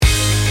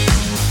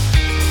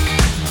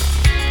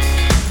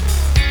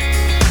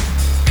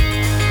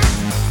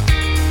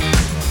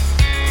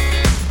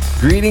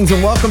Greetings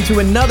and welcome to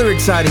another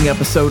exciting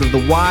episode of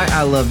the Why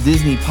I Love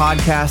Disney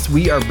podcast.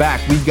 We are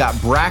back. We've got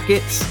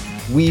brackets.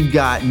 We've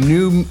got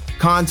new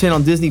content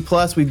on Disney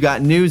Plus. We've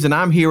got news, and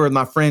I'm here with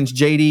my friends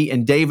JD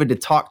and David to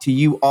talk to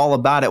you all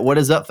about it. What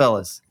is up,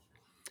 fellas?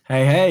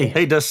 Hey.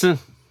 Hey, Dustin.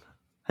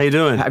 How you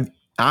doing?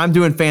 I'm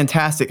doing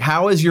fantastic.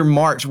 How is your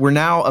March? We're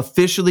now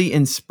officially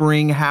in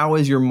spring. How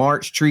is your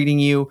March treating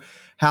you?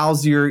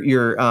 How's your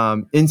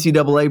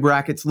NCAA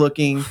brackets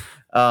looking?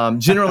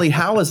 Generally,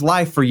 how is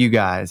life for you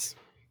guys?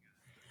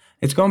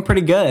 It's going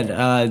pretty good.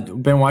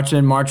 Been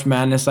watching March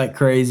Madness like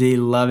crazy.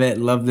 Love it.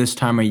 Love this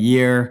time of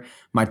year.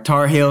 My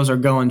Tar Heels are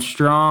going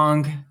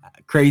strong.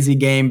 Crazy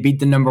game. Beat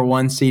the number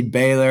 1 seed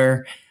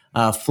Baylor.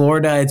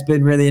 Florida, it's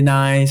been really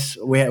nice.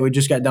 We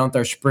just got done with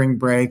our spring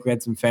break. We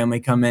had some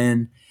family come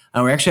in.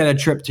 We actually had a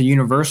trip to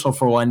Universal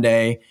for one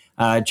day.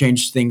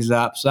 Changed things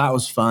up, so that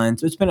was fun.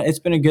 So it's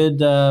been a good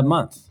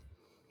month.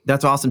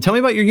 That's awesome. Tell me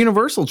about your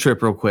Universal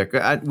trip real quick.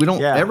 We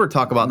don't ever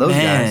talk about those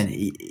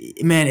guys.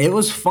 Man, it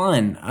was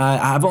fun.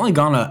 I've only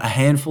gone a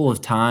handful of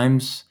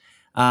times.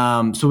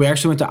 So we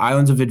actually went to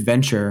Islands of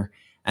Adventure.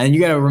 And you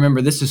got to remember,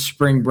 this is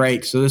spring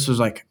break. So this was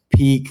like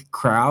peak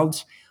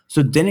crowds.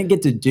 So didn't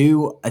get to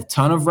do a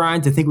ton of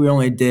rides. I think we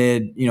only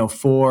did, 4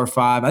 or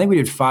 5. I think we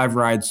did 5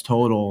 rides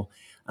total.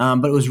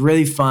 But it was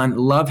really fun.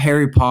 Love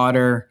Harry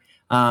Potter.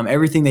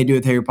 Everything they do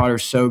with Harry Potter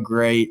is so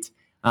great.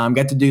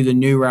 Got to do the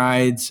new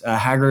rides,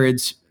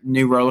 Hagrid's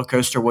new roller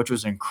coaster, which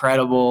was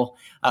incredible.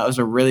 It was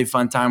a really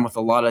fun time with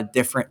a lot of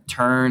different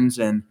turns.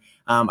 And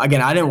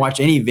again, I didn't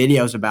watch any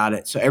videos about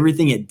it. So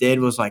everything it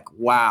did was like,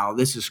 wow,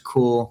 this is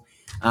cool.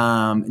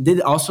 Did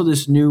also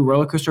this new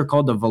roller coaster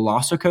called the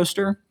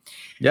Velocicoaster.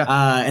 Yeah.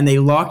 And they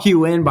lock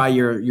you in by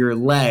your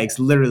legs,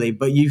 literally,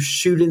 but you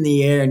shoot in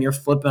the air and you're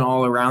flipping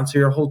all around. So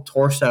your whole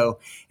torso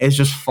is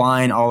just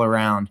flying all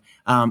around.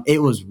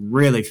 It was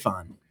really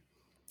fun.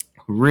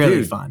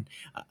 Really fun.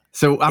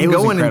 So I'm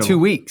going in 2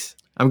 weeks.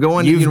 I'm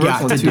going to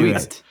Universal in 2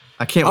 weeks.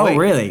 I can't wait. Oh,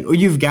 really? Well,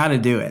 you've got to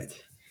do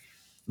it.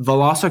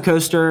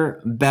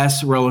 Velocicoaster,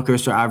 best roller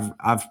coaster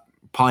I've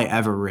probably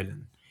ever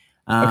ridden.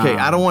 Okay,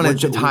 I don't want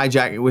to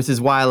hijack it, which is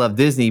why I love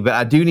Disney, but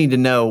I do need to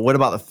know, what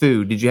about the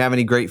food? Did you have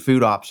any great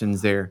food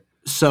options there?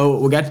 So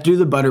we got to do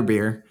the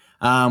butterbeer,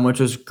 which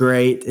was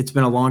great. It's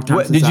been a long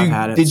time since I've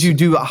had it. Did you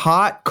do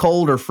hot,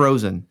 cold, or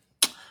frozen?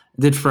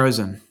 Did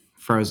frozen,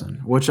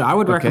 which I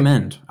would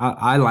recommend.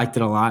 I liked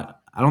it a lot.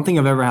 I don't think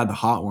I've ever had the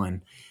hot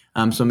one,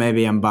 so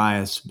maybe I'm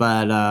biased.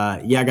 But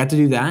I got to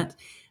do that.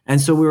 And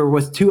so we were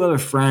with 2 other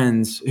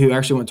friends who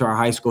actually went to our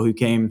high school who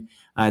came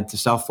to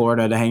South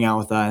Florida to hang out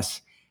with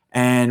us.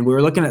 And we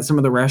were looking at some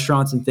of the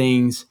restaurants and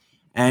things,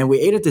 and we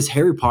ate at this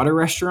Harry Potter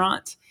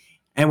restaurant,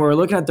 and we were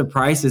looking at the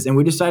prices, and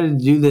we decided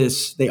to do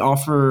this. They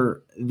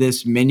offer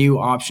this menu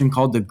option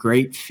called the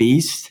Great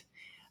Feast,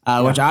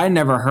 which I had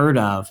never heard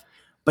of.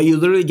 But you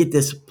literally get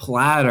this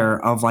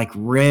platter of like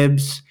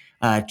ribs,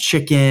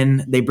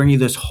 chicken. They bring you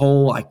this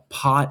whole like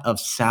pot of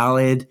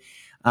salad,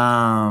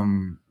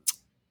 corn,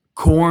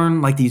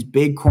 like these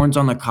big corns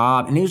on the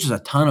cob, and it was just a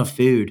ton of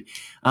food.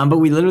 But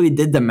we literally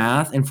did the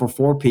math, and for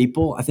 4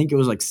 people, I think it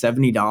was like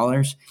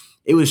 $70.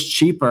 It was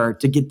cheaper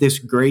to get this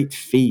great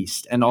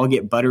feast and all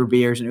get butter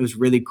beers, and it was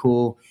really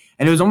cool.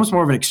 And it was almost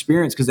more of an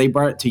experience because they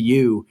brought it to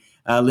you,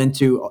 Lynn,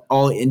 to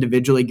all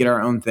individually get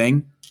our own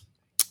thing.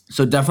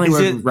 So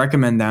definitely would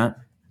recommend that.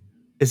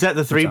 Is that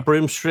the 3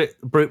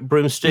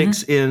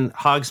 broomsticks in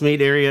Hogsmeade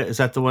area? Is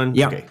that the one?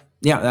 Yeah. Okay.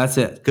 Yeah, that's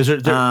it. Because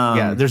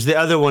there's the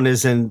other one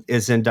is in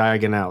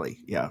Diagon Alley.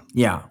 Yeah.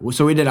 Yeah.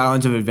 So we did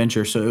Islands of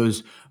Adventure. So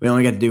we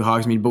only got to do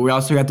Hogsmeade, but we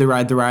also got to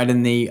ride the ride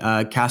in the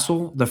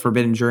castle, the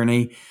Forbidden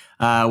Journey,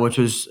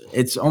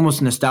 it's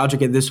almost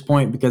nostalgic at this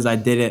point because I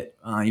did it,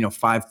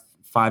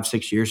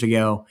 5-6 years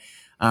ago.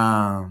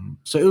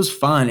 So it was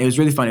fun. It was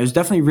really fun. It was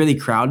definitely really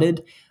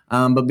crowded.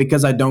 But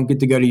because I don't get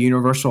to go to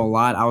Universal a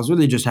lot, I was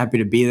really just happy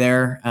to be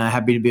there,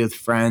 happy to be with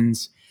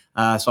friends.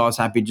 So I was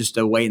happy just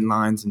to wait in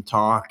lines and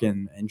talk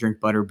and drink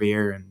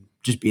butterbeer and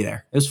just be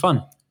there. It was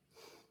fun.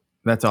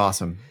 That's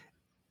awesome.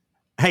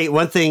 Hey,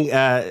 one thing,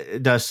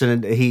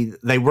 Dustin,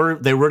 they were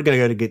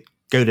going to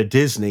go to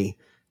Disney,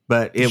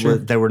 but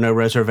there were no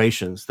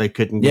reservations. They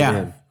couldn't get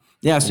in.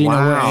 Yeah, so we're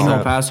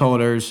annual pass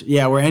holders.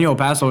 Yeah, we're annual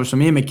pass holders. So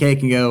me and McKay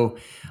can go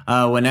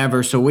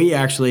whenever. So we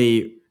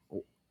actually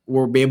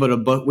will be able to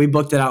book. We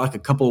booked it out like a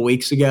couple of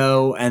weeks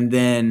ago, and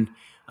then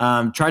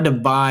tried to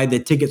buy the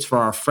tickets for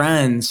our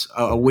friends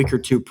a week or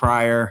 2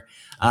 prior.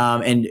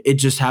 And it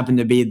just happened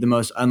to be the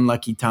most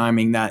unlucky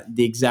timing that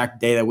the exact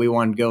day that we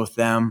wanted to go with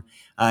them,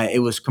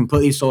 it was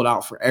completely sold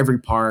out for every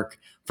park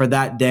for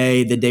that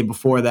day, the day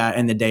before that,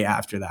 and the day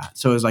after that.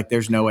 So it was like,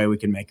 there's no way we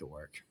could make it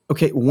work.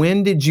 Okay.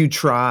 When did you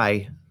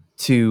try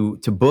to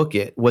book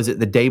it? Was it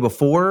the day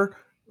before?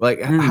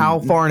 Like how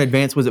far in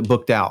advance was it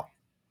booked out?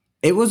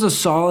 It was a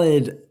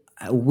solid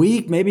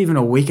week, maybe even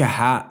a week and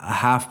a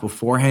half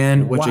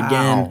beforehand, which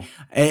again,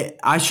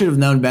 I should have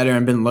known better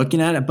and been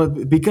looking at it.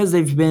 But because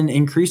they've been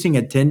increasing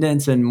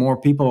attendance and more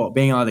people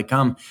being allowed to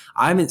come,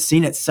 I haven't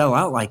seen it sell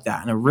out like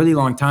that in a really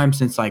long time,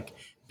 since like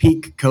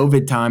peak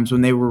COVID times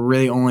when they were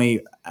really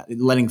only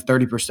letting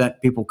 30%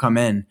 people come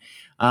in.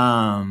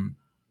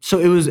 So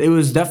it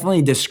was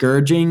definitely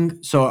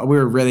discouraging. So we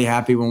were really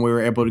happy when we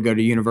were able to go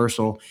to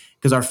Universal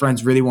because our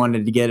friends really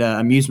wanted to get an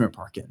amusement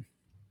park in.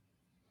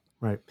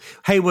 Right.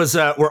 Hey,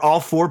 were all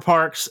 4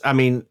 parks? I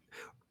mean,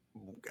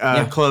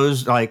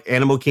 closed, like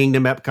Animal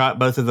Kingdom, Epcot,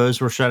 both of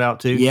those were shut out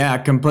too. Yeah,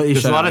 completely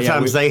shut out. A lot of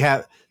times they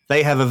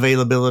have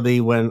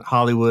availability when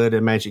Hollywood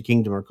and Magic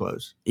Kingdom are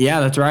closed. Yeah,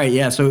 that's right.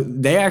 Yeah, so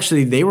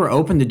they were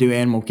open to do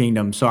Animal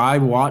Kingdom. So I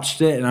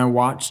watched it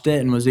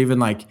and was even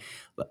like,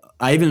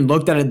 I even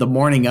looked at it the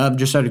morning of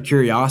just out of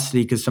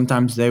curiosity because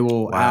sometimes they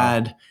will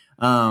add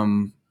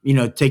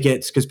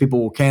tickets because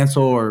people will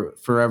cancel or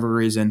for whatever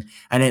reason,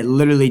 and it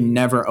literally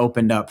never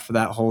opened up for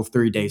that whole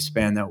 3-day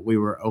span that we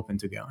were open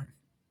to going.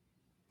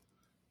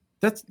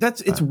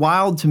 It's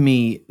wild to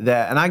me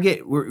that, and I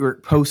get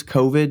we're post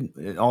COVID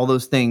and all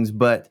those things,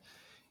 but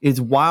it's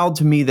wild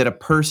to me that a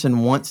person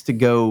wants to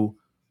go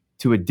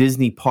to a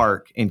Disney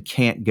park and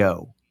can't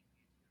go.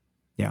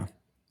 Yeah.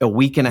 A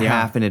week and a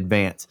half in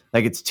advance.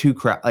 Like it's too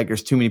like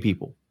there's too many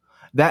people.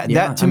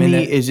 That to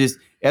me is just,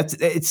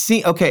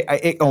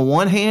 on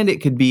one hand,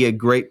 it could be a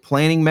great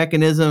planning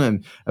mechanism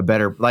and a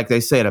better, like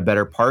they said, a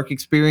better park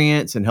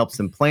experience and helps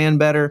them plan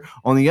better.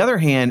 On the other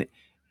hand,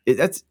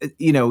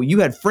 you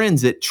had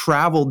friends that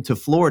traveled to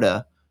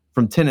Florida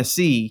from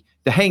Tennessee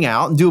to hang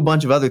out and do a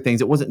bunch of other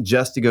things. It wasn't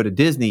just to go to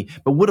Disney,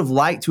 but would have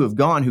liked to have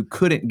gone who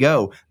couldn't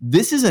go.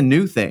 This is a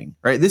new thing,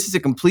 right? This is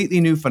a completely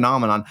new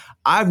phenomenon.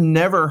 I've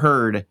never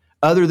heard,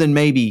 other than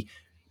maybe,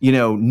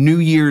 New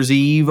Year's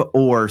Eve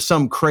or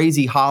some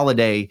crazy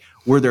holiday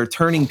where they're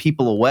turning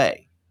people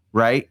away,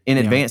 right, in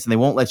advance, and they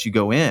won't let you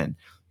go in.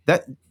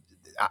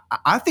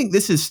 I think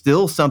this is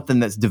still something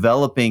that's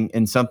developing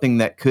and something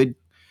that could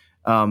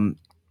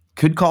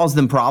cause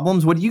them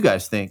problems. What do you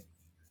guys think?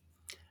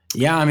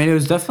 Yeah, I mean, it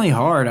was definitely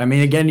hard. I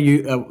mean, again,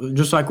 you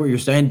just like what you're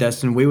saying,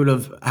 Destin, we would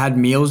have had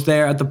meals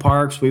there at the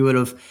parks. We would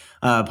have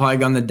probably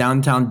gone to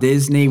downtown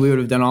Disney. We would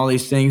have done all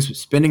these things,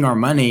 spending our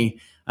money,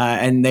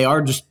 and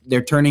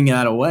they're turning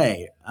that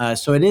away.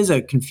 So it is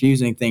a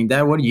confusing thing.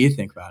 Dad, what do you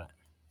think about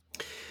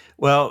it?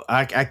 Well,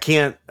 I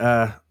can't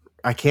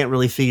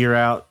really figure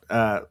out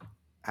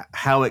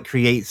how it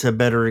creates a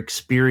better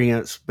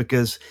experience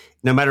because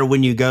no matter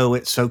when you go,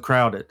 it's so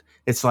crowded.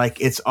 It's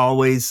like it's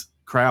always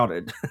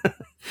crowded.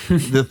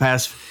 The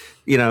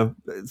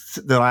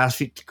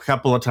last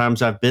couple of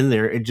times I've been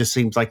there, it just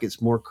seems like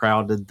it's more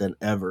crowded than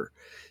ever.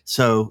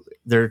 So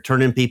they're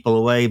turning people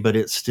away, but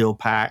it's still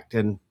packed.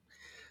 And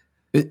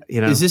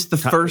is this the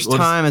first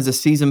time as a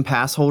season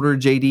pass holder,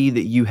 JD,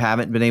 that you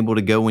haven't been able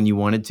to go when you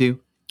wanted to?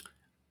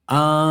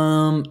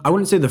 I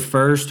wouldn't say the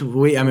first.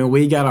 We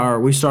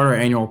started our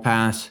annual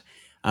pass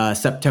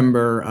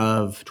September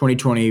of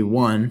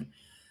 2021.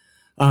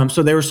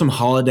 So there were some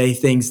holiday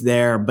things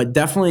there, but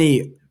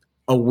definitely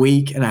a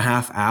week and a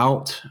half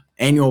out,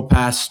 annual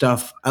pass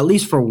stuff, at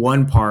least for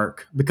one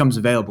park, becomes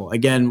available.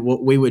 Again,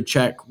 what we've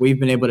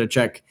been able to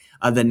check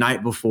the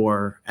night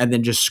before and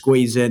then just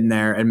squeeze in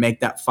there and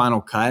make that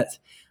final cut.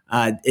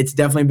 It's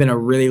definitely been a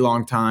really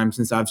long time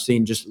since I've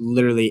seen just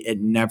literally it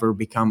never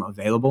become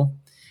available.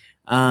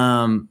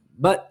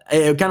 But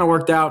it kind of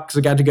worked out because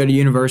I got to go to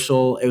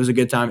Universal. It was a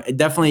good time.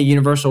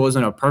 Universal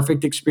wasn't a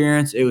perfect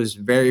experience. It was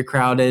very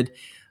crowded.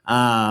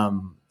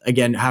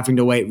 Again, having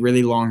to wait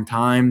really long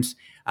times.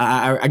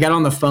 I got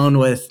on the phone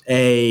with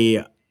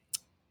a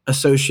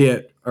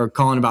associate or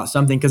calling about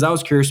something because I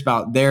was curious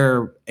about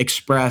their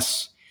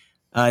express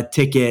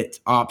ticket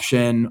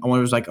option. I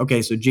was like,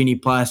 okay, so Genie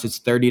Plus, it's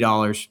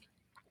 $30.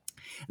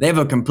 They have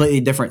a completely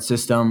different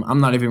system. I'm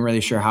not even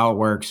really sure how it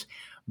works,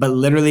 but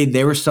literally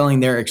they were selling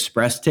their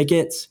express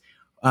tickets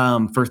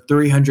for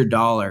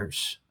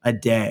 $300 a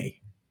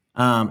day,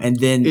 and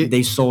then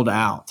they sold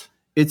out.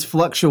 It's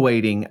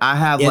fluctuating. I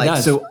have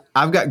so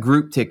I've got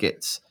group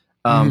tickets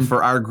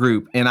for our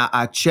group, and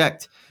I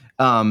checked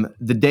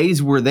the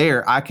days we're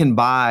there. I can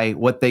buy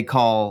what they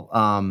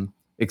call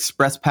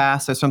Express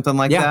Pass or something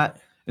like that,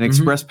 an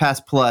Express Pass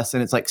Plus,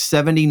 and it's like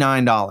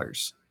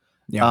 $79.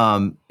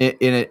 In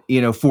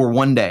it, for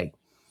one day,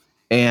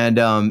 and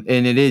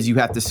it is, you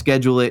have to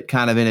schedule it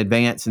kind of in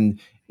advance and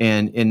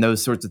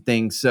those sorts of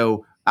things.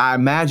 So I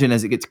imagine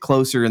as it gets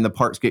closer and the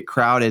parks get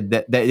crowded,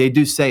 that they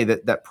do say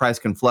that price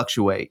can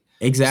fluctuate.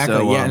 Exactly.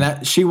 So,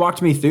 and she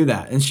walked me through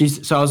that, and she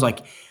was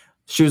like,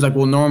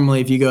 well,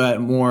 normally if you go at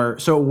more,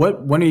 so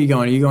when are you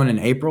going? Are you going in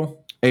April?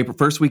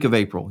 First week of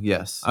April,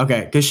 yes.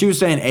 Okay, because she was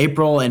saying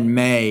April and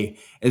May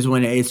is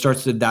when it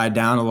starts to die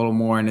down a little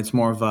more, and it's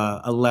more of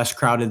a less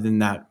crowded than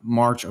that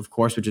March, of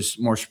course, which is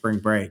more spring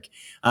break.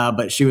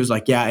 But she was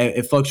like,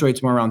 it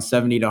fluctuates more around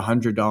 $70 to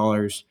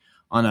 $100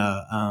 on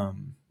a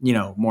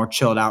more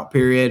chilled out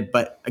period.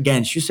 But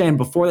again, she was saying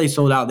before they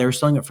sold out, they were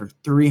selling it for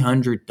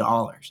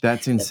 $300.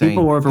 That's insane.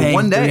 People were paying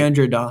one day.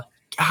 $300.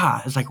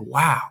 God, it's like,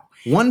 wow.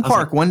 One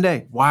park, one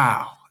day.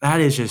 Wow,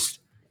 that is just.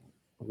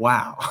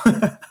 Wow.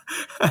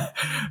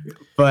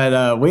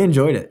 But we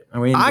enjoyed it.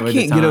 I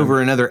can't get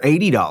over another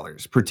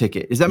 $80 per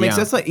ticket. Does that make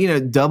sense? That's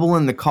like,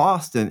 doubling the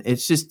cost. And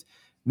it's just,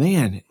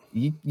 man,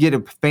 you get a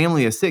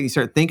family of 6, you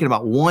start thinking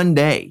about one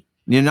day,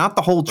 not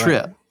the whole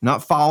trip.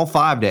 not all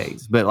 5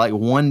 days, but like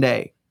one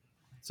day.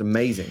 It's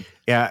amazing.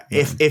 Yeah.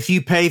 If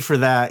you pay for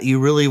that, you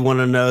really want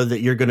to know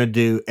that you're going to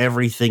do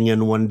everything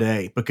in one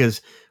day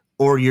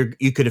or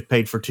you could have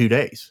paid for 2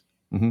 days.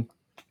 Mm-hmm.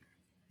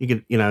 You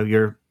could,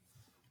 you're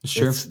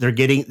Sure.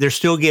 they're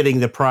still getting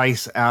the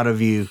price out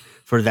of you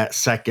for that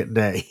second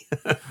day.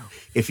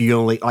 If you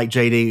only, like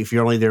JD, if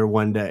you're only there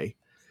one day,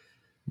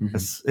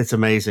 it's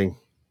amazing.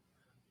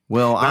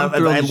 Well, I'm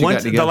thrilled that you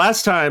got to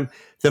go.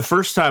 The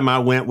first time I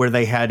went where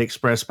they had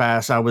Express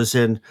Pass, I was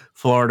in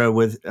Florida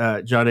with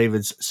John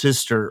David's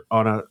sister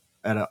on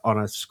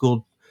a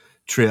school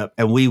trip,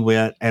 and we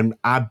went, and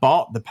I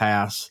bought the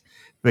pass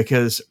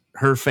because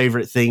her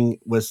favorite thing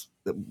was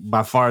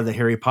by far the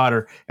Harry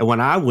Potter. And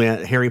when I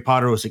went, Harry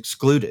Potter was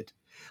excluded.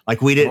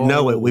 Like, we didn't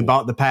know it. We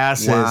bought the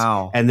passes,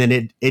 and then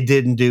it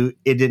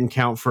didn't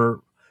count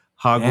for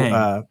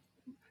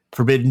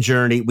Forbidden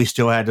Journey. We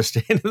still had to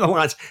stand in the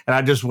lines, and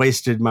I just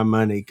wasted my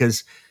money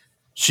because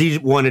she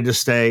wanted to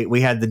stay.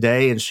 We had the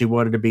day, and she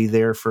wanted to be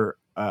there for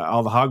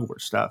all the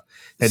Hogwarts stuff,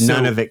 and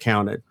none of it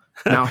counted.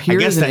 Now,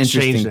 here's an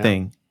interesting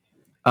thing.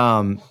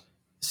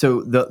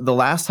 So the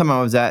last time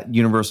I was at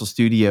Universal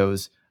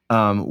Studios,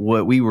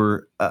 we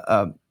were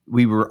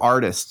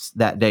artists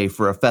that day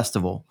for a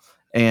festival,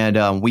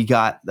 and we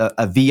got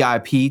a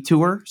VIP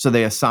tour. So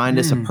they assigned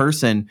us a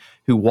person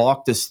who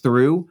walked us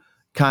through.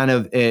 Kind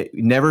of, it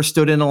never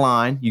stood in a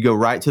line. You go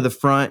right to the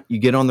front, you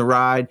get on the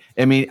ride.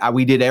 I mean,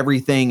 we did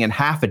everything in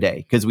half a day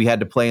because we had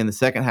to play in the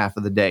second half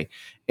of the day.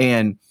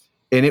 And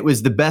it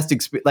was the best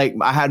experience. Like,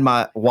 I had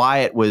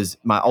Wyatt was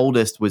my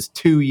oldest, was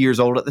 2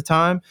 years old at the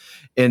time.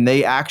 And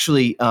they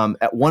actually,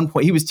 at one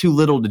point, he was too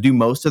little to do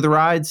most of the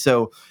rides.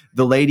 So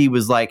the lady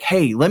was like,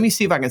 hey, let me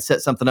see if I can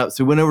set something up.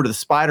 So we went over to the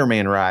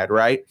Spider-Man ride,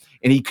 right?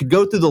 And he could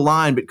go through the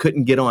line, but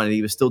couldn't get on it.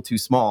 He was still too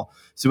small.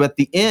 So at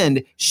the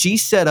end, she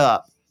set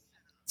up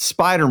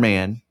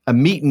Spider-Man, a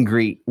meet and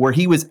greet where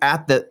he was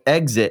at the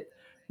exit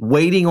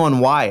waiting on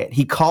Wyatt.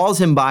 He calls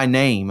him by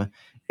name,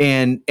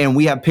 and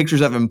we have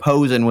pictures of him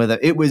posing with it.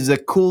 It was the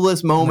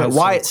coolest moment.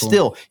 Wyatt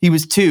he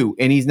was 2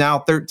 and he's now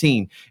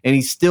 13, and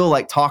he still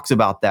like talks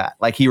about that.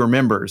 Like, he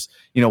remembers,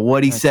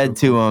 what he said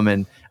to him.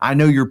 And I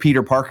know you're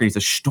Peter Parker. He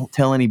said, shh, don't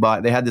tell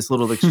anybody. They had this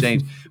little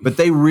exchange, but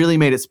they really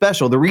made it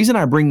special. The reason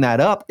I bring that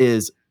up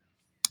is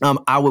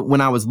when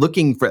I was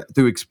looking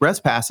through Express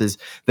Passes,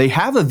 they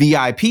have a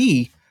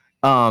VIP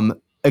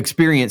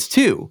experience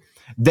too.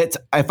 That's,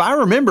 if I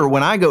remember,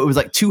 when I go, it was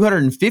like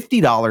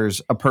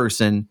 $250 a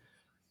person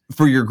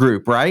for your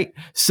group, right?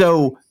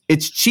 So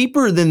it's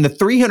cheaper than the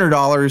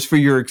 $300 for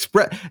your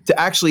express to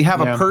actually have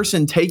a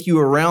person take you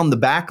around the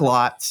back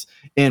lots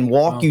and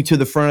walk you to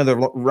the front of the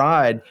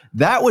ride.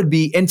 That would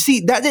be, and see,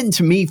 that didn't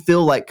to me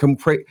feel like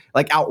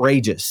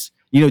outrageous.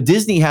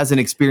 Disney has an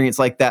experience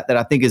like that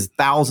I think is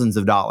thousands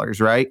of dollars,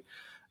 right?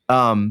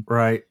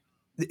 Right.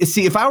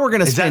 See, if I were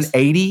going to spend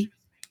 $80,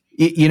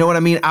 you know what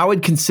I mean? I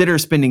would consider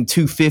spending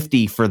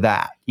 $250 for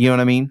that. You know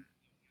what I mean?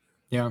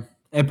 Yeah.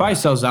 It probably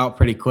sells out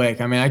pretty quick.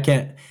 I mean,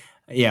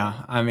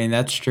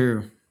 that's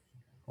true.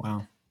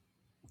 Wow.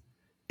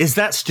 Is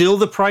that still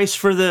the price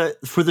for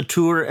the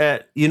tour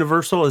at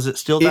Universal? Is it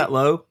still that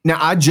low? Now,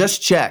 I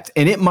just checked,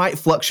 and it might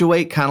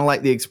fluctuate kind of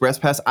like the Express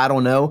Pass. I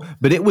don't know,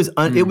 but it was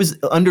it was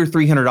under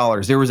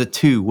 $300. There was a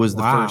 2 was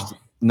the first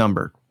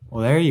number.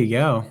 Well, there you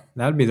go.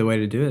 That would be the way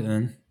to do it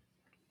then.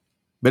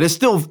 But it's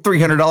still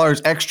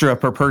 $300 extra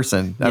per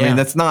person. I mean,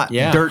 that's not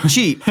dirt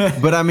cheap.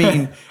 But I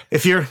mean,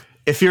 if you're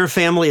a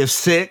family of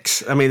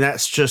 6, I mean, that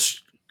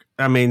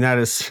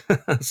is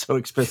so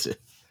expensive.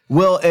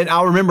 Well, and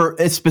I'll remember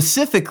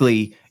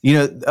specifically,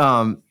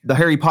 the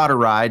Harry Potter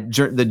ride,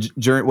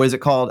 what is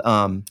it called?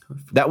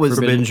 That was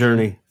Forbidden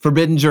Journey.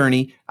 Forbidden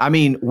Journey. I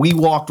mean, we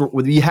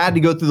had to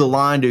go through the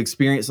line to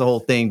experience the whole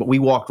thing, but we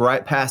walked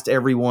right past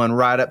everyone,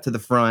 right up to the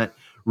front.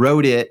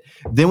 Rode it.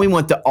 Then we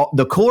went to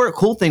the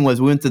cool thing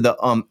was we went to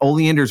the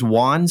Oleander's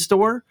wand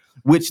store,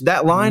 which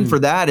that line for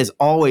that is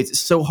always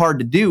so hard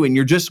to do. And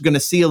you're just going to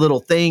see a little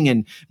thing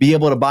and be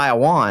able to buy a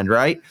wand,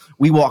 right?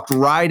 We walked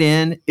right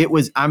in. It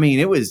was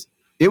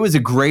a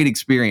great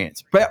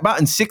experience. But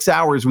about in 6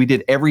 hours, we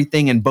did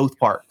everything in both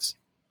parks.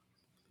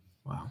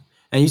 Wow.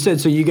 And you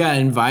said, so you got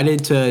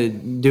invited to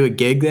do a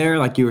gig there,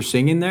 like you were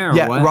singing there?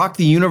 Or what? Rock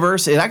the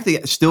Universe. It actually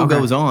still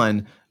goes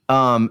on.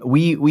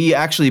 We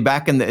actually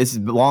this is a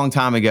long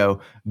time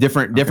ago,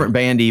 different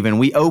band even.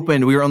 We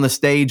were on the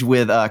stage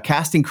with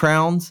Casting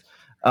Crowns,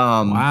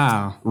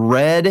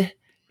 Red,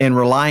 and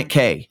Reliant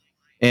K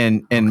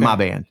in my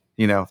band,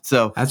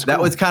 So that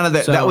was kind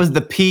of that was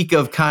the peak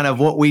of kind of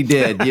what we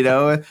did,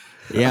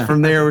 Yeah.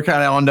 From there we're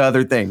kind of on to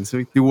other things.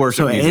 We do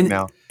worship music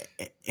now.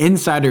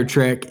 Insider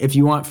trick, if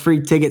you want free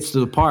tickets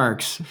to the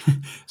parks,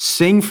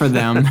 sing for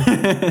them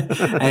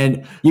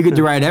and you get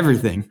to ride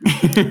everything.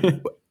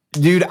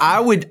 Dude, I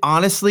would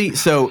honestly.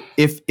 So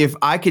if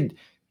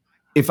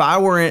I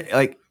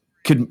weren't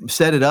could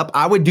set it up,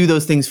 I would do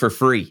those things for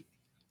free.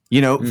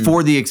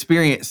 For the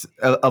experience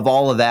of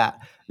all of that.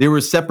 There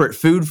was separate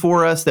food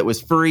for us that was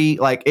free.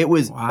 Like, it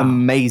was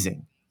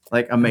amazing.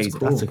 Like, amazing.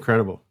 That's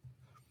incredible.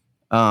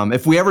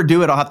 If we ever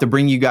do it, I'll have to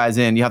bring you guys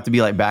in. You have to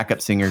be like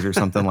backup singers or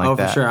something like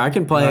that. Oh, for sure. I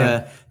can play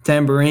a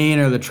tambourine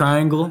or the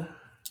triangle.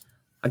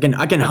 I can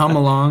hum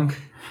along.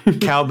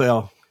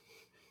 Cowbell.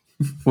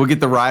 We'll get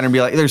the rider and be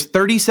like, "There's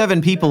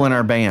 37 people in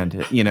our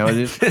band," you know.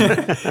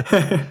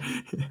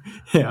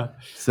 Yeah.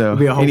 So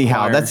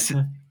anyhow, that's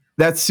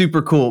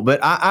super cool. But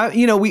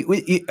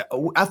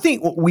I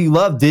think we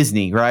love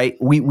Disney, right?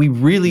 We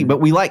really,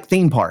 but we like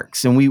theme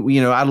parks, and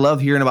I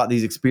love hearing about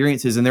these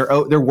experiences. And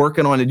they're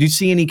working on it. Did you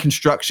see any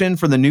construction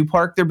for the new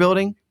park they're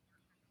building?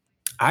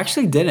 I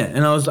actually didn't,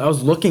 and I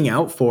was looking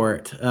out for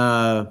it.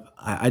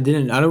 I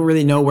don't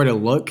really know where to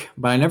look,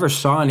 but I never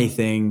saw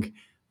anything.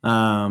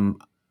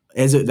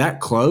 Is it that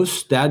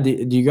close, Dad? Do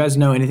you guys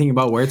know anything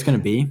about where it's going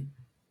to be?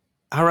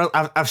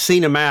 I've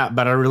seen a map,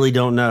 but I really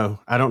don't know.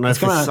 I don't know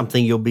if it's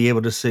something you'll be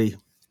able to see.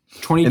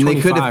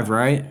 2025,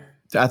 right?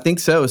 I think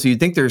so. So you'd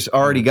think there's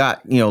already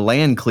got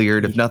land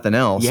cleared, if nothing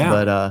else.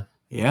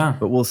 Yeah.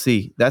 But we'll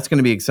see. That's going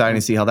to be exciting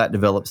to see how that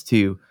develops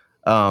too.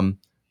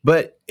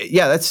 But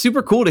yeah, that's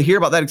super cool to hear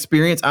about that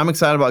experience. I'm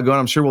excited about going.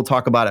 I'm sure we'll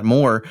talk about it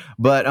more.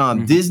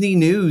 But Disney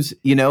news,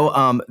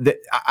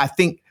 I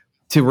think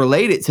to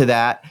relate it to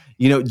that,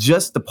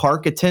 just the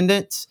park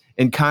attendance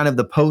and kind of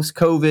the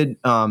post-COVID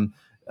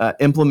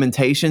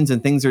implementations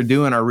and things they're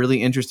doing are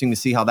really interesting to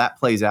see how that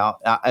plays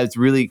out. I was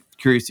really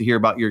curious to hear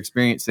about your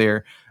experience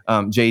there,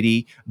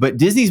 JD. But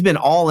Disney's been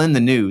all in the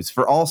news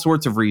for all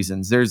sorts of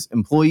reasons. There's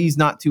employees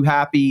not too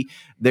happy.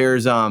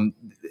 There's some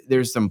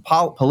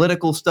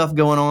political stuff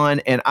going on.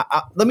 And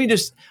I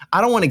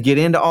don't want to get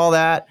into all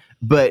that,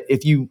 but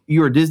if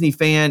you're a Disney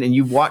fan and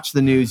you've watched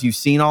the news, you've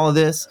seen all of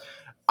this,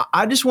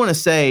 I just want to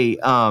say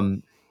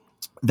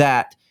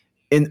that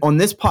on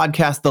this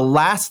podcast, the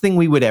last thing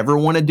we would ever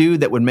want to do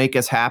that would make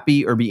us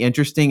happy or be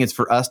interesting is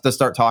for us to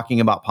start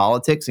talking about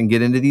politics and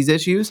get into these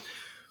issues.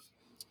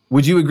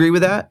 Would you agree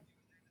with that?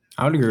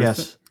 I would agree.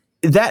 Yes.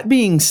 With that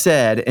being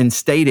said and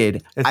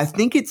stated, I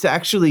think it's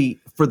actually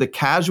for the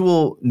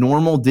casual,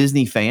 normal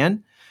Disney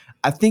fan,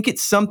 I think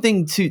it's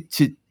something to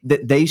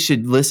that they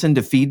should listen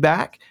to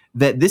feedback,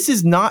 that this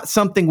is not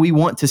something we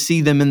want to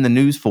see them in the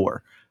news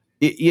for.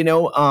 We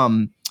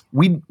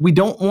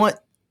don't want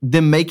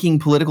them making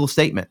political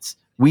statements.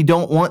 We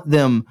don't want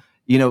them,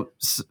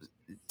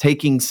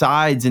 taking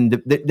sides,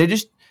 and they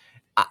just.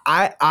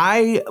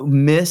 I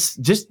miss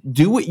just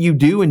do what you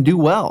do and do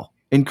well.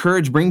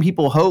 Encourage, bring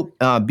people hope,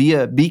 be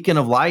a beacon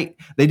of light.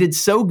 They did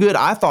so good,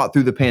 I thought,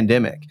 through the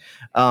pandemic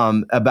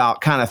about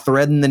kind of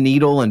threading the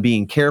needle and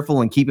being careful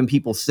and keeping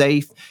people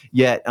safe,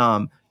 yet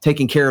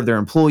taking care of their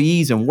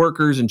employees and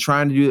workers and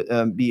trying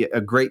to be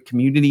a great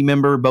community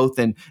member, both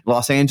in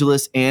Los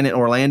Angeles and in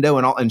Orlando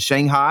and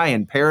Shanghai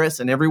and Paris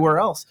and everywhere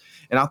else.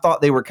 And I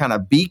thought they were kind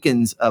of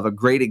beacons of a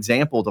great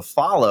example to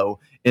follow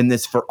in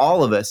this for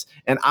all of us.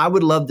 And I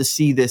would love to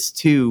see this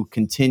too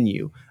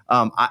continue.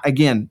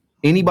 Again,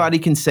 anybody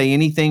can say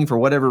anything for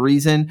whatever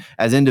reason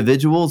as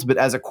individuals, but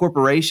as a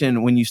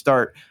corporation, when you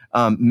start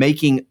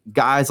making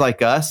guys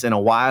like us and a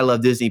Why I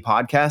Love Disney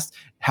podcast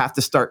have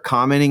to start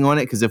commenting on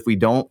it, because if we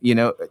don't,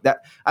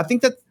 that I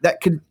think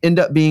that could end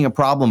up being a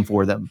problem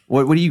for them.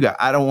 What do you got?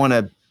 I don't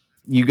want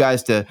you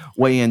guys to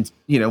weigh in,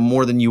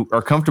 more than you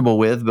are comfortable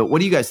with, but what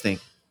do you guys think?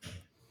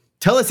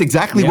 Tell us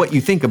exactly what you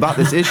think about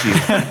this issue.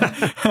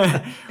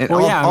 And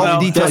all the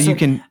detail you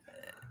can.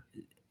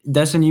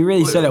 Dustin, you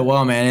really said it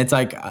well, man. It's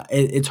like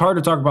it's hard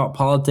to talk about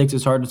politics.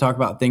 It's hard to talk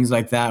about things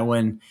like that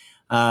when,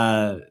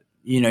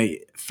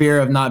 fear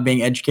of not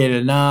being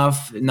educated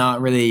enough,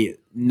 not really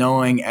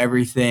knowing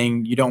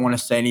everything. You don't want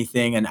to say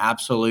anything in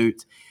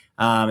absolute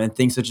and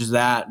things such as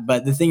that.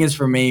 But the thing is,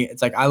 for me,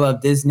 it's like I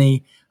love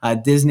Disney.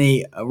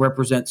 Disney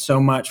represents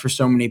so much for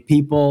so many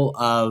people,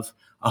 of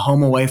a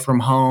home away from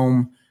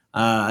home,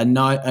 a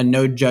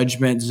no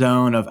judgment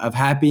zone of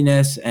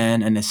happiness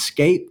and an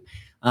escape.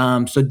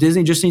 So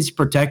Disney just needs to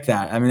protect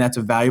that. I mean, that's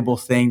a valuable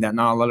thing that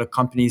not a lot of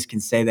companies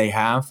can say they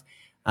have.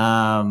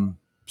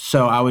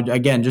 So I would,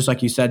 again, just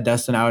like you said,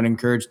 Dustin, I would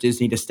encourage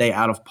Disney to stay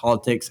out of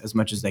politics as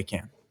much as they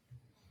can.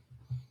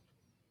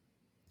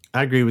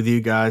 I agree with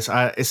you guys.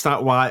 That's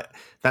not why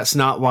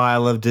I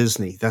love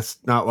Disney. That's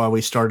not why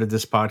we started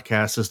this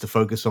podcast, is to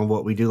focus on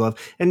what we do love.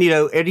 And,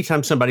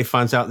 anytime somebody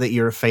finds out that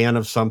you're a fan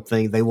of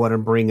something, they want to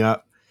bring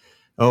up,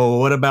 oh,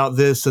 what about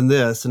this and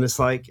this? And it's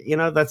like,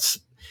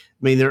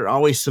 there are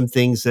always some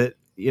things that,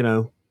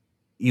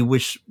 you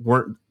wish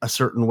weren't a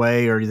certain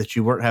way, or that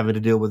you weren't having to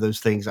deal with those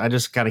things. I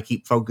just kind of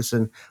keep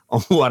focusing on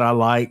what I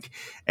like.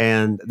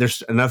 And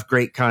there's enough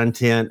great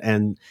content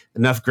and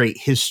enough great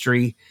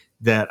history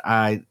that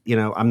I'm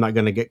not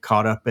going to get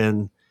caught up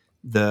in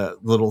the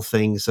little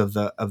things of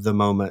the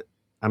moment.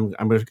 I'm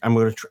going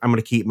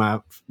to keep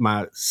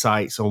my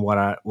sights on what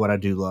I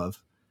do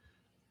love.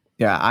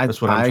 Yeah, I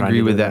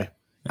agree with that.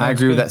 I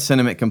agree with that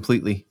sentiment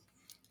completely.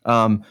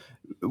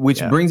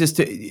 Which brings us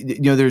to,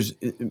 there's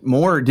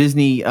more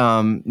Disney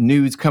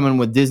news coming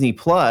with Disney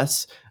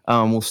Plus.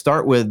 We'll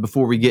start with,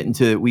 before we get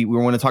into, we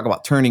want to talk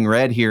about Turning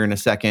Red here in a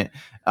second.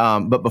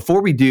 But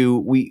before we do,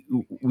 we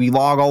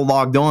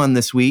logged on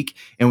this week,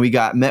 and we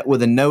got met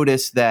with a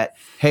notice that,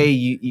 hey,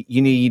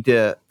 you need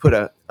to put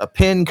a a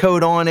pin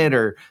code on it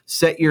or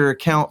set your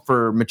account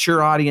for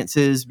mature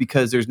audiences,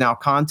 because there's now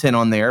content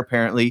on there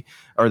apparently,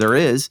 or there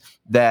is,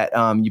 that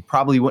you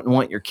probably wouldn't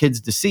want your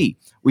kids to see.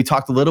 We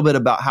talked a little bit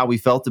about how we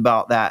felt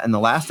about that in the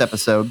last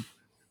episode.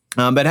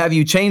 But have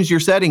you changed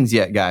your settings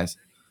yet, guys?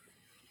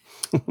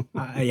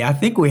 Yeah, I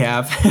think we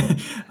have.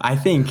 I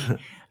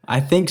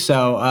think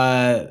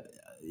so.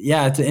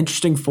 Yeah, it's an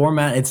interesting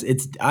format.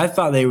 It's. I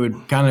thought they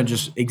would kind of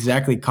just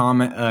exactly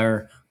comment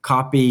or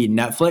copy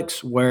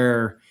Netflix,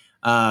 where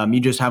you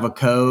just have a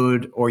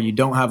code or you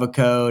don't have a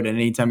code, and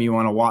anytime you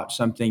want to watch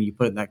something, you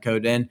put that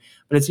code in.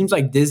 But it seems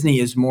like Disney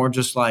is more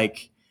just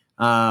like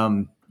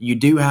you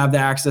do have the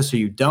access or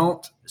you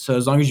don't. So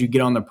as long as you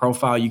get on the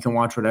profile, you can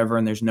watch whatever,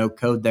 and there's no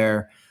code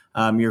there.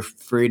 You're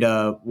free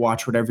to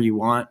watch whatever you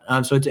want.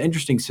 So it's an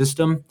interesting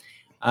system.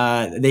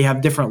 They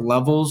have different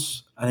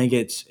levels. I think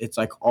it's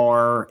like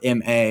R,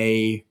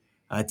 MA,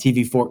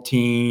 TV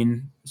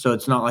 14. So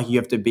it's not like you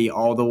have to be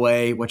all the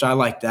way, which I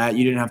like that.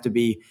 You didn't have to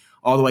be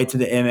all the way to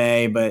the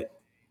MA, but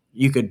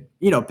you could,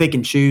 pick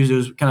and choose. It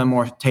was kind of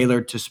more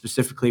tailored to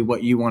specifically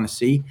what you want to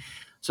see.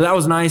 So that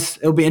was nice.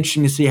 It'll be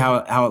interesting to see how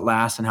it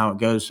lasts and how it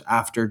goes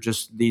after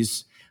just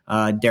these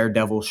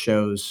Daredevil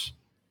shows.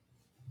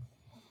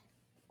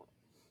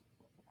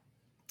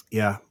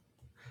 Yeah.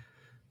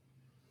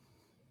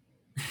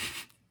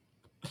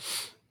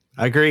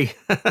 I agree.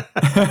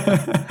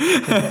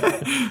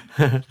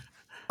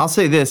 I'll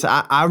say this.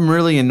 I'm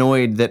really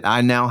annoyed that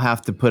I now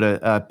have to put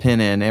a pin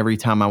in every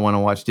time I want to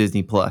watch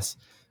Disney Plus.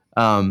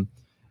 And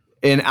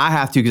I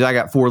have to, because I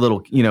got 4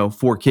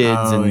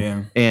 kids,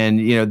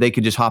 and they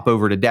could just hop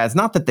over to dad's.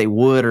 Not that they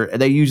would, or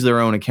they use their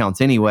own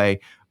accounts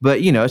anyway, but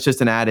it's just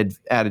an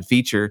added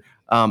feature.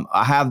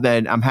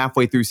 I'm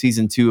halfway through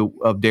season 2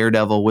 of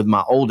Daredevil with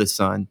my oldest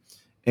son,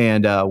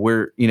 and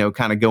we're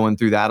kind of going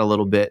through that a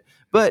little bit.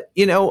 But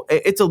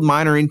it's a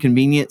minor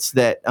inconvenience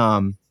that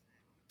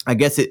I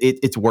guess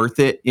it's worth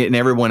it, and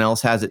everyone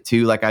else has it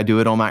too. Like I do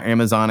it on my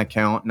Amazon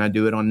account, and I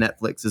do it on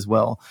Netflix as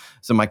well,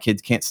 so my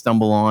kids can't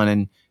stumble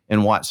on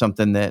and watch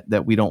something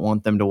that we don't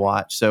want them to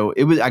watch. So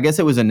I guess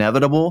it was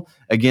inevitable.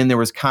 Again, there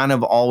was kind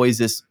of always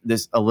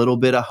this a little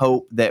bit of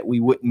hope that we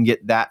wouldn't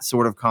get that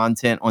sort of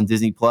content on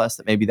Disney Plus,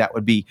 that maybe that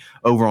would be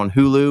over on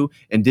Hulu,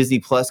 and Disney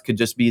Plus could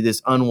just be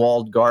this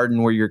unwalled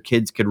garden where your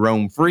kids could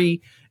roam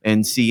free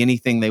and see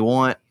anything they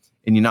want,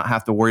 and you not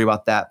have to worry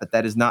about that. But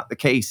that is not the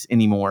case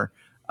anymore.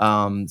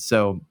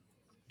 So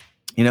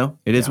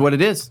it is what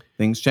it is.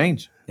 Things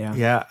change.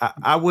 Yeah.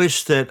 I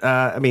wish that,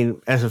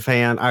 as a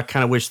fan, I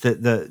kind of wish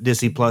that the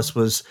Disney Plus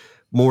was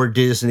more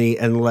Disney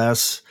and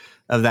less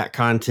of that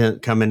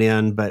content coming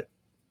in, but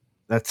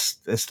that's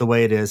the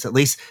way it is. At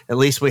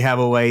least we have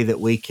a way that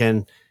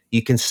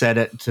you can set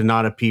it to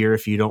not appear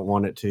if you don't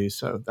want it to.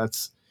 So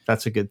that's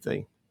a good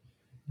thing.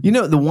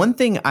 The one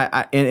thing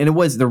and it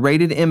was the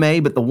rated MA,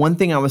 but the one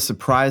thing I was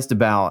surprised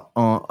about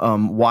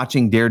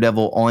watching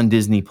Daredevil on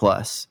Disney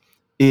Plus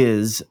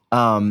is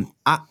when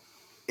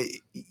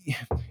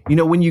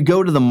you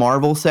go to the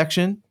Marvel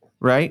section,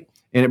 right?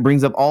 And it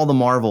brings up all the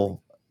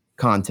Marvel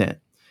content.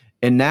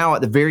 And now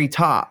at the very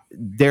top,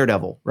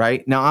 Daredevil,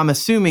 right? Now I'm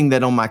assuming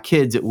that on my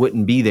kids it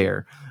wouldn't be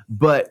there,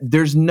 but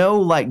there's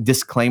no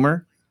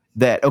disclaimer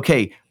that,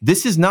 okay,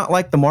 this is not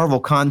like the Marvel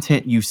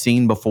content you've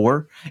seen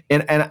before.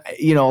 And a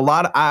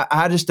lot of,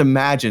 I just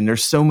imagine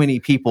there's so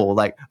many people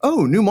like,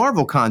 oh, new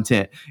Marvel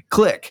content,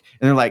 click.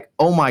 And they're like,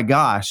 oh my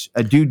gosh,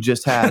 a dude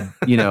just had,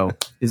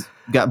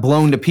 got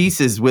blown to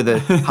pieces with a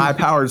high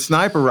powered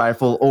sniper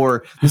rifle,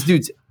 or this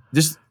dude's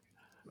just,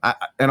 I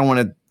don't want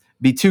to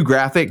be too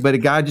graphic, but a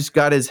guy just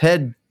got his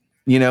head,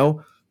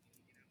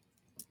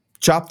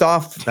 chopped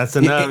off. That's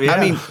enough. Yeah. I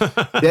mean,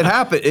 it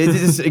happened.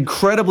 It's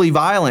incredibly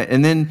violent.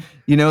 And then,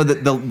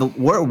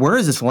 where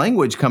is this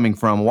language coming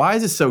from? Why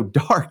is it so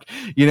dark?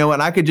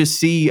 And I could just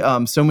see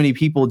so many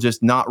people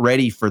just not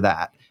ready for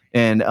that.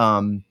 And,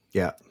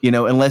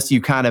 unless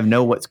you kind of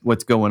know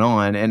what's going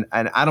on. And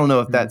I don't know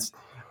if that's,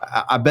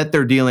 I bet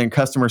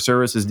customer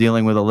service is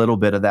dealing with a little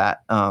bit of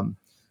that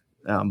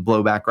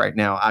blowback right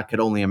now. I could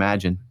only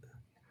imagine.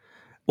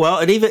 Well,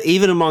 and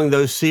even among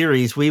those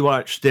series, we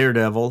watched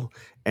Daredevil,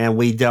 and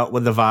we dealt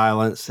with the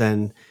violence,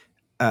 and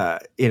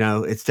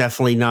it's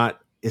definitely not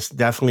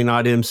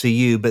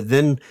MCU. But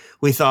then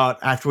we thought,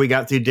 after we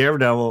got through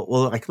Daredevil,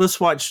 well, let's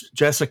watch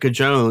Jessica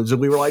Jones,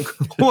 and we were like,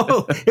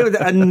 whoa, it was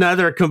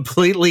another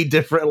completely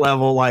different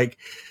level. Like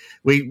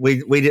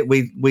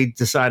we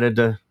decided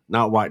to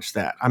not watch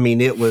that.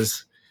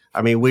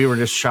 We were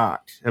just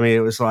shocked.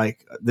 It was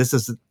like,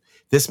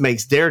 this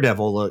makes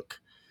Daredevil look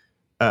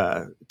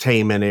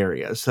tame in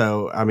areas.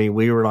 So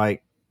we were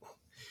like,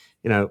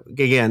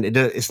 again,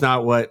 it's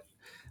not what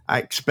I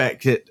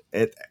expected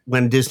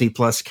when Disney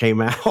Plus came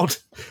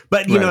out.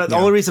 But the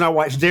only reason I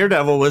watched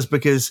Daredevil was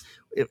because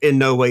in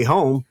No Way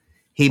Home,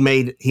 he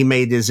made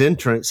his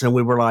entrance, and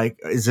we were like,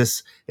 is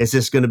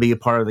this going to be a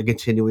part of the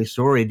continuing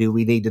story? Do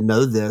we need to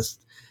know this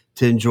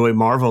to enjoy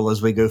Marvel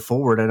as we go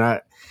forward?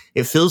 And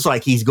it feels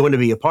like he's going to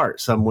be a part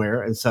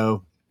somewhere, and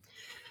so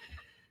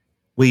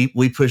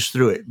we pushed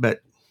through it. But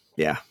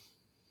yeah.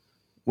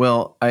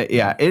 Well,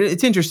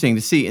 it's interesting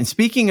to see. And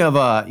speaking of,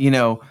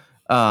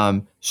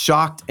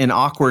 shocked and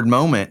awkward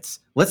moments,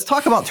 let's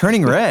talk about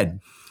Turning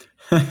Red.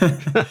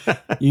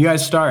 You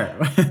guys start.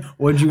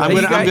 What'd you? I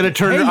might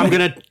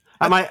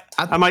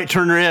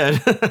turn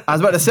red. I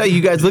was about to say, you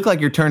guys look like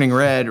you're turning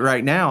red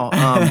right now.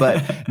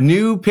 But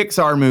new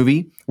Pixar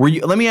movie.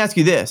 Let me ask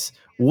you this: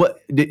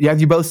 have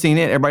you both seen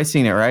it? Everybody's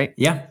seen it, right?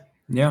 Yeah.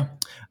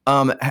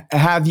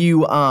 Have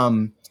you?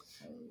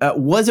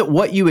 Was it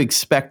what you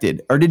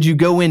expected, or did you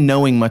go in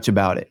knowing much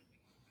about it?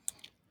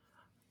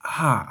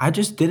 I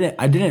just didn't.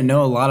 I didn't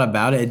know a lot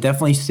about it. It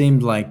definitely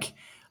seemed like.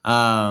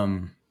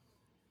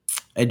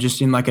 It just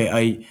seemed like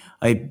a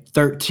 12,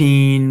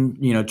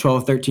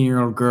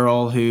 13-year-old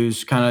girl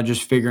who's kind of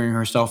just figuring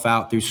herself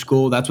out through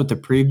school. That's what the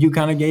preview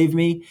kind of gave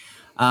me.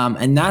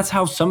 And that's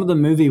how some of the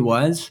movie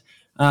was.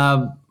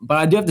 But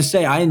I do have to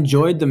say, I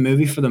enjoyed the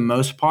movie for the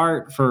most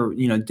part for,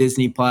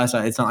 Disney Plus.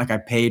 It's not like I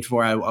paid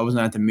for it. I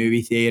wasn't at the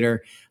movie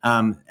theater.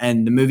 And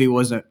the movie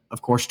wasn't,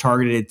 of course,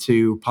 targeted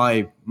to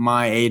probably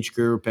my age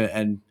group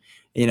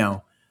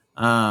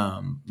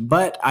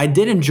but I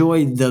did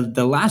enjoy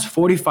the last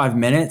 45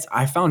 minutes.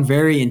 I found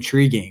very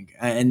intriguing,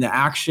 and the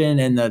action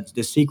and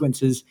the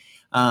sequences.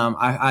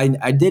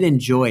 I did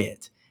enjoy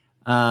it,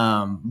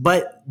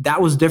 but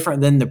that was different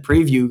than the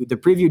preview. The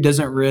preview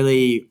didn't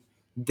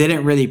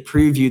really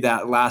preview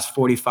that last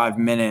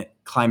 45-minute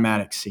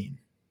climatic scene.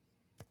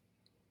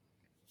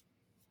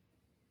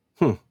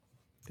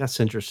 That's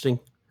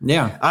interesting.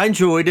 Yeah, I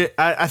enjoyed it.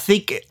 I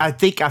think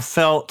I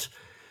felt.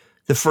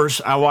 The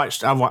first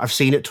I've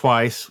seen it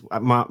twice.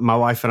 My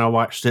wife and I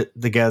watched it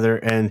together,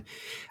 and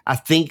I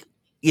think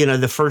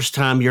the first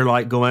time you're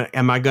like going,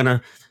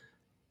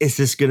 is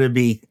this gonna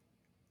be,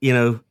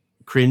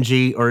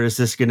 cringy, or is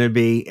this gonna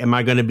be? Am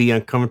I gonna be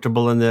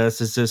uncomfortable in this?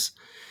 Is this,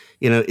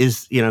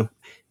 and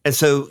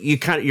so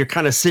you're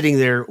kind of sitting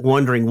there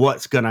wondering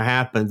what's gonna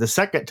happen. The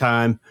second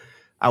time,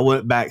 I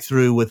went back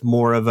through with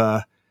more of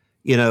a,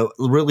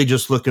 really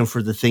just looking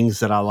for the things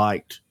that I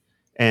liked.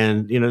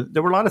 And,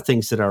 there were a lot of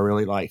things that I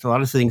really liked, a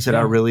lot of things that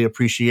I really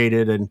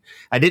appreciated. And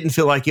I didn't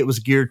feel like it was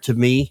geared to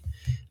me.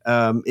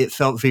 It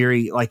felt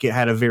very like it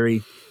had a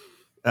very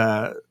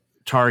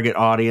target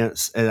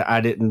audience. And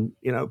I didn't,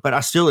 but I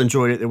still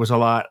enjoyed it. There was a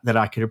lot that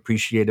I could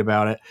appreciate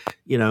about it.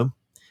 There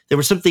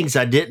were some things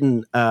I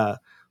didn't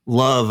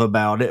love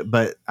about it.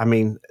 But I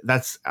mean,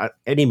 that's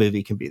any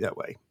movie can be that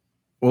way.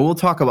 Well, we'll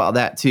talk about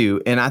that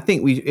too. And I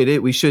think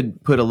we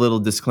should put a little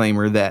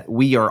disclaimer that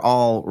we are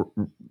all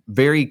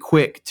very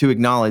quick to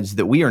acknowledge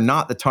that we are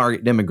not the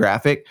target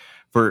demographic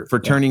for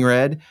Turning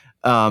Red.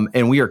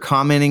 And we are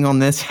commenting on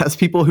this as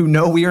people who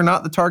know we are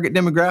not the target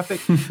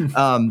demographic.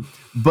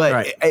 But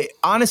right.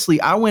 Honestly,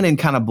 I went in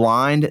kind of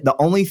blind. The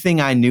only thing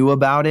I knew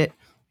about it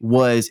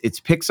was it's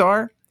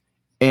Pixar,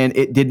 and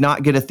it did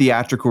not get a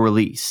theatrical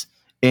release.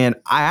 And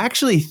I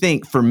actually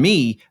think for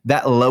me,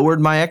 that lowered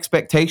my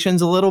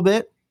expectations a little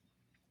bit.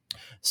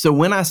 So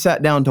when I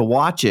sat down to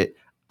watch it,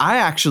 I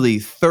actually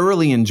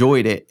thoroughly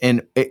enjoyed it,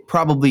 and it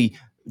probably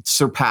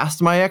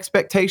surpassed my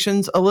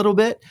expectations a little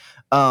bit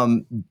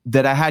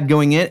that I had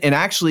going in. And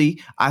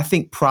actually, I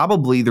think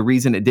probably the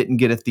reason it didn't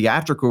get a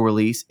theatrical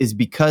release is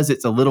because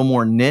it's a little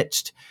more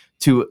niched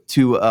to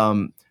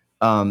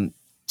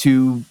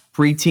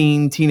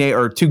preteen, teenage,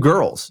 or to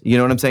girls. You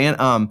know what I'm saying?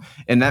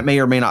 And that may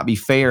or may not be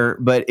fair,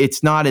 but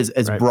it's not as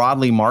right.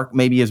 broadly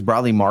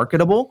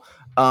marketable.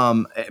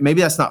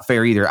 Maybe that's not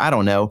fair either. I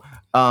don't know.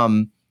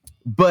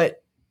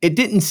 But it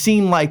didn't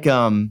seem like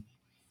the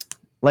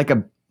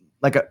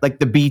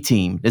B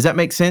Team. Does that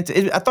make sense?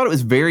 I thought it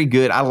was very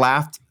good. I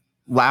laughed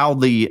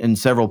loudly in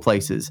several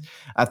places.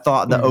 I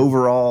thought the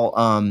overall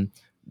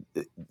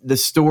the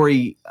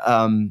story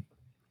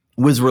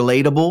was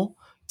relatable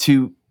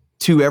to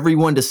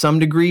everyone to some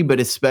degree, but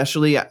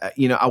especially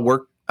I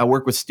work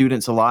with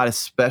students a lot,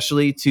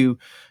 especially to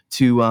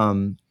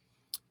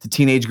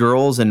teenage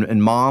girls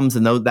and moms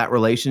and that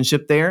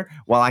relationship there.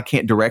 While I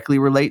can't directly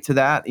relate to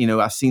that,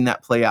 I've seen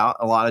that play out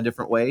a lot of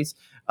different ways.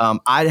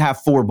 I have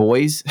 4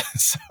 boys.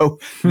 So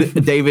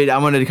David,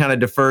 I'm going to kind of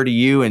defer to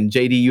you, and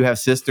JD, you have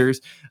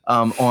sisters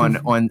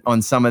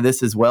on some of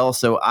this as well.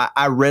 So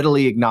I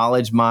readily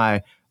acknowledge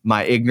my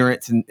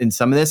ignorance in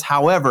some of this.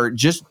 However,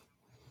 just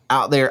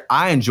out there,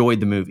 I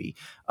enjoyed the movie.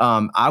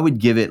 I would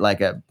give it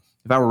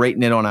if I were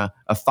rating it on a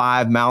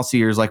 5 mouse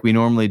ears like we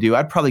normally do,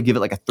 I'd probably give it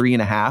like a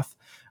 3.5.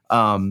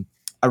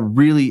 I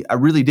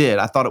really did.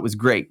 I thought it was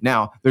great.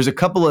 Now, there's a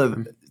couple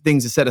of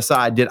things to set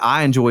aside. Did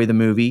I enjoy the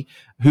movie?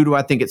 Who do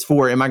I think it's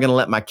for? Am I going to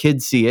let my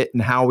kids see it?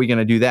 And how are we going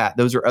to do that?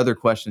 Those are other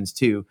questions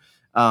too.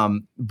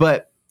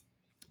 But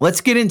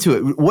let's get into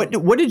it.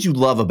 What did you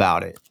love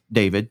about it,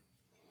 David?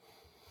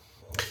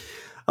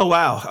 Oh,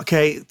 wow.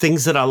 Okay.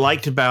 Things that I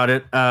liked about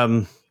it.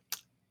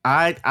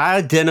 I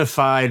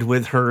identified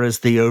with her as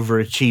the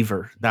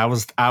overachiever.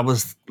 I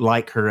was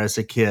like her as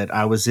a kid.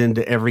 I was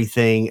into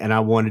everything, and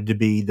I wanted to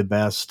be the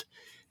best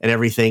at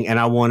everything. And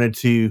I wanted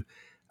to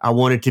I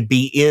wanted to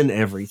be in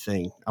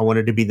everything. I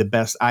wanted to be the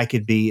best I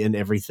could be in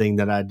everything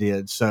that I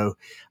did. So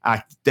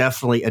I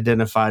definitely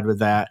identified with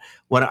that.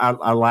 What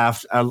I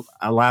laughed.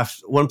 I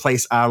laughed. One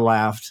place I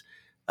laughed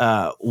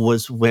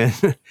was when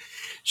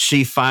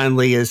she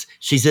finally is.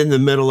 She's in the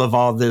middle of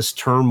all this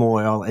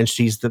turmoil, and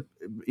she's the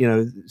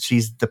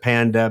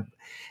panda,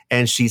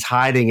 and she's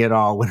hiding it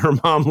all. When her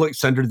mom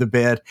looks under the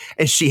bed,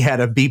 and she had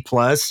a B+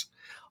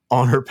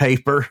 on her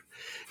paper.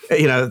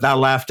 I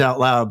laughed out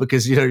loud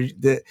because,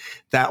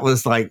 that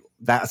was like,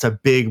 that's a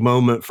big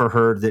moment for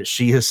her, that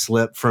she has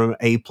slipped from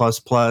A++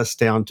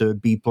 down to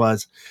B+.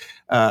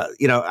 I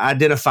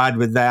identified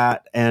with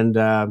that. And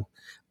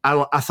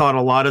I thought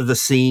a lot of the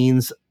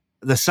scenes,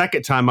 the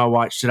second time I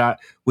watched it,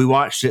 we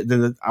watched it,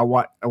 then I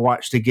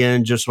watched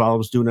again just while I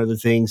was doing other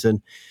things,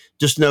 and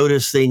just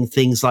noticing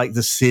things like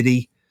the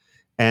city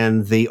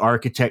and the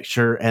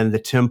architecture and the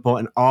temple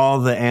and all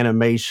the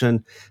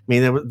animation. I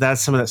mean,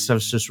 that's some of that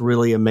stuff's just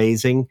really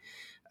amazing.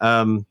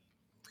 There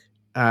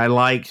were a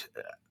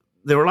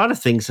lot of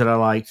things that I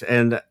liked,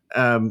 and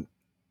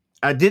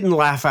I didn't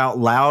laugh out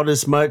loud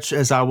as much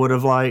as I would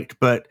have liked,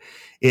 but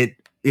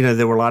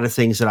there were a lot of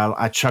things that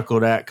I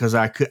chuckled at because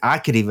I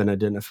could even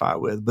identify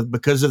with, but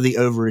because of the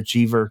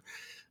overachiever,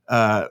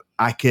 I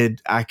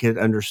could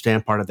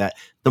understand part of that.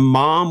 The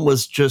mom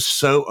was just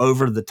so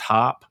over the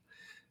top.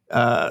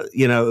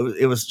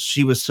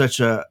 She was such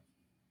I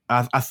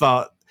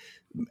thought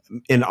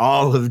in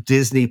all of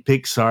Disney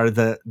Pixar,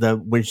 the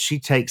when she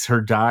takes her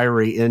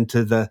diary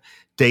into the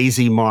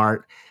Daisy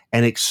Mart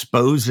and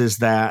exposes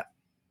that,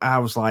 I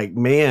was like,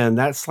 man,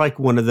 that's like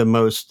one of the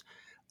most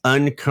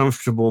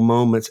uncomfortable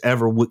moments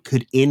ever.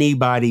 Could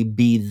anybody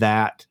be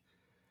that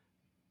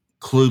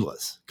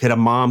clueless? Could a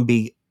mom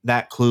be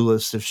that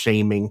clueless of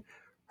shaming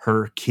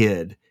her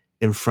kid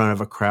in front of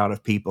a crowd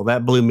of people?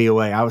 That blew me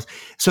away. It was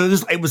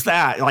there's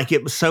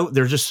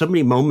just so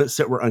many moments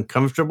that were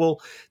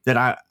uncomfortable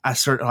that I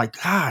started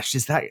like, gosh,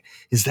 is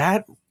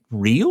that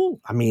real?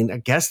 I mean, I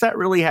guess that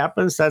really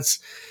happens. That's,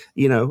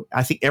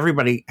 I think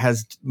everybody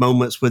has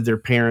moments with their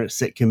parents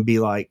that can be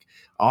like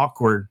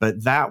awkward, but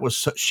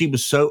she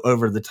was so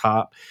over the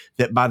top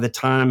that by the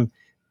time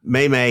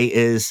Mei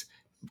is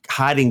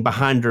hiding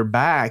behind her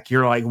back,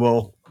 you're like,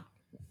 well,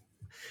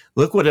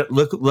 look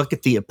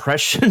at the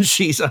oppression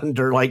she's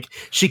under. Like,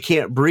 she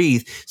can't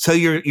breathe. So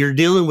you're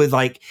dealing with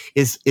like,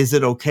 is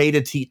it okay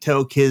to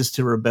tell kids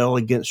to rebel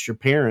against your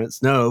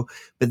parents? No.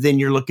 But then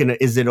you're looking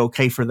at, is it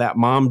okay for that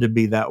mom to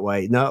be that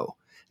way? No.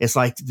 It's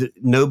like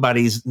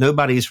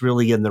nobody's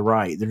really in the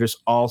right. They're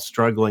just all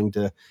struggling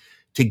to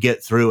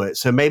get through it.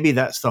 So maybe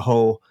that's the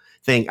whole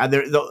thing. And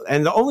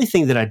the only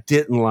thing that I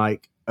didn't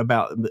like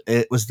about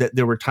it was that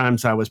there were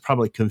times I was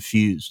probably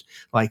confused.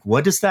 Like,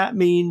 what does that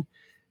mean?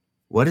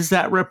 What does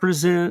that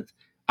represent?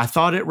 I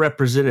thought it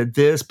represented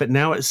this, but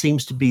now it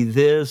seems to be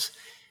this.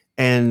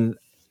 And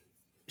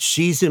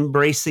she's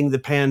embracing the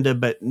panda,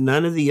 but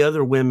none of the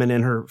other women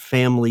in her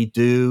family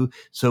do.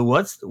 So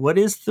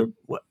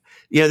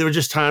there were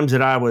just times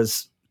that I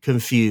was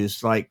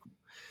confused. Like,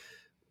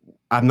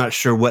 I'm not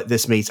sure what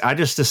this means. I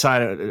just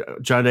decided,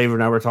 John David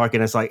and I were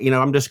talking, it's like,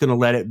 I'm just going to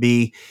let it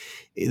be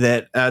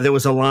that there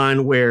was a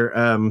line where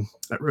I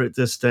wrote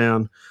this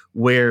down,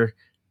 where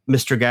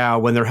Mr. Gao,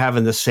 when they're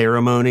having the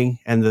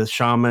ceremony and the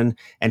shaman,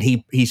 and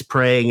he's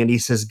praying and he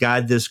says,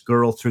 guide this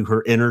girl through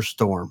her inner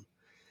storm.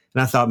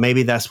 And I thought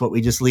maybe that's what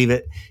we just leave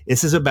it.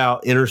 This is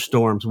about inner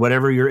storms.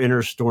 Whatever your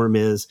inner storm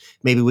is,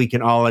 maybe we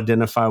can all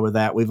identify with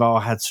that. We've all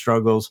had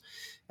struggles,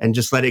 and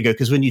just let it go.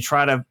 Because when you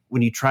try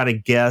to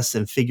guess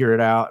and figure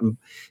it out, and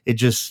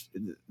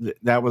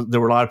there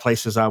were a lot of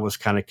places I was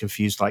kind of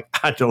confused. Like,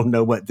 I don't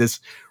know what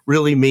this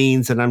really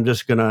means, and I'm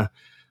just gonna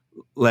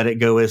let it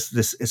go.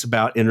 It's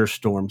about inner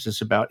storms. It's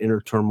about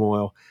inner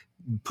turmoil,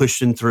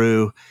 pushing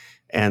through,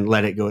 and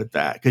let it go at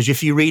that. Because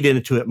if you read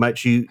into it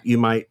much, you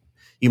might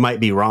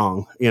be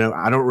wrong.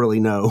 I don't really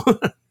know.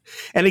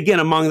 And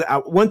again,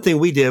 one thing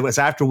we did was,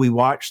 after we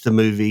watched the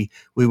movie,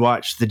 we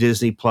watched the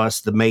Disney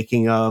Plus, the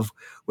making of,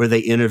 where they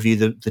interview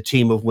the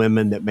team of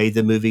women that made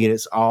the movie, and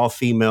it's all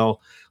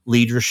female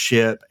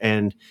leadership,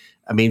 and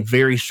I mean,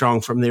 very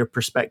strong from their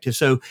perspective.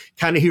 So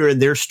kind of hearing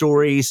their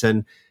stories,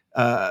 and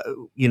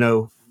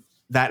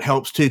that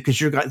helps too,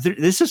 because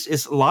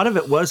a lot of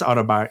it was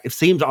it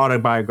seems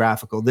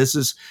autobiographical. This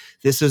is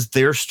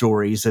their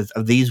stories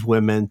of these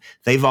women.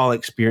 They've all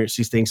experienced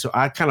these things. So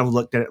I kind of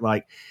looked at it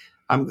like,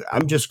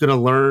 I'm just going to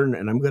learn,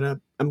 and I'm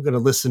going to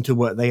listen to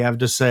what they have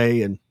to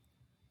say,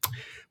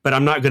 but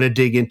I'm not going to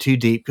dig in too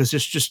deep, because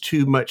it's just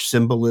too much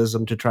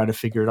symbolism to try to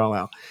figure it all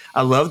out.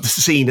 I love the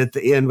scene at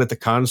the end with the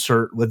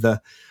concert with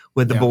the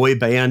boy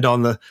band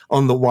on the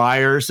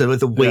wires and with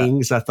the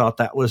wings. Yeah. I thought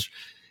that was,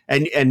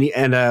 and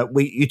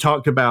you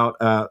talked about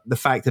the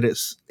fact that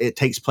it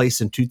takes place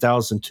in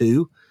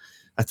 2002.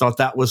 I thought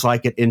that was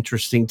like an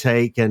interesting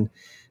take. And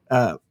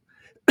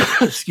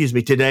excuse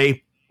me,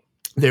 today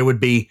there would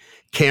be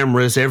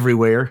cameras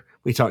everywhere.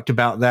 We talked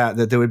about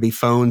that there would be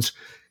phones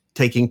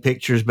taking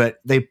pictures,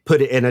 but they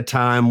put it in a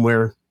time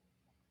where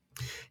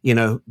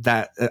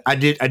that I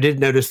did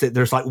notice that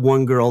there's like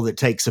one girl that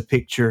takes a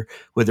picture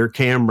with her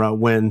camera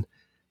when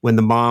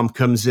the mom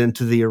comes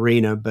into the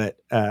arena, but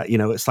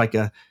it's like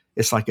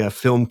a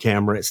film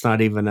camera. It's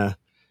not even a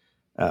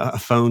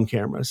phone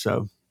camera.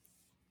 So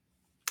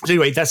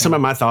anyway, that's some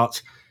of my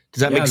thoughts.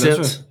 Does that make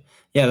sense?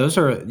 You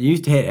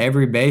hit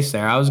every base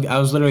there. I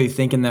was literally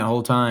thinking that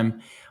whole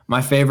time.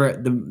 My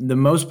favorite, the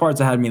most parts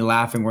that had me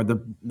laughing were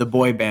the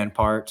boy band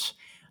parts.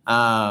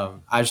 I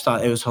just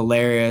thought it was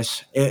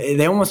hilarious.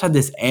 They almost had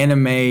this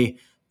anime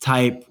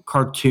type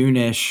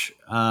cartoonish,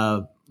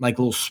 like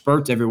little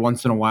spurts every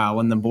once in a while.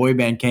 When the boy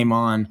band came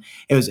on,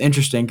 it was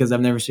interesting because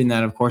I've never seen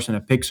that, of course, in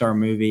a Pixar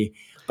movie.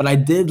 But I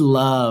did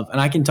love,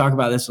 and I can talk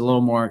about this a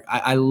little more.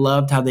 I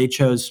loved how they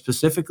chose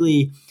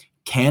specifically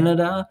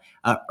Canada,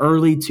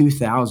 early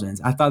 2000s.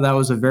 I thought that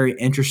was a very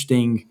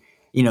interesting,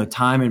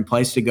 time and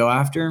place to go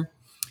after.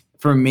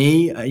 For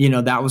me,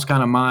 that was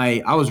kind of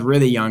I was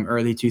really young,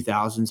 early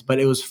 2000s, but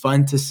it was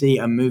fun to see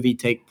a movie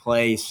take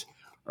place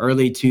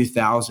early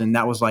 2000.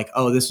 That was like,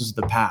 oh, this is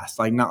the past,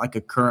 like not like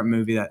a current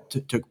movie that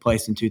took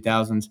place in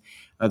 2000s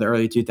or the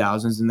early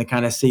 2000s. And to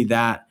kind of see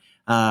that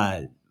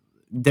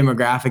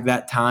demographic,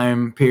 that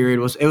time period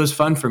it was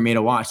fun for me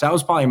to watch. That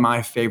was probably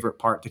my favorite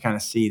part, to kind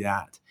of see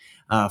that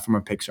from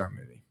a Pixar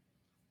movie.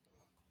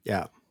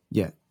 Yeah.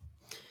 Yeah.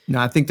 No,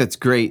 I think that's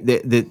great.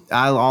 That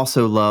I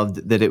also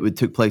loved that it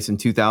took place in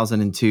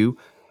 2002,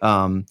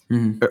 early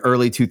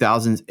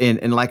 2000s.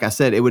 And like I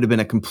said, it would have been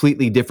a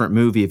completely different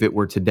movie if it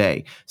were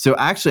today. So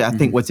actually, I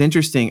think what's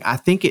interesting, I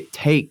think it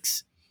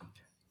takes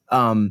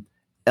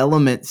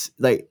elements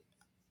like,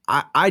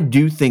 I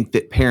do think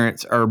that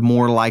parents are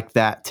more like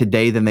that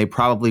today than they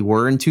probably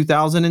were in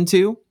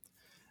 2002.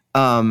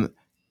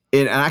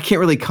 And I can't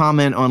really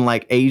comment on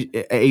like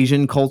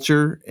Asian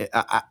culture.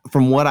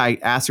 From what I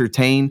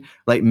ascertain,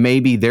 like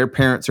maybe their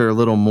parents are a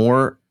little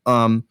more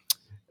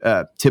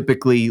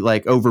typically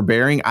like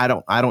overbearing. I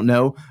don't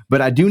know, but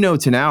I do know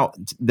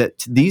that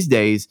these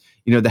days,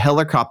 the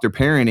helicopter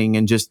parenting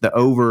and just the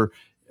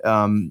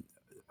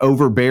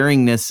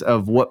overbearingness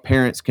of what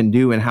parents can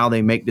do and how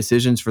they make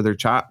decisions for their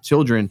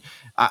children.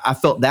 I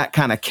felt that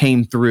kind of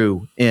came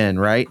through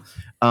right.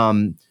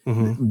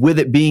 With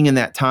it being in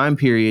that time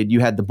period, you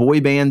had the boy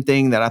band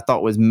thing that I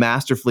thought was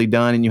masterfully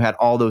done. And you had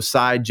all those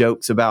side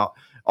jokes about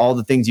all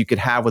the things you could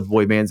have with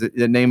boy bands.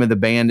 The name of the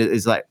band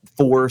is like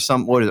four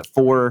something. What is it?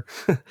 Four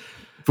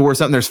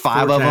something. There's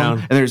five of them.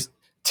 And there's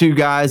two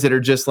guys that are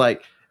just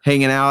like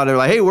hanging out. They're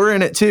like, hey, we're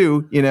in it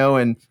too,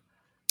 and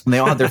they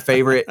all have their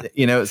favorite,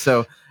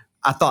 so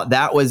I thought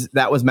that was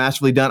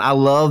masterfully done. I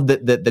love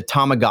that the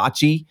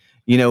Tamagotchi,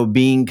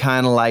 being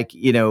kind of like,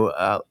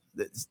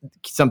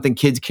 something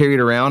kids carried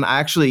around.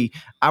 I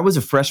was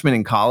a freshman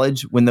in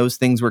college when those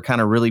things were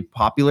kind of really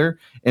popular.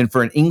 And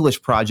for an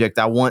English project,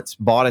 I once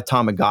bought a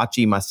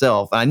Tamagotchi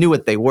myself. I knew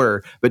what they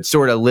were, but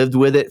sort of lived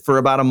with it for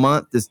about a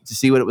month to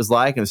see what it was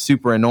like. And it was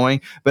super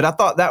annoying. But I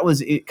thought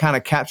it kind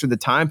of captured the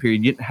time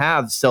period. You didn't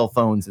have cell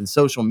phones and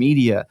social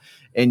media,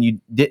 and you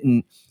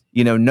didn't,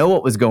 know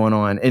what was going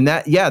on. And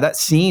that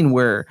scene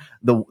where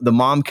the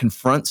mom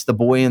confronts the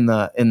boy in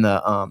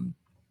the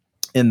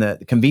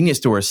convenience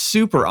store is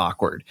super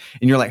awkward.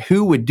 And you're like,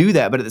 who would do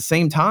that? But at the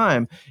same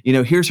time,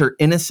 here's her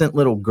innocent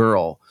little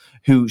girl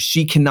who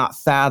she cannot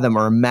fathom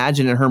or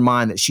imagine in her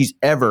mind that she's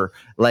ever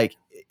like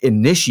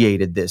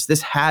initiated this.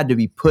 This had to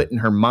be put in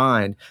her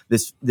mind,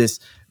 this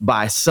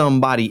by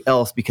somebody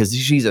else, because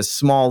she's a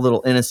small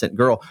little innocent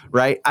girl,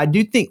 right? I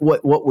do think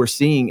what we're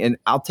seeing, and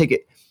I'll take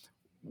it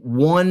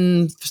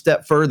one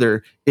step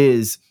further,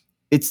 is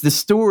it's the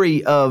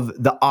story of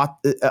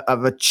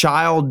a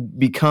child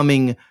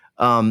becoming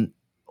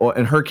or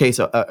in her case,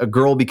 a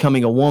girl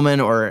becoming a woman,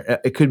 or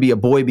it could be a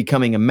boy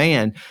becoming a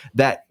man,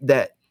 that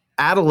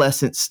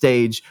adolescent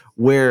stage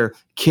where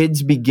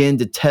kids begin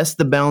to test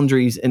the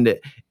boundaries in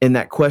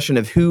that question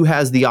of who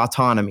has the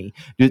autonomy.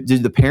 Do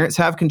the parents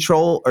have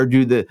control, or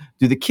do the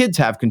kids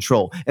have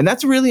control? And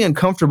that's really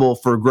uncomfortable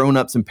for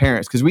grown-ups and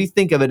parents, because we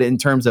think of it in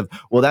terms of,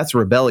 well, that's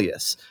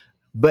rebellious.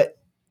 But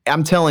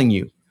I'm telling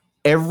you,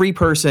 every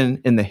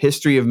person in the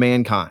history of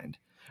mankind,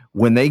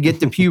 when they get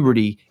to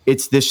puberty,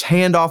 it's this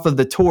handoff of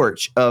the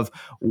torch of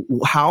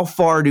how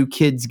far do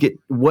kids get,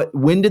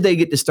 when do they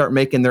get to start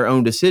making their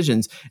own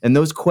decisions? And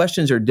those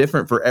questions are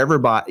different for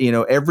everybody.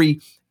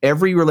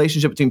 Every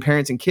relationship between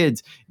parents and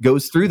kids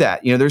goes through that.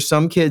 There's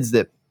some kids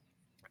that,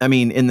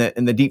 in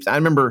the deep, I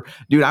remember,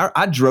 dude,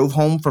 I drove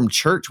home from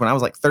church when I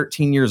was like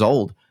 13 years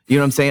old. You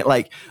know what I'm saying?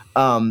 Like,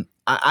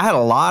 I had a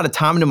lot of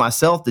time to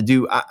myself to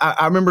do.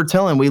 I remember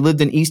we lived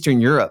in Eastern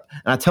Europe,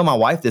 and I tell my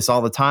wife this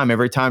all the time,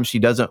 every time she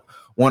doesn't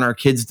want our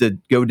kids to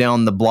go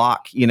down the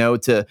block,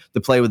 to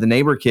play with the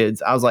neighbor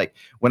kids. I was like,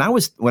 when I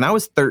was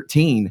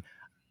 13,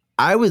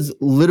 I was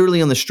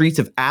literally on the streets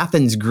of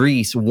Athens,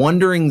 Greece,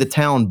 wandering the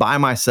town by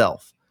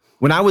myself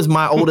when I was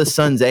my oldest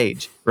son's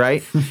age.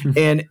 Right.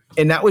 And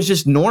that was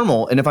just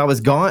normal. And if I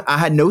was gone, I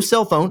had no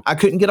cell phone. I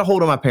couldn't get a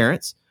hold of my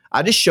parents.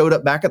 I just showed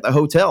up back at the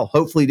hotel,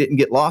 hopefully didn't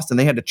get lost, and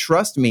they had to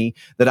trust me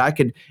that I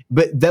could.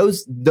 But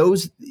those,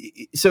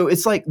 so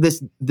it's like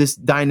this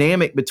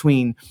dynamic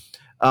between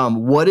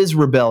what is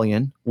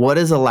rebellion, what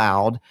is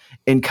allowed,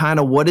 and kind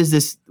of what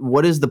is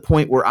the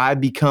point where I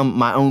become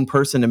my own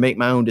person to make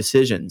my own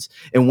decisions,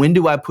 and when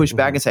do I push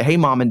back and say, hey,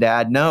 mom and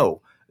dad,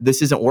 no,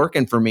 this isn't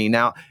working for me.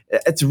 Now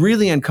it's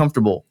really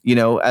uncomfortable,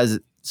 as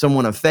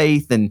someone of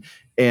faith, and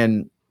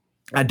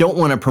I don't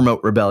want to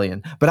promote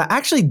rebellion, but I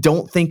actually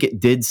don't think it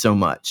did so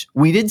much.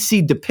 We did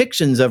see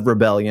depictions of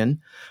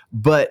rebellion,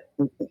 but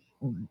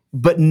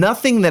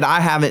nothing that I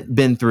haven't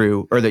been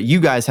through, or that you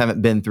guys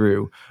haven't been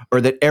through,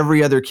 or that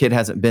every other kid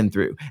hasn't been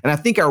through. And I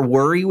think our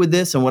worry with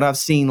this, and what I've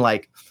seen,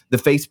 like the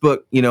Facebook,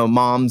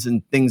 moms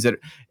and things that,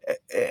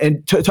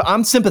 and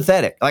I'm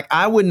sympathetic. Like,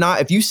 I would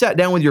not, if you sat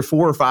down with your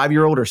 4 or 5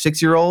 year old or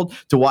 6 year old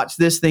to watch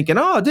this thinking,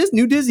 oh, this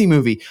new Disney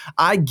movie,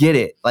 I get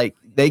it. Like,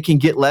 they can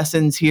get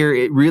lessons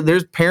here.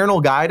 There's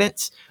parental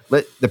guidance.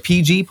 But the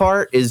PG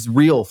part is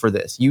real for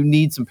this. You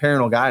need some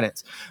parental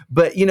guidance.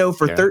 But,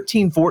 for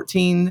 13,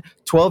 14,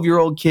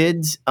 12-year-old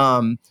kids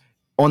on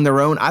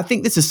their own, I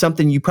think this is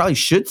something you probably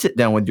should sit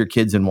down with your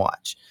kids and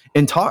watch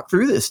and talk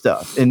through this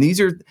stuff. And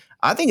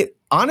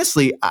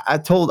honestly, I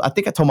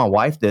think I told my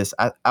wife this.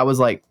 I was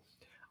like,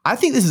 I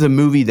think this is a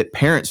movie that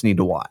parents need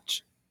to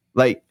watch.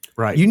 Like,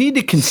 right. You need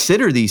to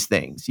consider these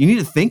things. You need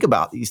to think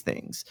about these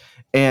things.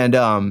 And,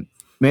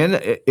 man,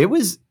 it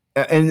was,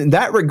 in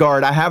that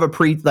regard, I have a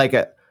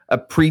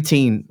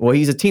preteen. Well,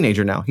 he's a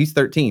teenager now. He's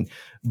 13,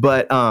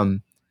 but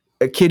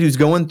a kid who's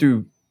going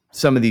through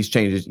some of these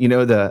changes,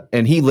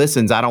 and he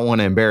listens. I don't want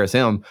to embarrass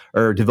him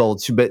or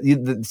divulge, but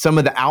some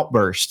of the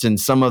outbursts and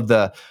some of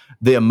the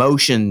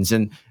emotions,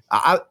 and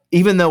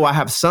even though I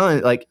have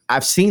son, like,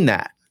 I've seen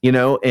that,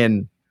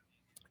 and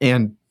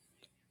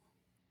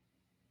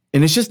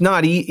it's just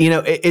not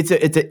it's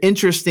an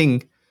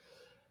interesting,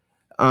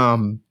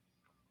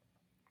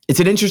 it's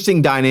an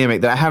interesting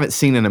dynamic that I haven't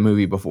seen in a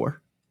movie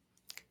before.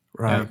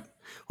 Right. Yeah.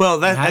 Well,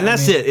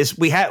 that's it.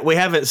 We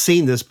haven't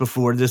seen this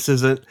before. This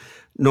isn't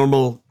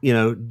normal,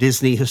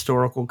 Disney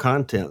historical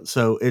content.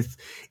 So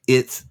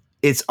it's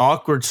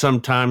awkward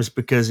sometimes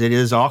because it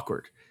is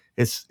awkward.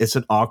 It's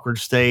an awkward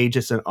stage.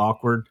 It's an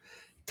awkward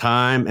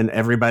time, and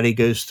everybody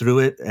goes through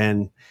it.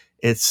 And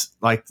it's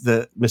like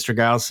Mr.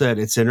 Giles said,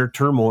 it's inner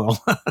turmoil.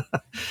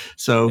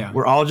 So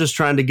we're all just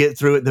trying to get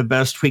through it the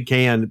best we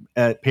can,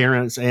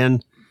 parents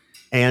and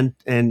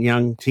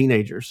young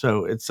teenagers.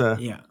 So it's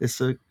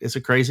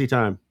a crazy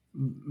time.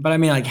 But I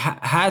mean, like,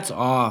 hats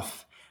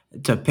off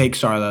to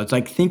Pixar, though. It's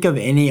like, think of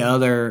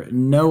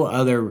no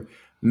other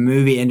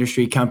movie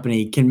industry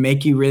company can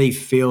make you really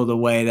feel the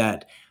way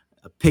that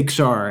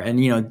Pixar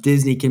and,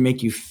 Disney can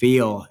make you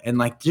feel. And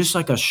like, just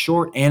like a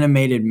short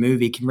animated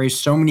movie can raise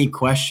so many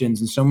questions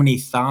and so many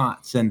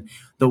thoughts, and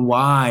the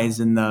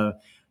whys and the,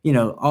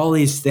 all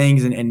these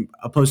things, and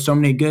pose so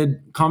many good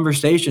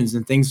conversations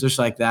and things just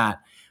like that.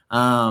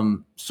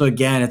 So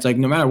again, it's like,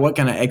 no matter what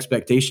kind of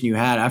expectation you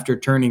had after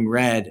Turning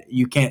Red,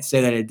 you can't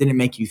say that it didn't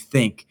make you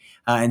think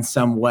in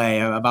some way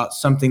about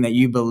something that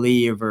you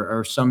believe,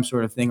 or some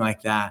sort of thing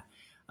like that.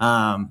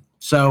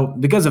 So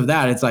because of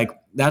that, it's like,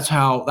 that's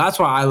why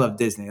I love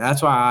Disney.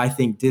 That's why I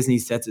think Disney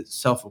sets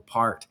itself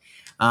apart.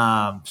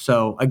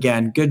 So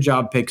again, good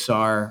job,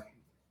 Pixar.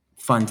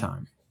 Fun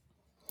time.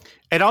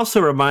 It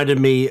also reminded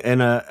me of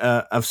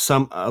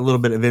a little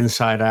bit of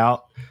Inside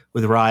Out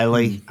with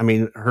Riley. I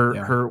mean,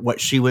 her what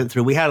she went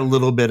through. We had a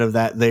little bit of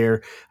that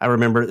there. I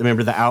remember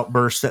the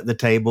outbursts at the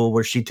table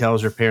where she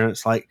tells her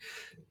parents, like,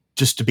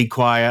 just to be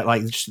quiet.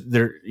 Like,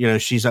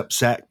 she's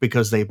upset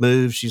because they've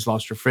moved. She's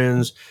lost her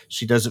friends.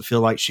 She doesn't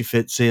feel like she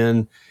fits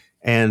in.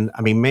 And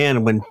I mean,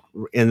 man, when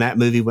in that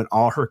movie, when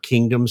all her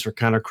kingdoms are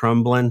kind of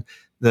crumbling,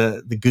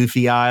 the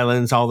Goofy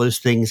Islands, all those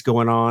things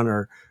going on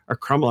are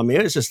crumbling. I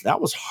mean,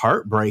 that was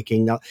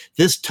heartbreaking. Now,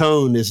 this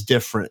tone is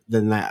different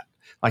than that.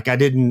 Like,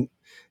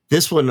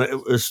 this one,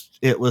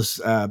 it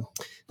was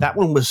that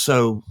one was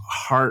so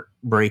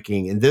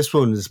heartbreaking. And this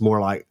one is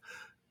more like,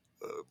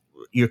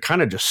 you're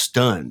kind of just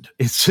stunned.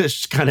 It's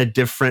just kind of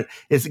different.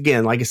 It's,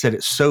 again, like I said,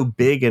 it's so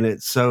big, and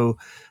it's so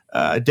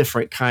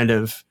different kind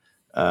of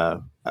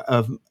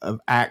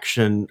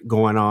action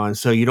going on.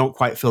 So you don't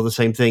quite feel the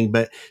same thing,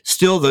 but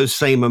still those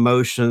same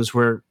emotions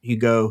where you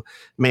go,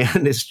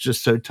 man, it's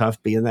just so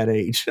tough being that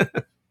age.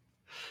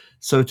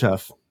 So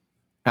tough.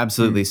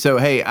 Absolutely. So,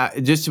 hey,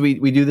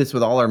 we do this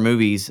with all our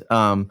movies.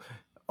 On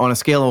a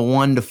scale of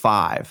 1 to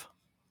 5,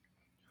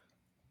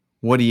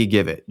 what do you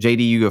give it?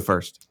 JD, you go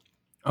first.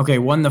 Okay,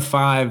 1 to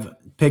 5,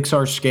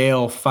 Pixar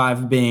scale,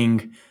 5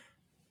 being,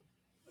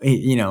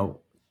 the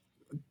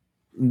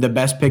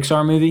best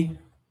Pixar movie?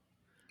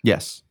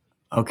 Yes.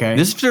 Okay.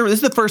 This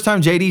is the first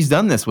time JD's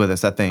done this with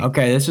us, I think.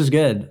 Okay, this is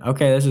good.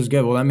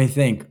 Well, let me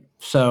think.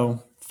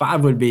 So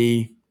 5 would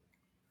be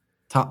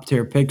top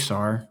tier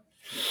Pixar.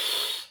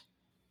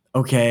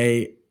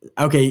 Okay.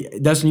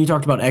 Dustin, you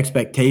talked about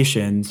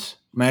expectations.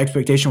 My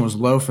expectation was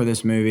low for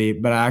this movie,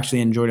 but I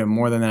actually enjoyed it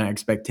more than that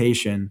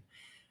expectation.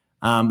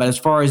 But as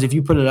far as if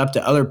you put it up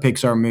to other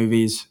Pixar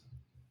movies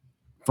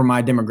for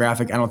my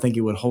demographic, I don't think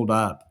it would hold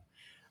up.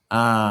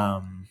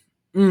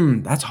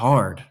 That's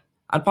hard.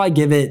 I'd probably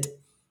give it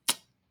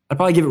I'd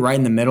probably give it right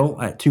in the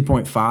middle at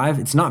 2.5.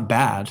 It's not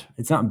bad.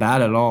 It's not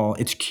bad at all.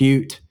 It's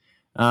cute.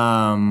 Would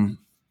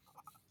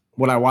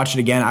I watch it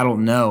again? I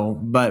don't know,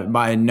 but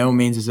by no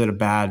means is it a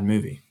bad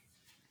movie.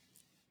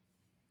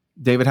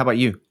 David, how about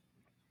you?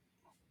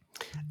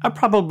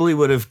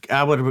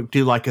 I would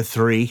do like a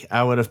 3.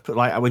 I would have put,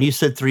 like, when you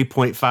said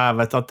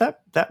 3.5, I thought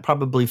that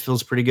probably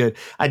feels pretty good.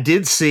 I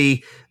did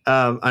see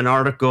an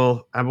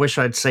article. I wish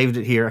I'd saved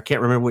it here. I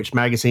can't remember which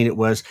magazine it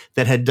was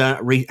that had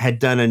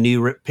done a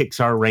new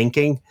Pixar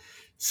ranking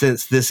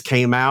since this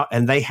came out,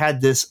 and they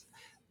had this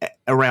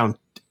around,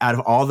 out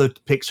of all the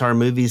Pixar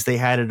movies, they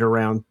had it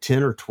around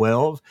 10 or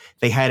 12.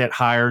 They had it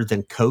higher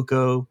than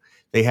Coco.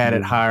 They had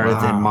it higher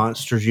than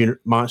Monsters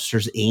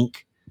Inc.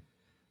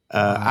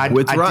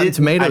 With Rotten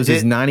Tomatoes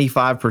is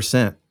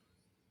 95%.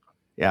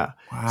 Yeah.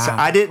 Wow. So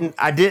I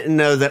didn't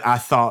know that. I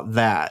thought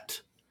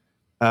that.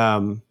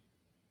 Again,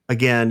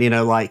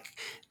 like,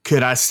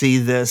 could I see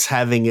this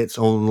having its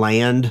own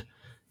land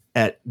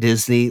at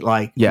Disney,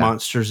 like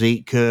Monsters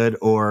Inc. could,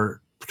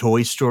 or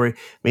Toy Story?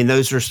 I mean,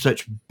 those are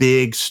such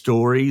big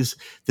stories.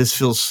 This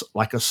feels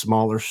like a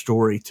smaller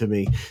story to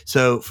me.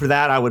 So for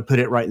that, I would put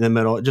it right in the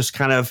middle. It just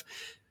kind of,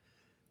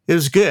 it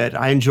was good.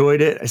 I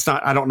enjoyed it.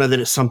 I don't know that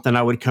it's something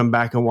I would come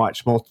back and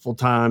watch multiple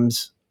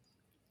times.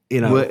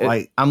 I'm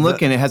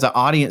looking, it has an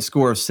audience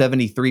score of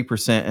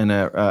 73% and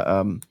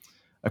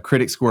a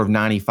critic score of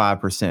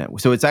 95%.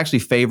 So it's actually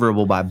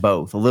favorable by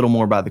both, a little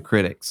more by the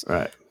critics.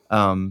 Right.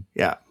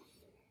 Yeah.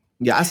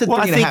 I said, well,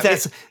 I think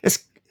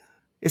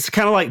it's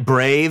kind of like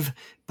Brave.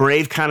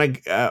 Brave kind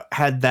of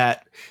had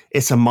that.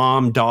 It's a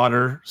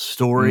mom-daughter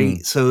story.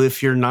 So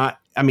if you're not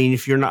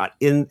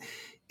in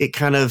it,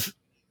 kind of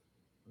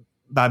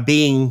by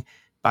going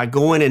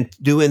and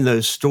doing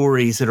those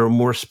stories that are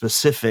more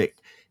specific,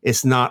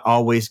 it's not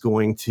always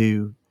going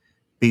to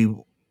be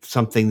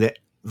something that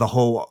the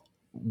whole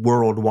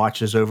world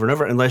watches over and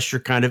over, unless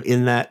you're kind of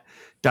in that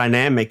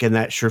dynamic and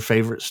that's your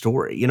favorite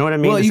story. You know what I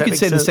mean? Well, you could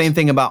say the same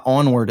thing about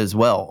Onward as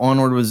well.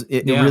 Onward really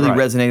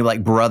resonated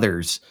like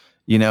brothers,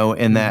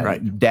 in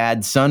that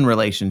dad-son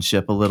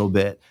relationship a little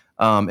bit.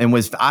 And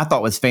I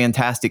thought was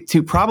fantastic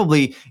too.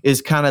 Probably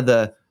is kind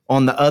of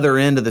on the other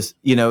end of this,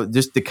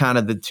 just the kind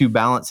of the two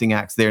balancing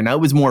acts there. Now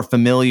it was more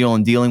familial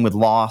and dealing with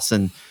loss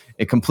and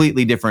a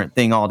completely different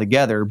thing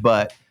altogether.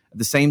 But at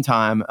the same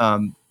time,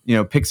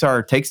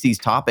 Pixar takes these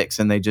topics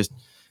and they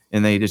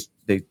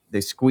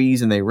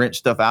squeeze and they wrench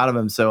stuff out of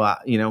them. So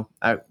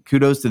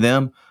kudos to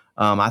them.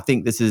 I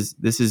think this is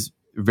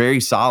very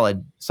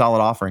solid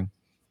offering.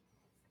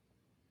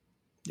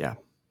 Yeah.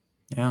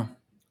 Yeah.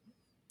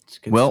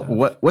 Well,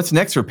 stuff. What's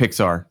next for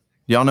Pixar?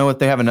 Y'all know what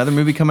they have another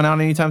movie coming out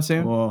anytime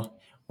soon? Well,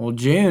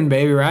 June,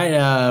 baby,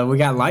 right? We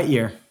got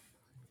Lightyear.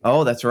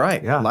 Oh, that's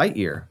right. Yeah.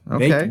 Lightyear.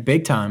 Okay.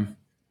 Big time.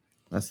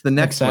 That's the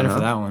next one. Excited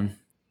for that one.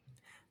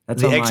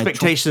 That's the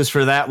expectations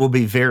for that will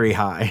be very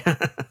high.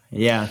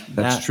 Yeah.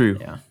 That's true.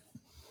 Yeah.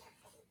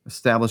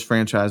 Established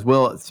franchise.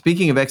 Well,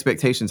 speaking of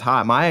expectations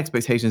high, my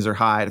expectations are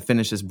high to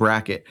finish this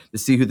bracket to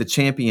see who the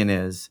champion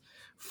is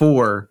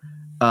for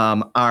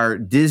our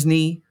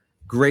Disney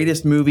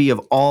greatest movie of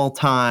all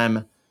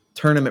time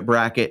tournament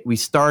bracket. We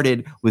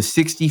started with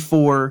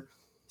 64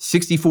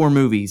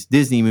 movies,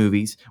 Disney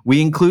movies.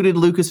 We included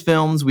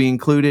Lucasfilms, we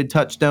included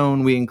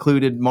Touchstone, we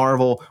included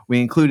Marvel,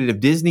 we included, if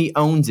Disney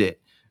owns it,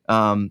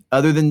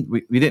 other than,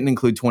 we didn't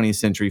include 20th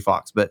Century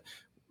Fox, but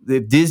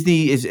if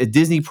Disney is a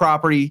Disney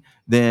property,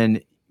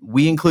 then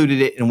we included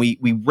it, and we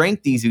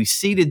ranked these, we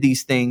seeded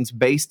these things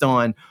based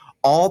on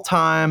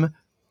all-time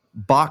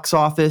box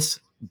office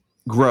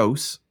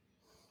gross,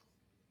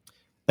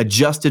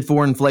 adjusted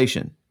for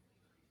inflation.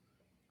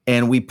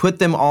 And we put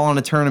them all in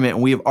a tournament,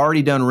 and we have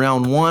already done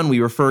round one. We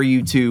refer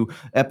you to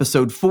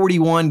episode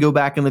 41. Go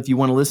back and if you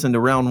want to listen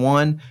to round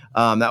one,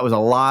 that was a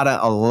lot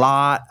of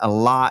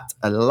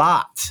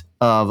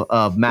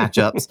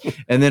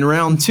matchups. And then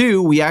round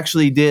two, we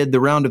actually did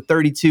the round of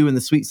 32 in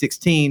the Sweet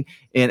 16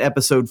 in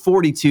episode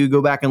 42.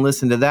 Go back and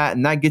listen to that,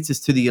 and that gets us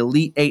to the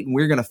Elite Eight, and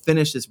we're going to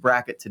finish this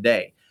bracket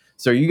today.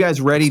 So are you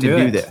guys ready to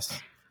do this?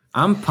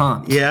 I'm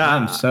pumped. Yeah,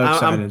 I'm so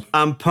excited.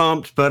 I'm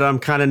pumped, but I'm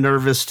kind of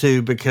nervous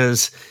too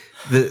because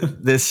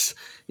we've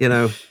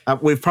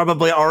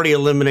probably already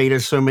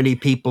eliminated so many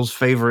people's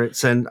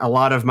favorites and a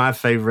lot of my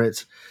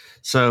favorites.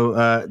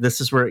 So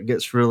this is where it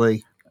gets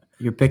really.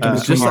 You're picking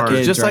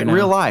just like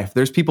real life.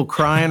 There's people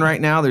crying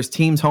right now. There's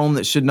teams home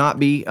that should not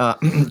be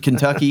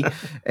Kentucky,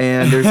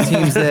 and there's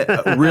teams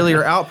that really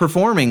are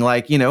outperforming,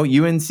 like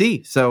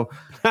UNC. So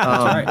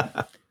that's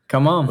right.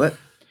 Come on.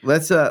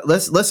 Let's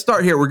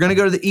start here. We're going to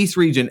go to the East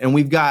region, and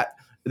we got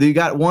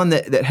one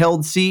that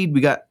held seed.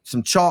 We got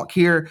some chalk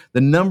here.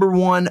 The number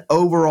one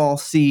overall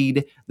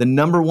seed, the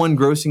number one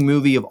grossing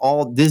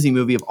Disney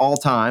movie of all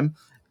time,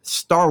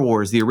 Star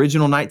Wars, the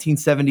original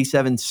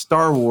 1977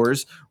 Star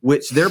Wars,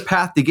 which their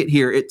path to get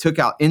here, it took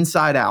out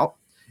Inside Out,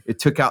 it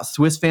took out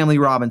Swiss Family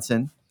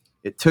Robinson,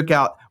 it took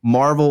out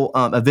Marvel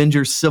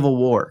Avengers Civil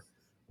War.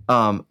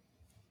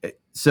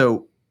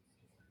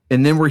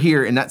 And then we're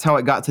here, and that's how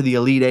it got to the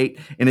Elite Eight.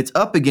 And it's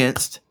up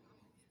against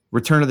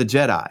Return of the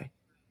Jedi,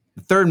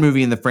 the third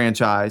movie in the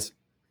franchise,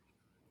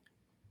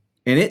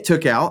 and it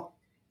took out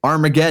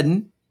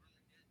Armageddon,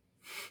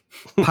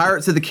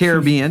 Pirates of the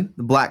Caribbean,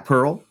 the Black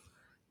Pearl,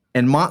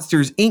 and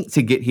Monsters, Inc.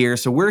 to get here.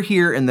 So we're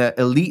here in the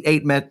Elite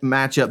Eight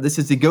matchup. This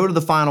is to go to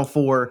the Final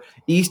Four,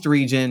 East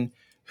region.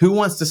 Who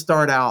wants to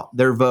start out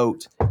their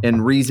vote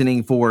and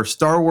reasoning for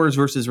Star Wars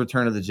versus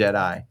Return of the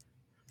Jedi?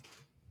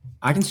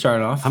 I can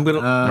start it off. I'm gonna.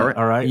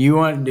 All right.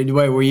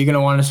 Were you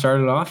gonna want to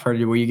start it off, or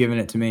were you giving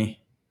it to me?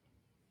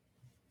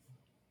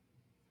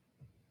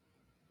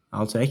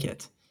 I'll take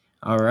it.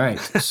 All right.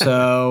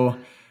 So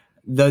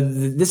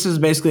this is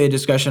basically a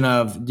discussion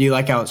of, do you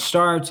like how it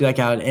starts? Do you like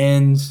how it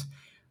ends?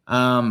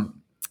 I'm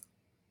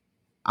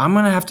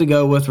going to have to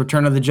go with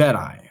Return of the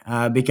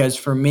Jedi because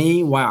for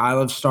me, why I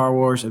love Star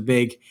Wars, a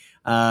big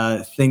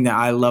thing that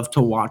I love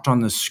to watch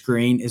on the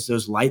screen is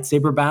those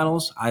lightsaber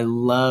battles. I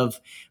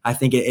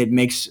think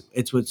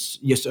it's what's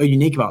so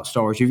unique about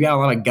Star Wars. You've got a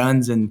lot of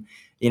guns and,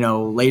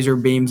 laser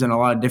beams and a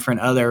lot of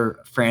different other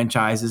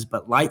franchises,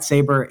 but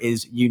lightsaber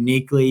is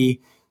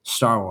uniquely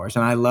Star Wars.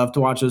 And I love to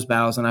watch those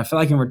battles. And I feel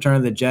like in Return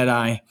of the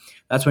Jedi,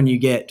 that's when you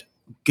get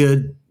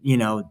good,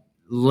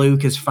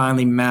 Luke has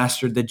finally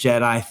mastered the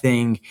Jedi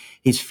thing.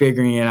 He's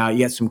figuring it out. You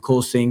get some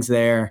cool scenes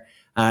there.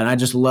 And I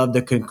just love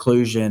the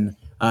conclusion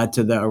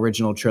to the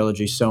original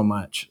trilogy so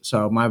much.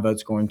 So my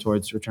vote's going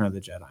towards Return of the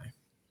Jedi.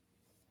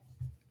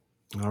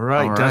 All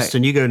right.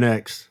 Dustin, you go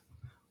next.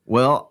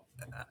 Well,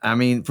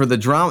 for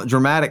the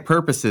dramatic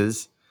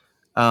purposes,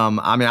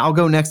 I'll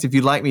go next if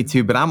you'd like me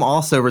to, but I'm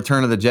also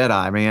Return of the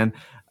Jedi, man.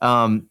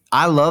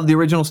 I love the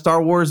original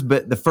Star Wars,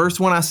 but the first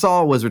one I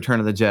saw was Return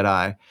of the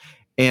Jedi.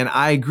 And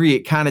I agree,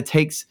 it kind of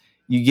takes,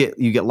 you get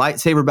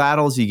lightsaber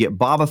battles, you get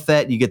Boba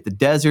Fett, you get the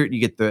desert, you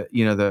get the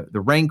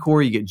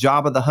Rancor, you get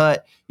Jabba the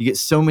Hutt, you get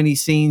so many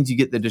scenes, you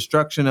get the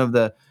destruction of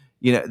the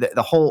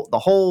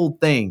whole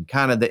thing,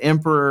 kind of the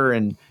Emperor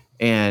and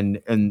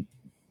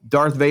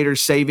Darth Vader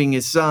saving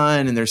his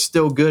son, and there's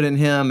still good in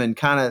him, and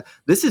kind of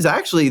this is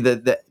actually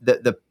the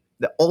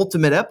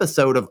ultimate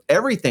episode of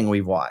everything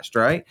we've watched,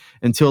 right?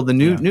 Until the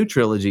new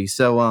trilogy.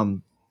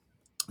 So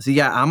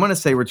yeah, I'm gonna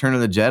say Return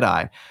of the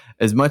Jedi.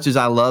 As much as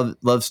I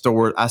love Star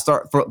Wars,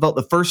 felt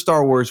the first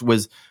Star Wars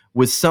was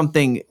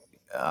something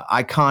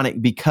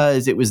iconic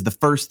because it was the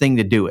first thing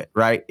to do it,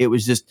 right? It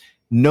was just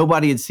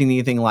nobody had seen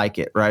anything like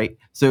it, right?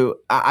 So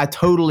I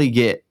totally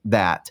get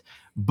that.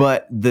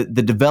 But the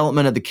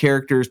development of the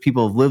characters,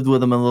 people have lived with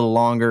them a little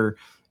longer.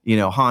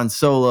 Han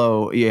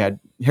Solo, you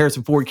had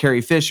Harrison Ford,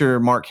 Carrie Fisher,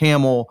 Mark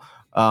Hamill,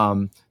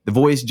 the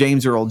voice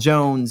James Earl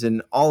Jones,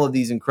 and all of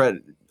these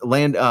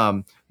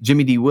incredible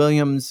Jimmy D.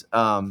 Williams.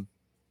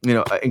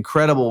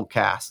 Incredible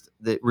cast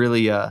that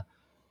really. I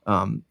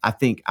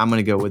think I'm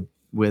going to go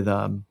with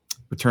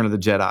Return of the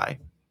Jedi.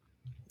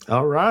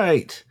 All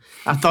right,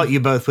 I thought you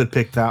both would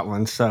pick that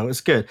one, so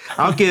it's good.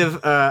 I'll give.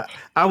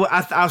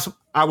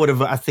 I would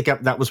have. I think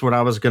that was what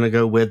I was going to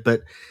go with,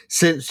 but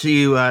since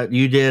you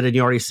did and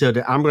you already said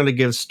it, I'm going to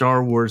give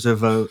Star Wars a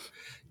vote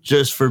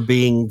just for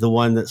being the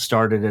one that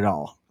started it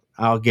all.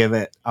 I'll give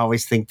it. I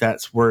always think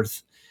that's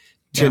worth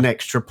 10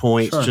 extra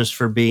points just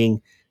for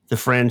being the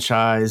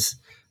franchise.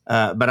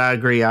 But I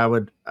agree. I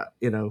would,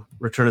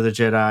 Return of the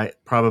Jedi,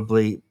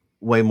 probably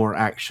way more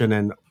action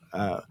and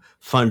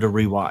fun to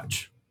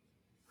rewatch.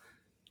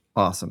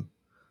 Awesome.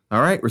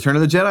 All right, Return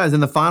of the Jedi is in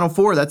the Final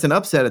Four. That's an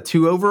upset, a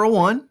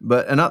 2-1,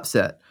 but an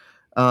upset.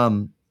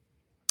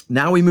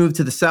 Now we move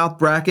to the South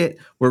bracket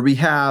where we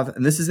have,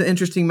 and this is an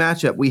interesting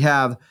matchup, we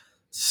have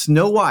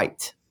Snow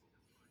White,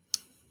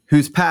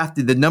 who's passed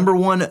the number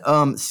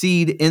one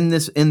seed in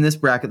this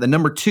bracket, the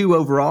number 2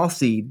 overall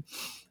seed.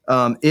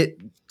 It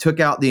took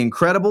out The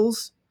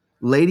Incredibles,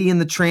 Lady and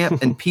the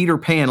Tramp, and Peter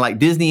Pan, like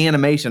Disney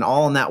animation,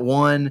 all in that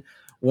one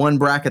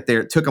bracket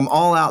there. It took them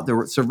all out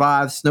to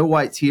survive. Snow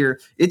White's here.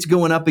 It's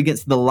going up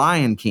against The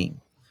Lion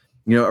King,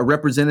 a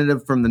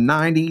representative from the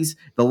 90s.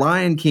 The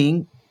Lion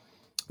King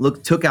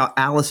took out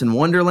Alice in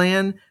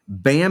Wonderland,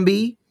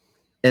 Bambi,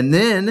 and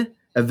then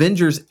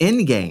Avengers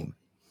Endgame.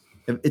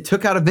 It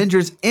took out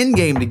Avengers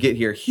Endgame to get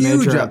here.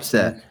 Huge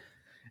upset.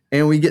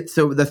 And we get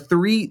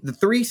the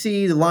three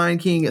seed Lion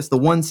King. It's the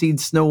 1 seed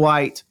Snow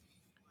White.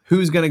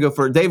 Who's going to go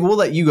first? Dave, we'll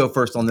let you go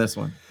first on this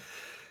one.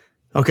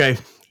 Okay,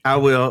 I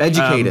will.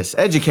 Educate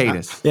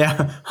us.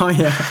 Yeah. Oh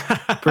yeah.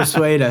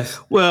 Persuade us.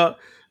 Well,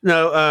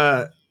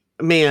 no,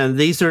 man,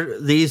 these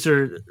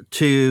are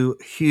 2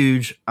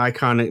 huge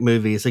iconic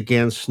movies.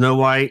 Again, Snow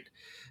White,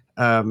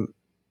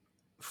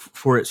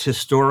 for its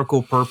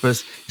historical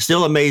purpose,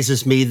 still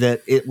amazes me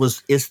that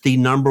it's the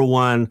number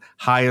 1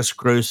 highest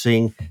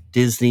grossing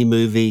Disney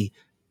movie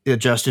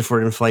adjusted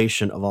for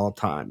inflation of all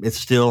time. It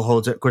still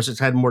holds it. Of course, it's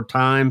had more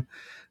time,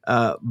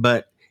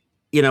 but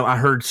I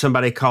heard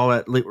somebody call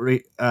it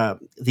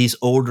these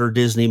older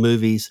Disney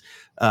movies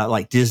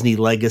like Disney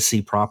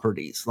legacy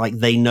properties. Like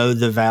they know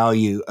the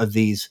value of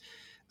these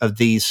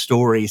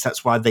stories.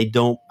 That's why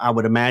I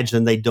would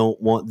imagine they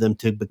don't want them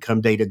to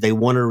become dated. They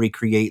want to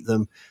recreate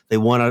them. They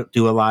want to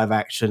do a live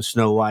action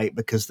Snow White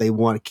because they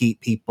want to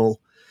keep people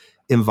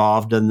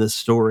involved in this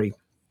story.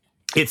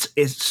 It's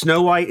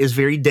Snow White is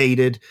very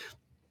dated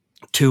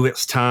to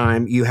its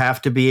time. You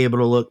have to be able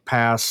to look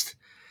past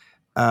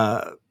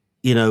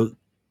you know,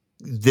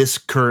 this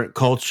current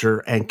culture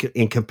and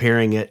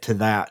comparing it to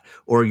that,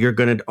 or you're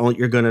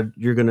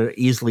gonna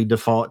easily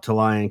default to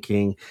Lion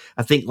King.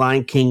 I think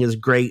Lion King is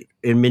great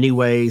in many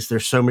ways.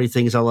 There's so many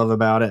things I love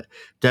about it.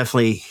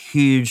 Definitely a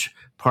huge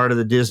part of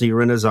the Disney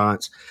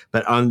Renaissance.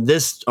 But on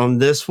this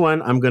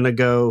one, I'm gonna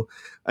go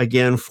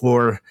again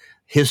for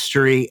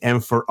history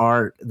and for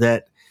art.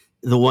 That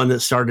the one that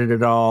started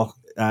it all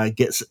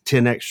gets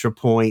 10 extra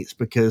points,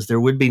 because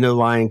there would be no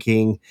Lion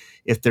King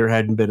if there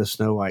hadn't been a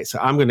Snow White. So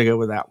I'm gonna go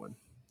with that one.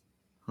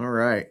 All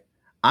right.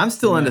 I'm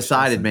still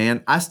undecided,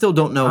 man. I still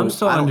don't know. I'm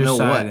still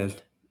undecided. Know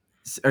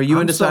what. Are you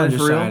undecided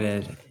for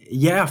real?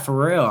 Yeah, for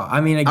real. I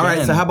mean, again. All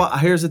right. So how about,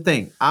 here's the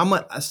thing. I'm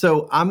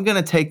going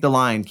to take the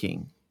Lion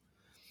King.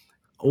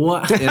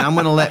 What? And I'm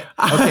going to let,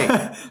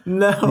 okay.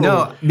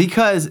 No,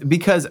 because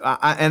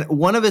and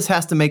one of us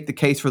has to make the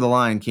case for the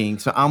Lion King.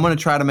 So I'm going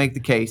to try to make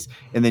the case,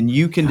 and then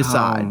you can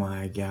decide. Oh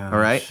my gosh. All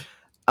right.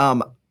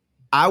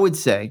 I would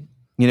say,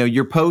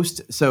 your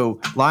post. So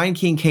Lion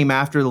King came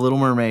after The Little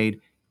Mermaid.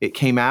 It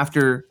came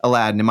after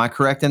Aladdin. Am I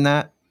correct in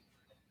that?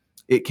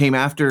 It came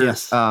after.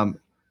 Yes.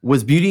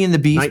 Was Beauty and the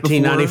Beast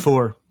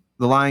 1994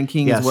 The Lion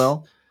King as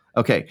well?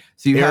 Okay,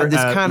 so you had this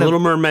kind of Little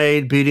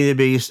Mermaid, Beauty and the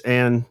Beast,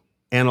 and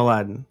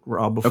Aladdin were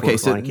all before. Okay,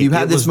 so Lion King. you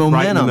had this momentum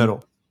right in the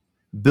middle,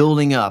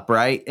 building up,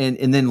 right?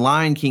 And then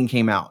Lion King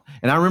came out,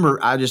 and I remember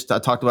I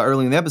talked about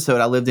early in the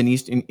episode. I lived in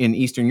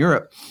Eastern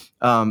Europe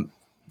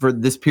for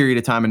this period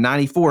of time. In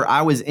 '94,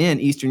 I was in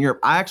Eastern Europe.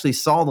 I actually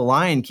saw The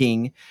Lion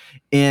King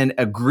in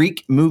a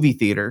Greek movie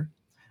theater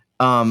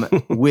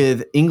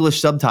with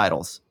English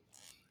subtitles,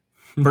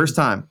 first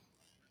time,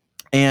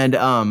 and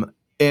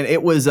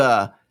it was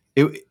I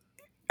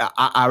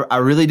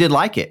really did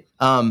like it.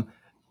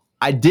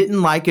 I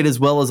didn't like it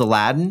as well as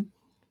Aladdin,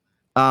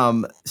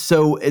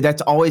 so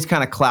that's always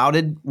kind of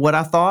clouded what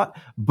I thought.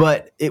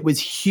 But it was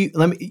huge.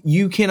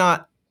 You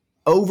cannot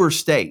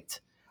overstate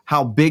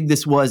how big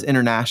this was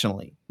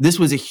internationally. This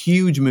was a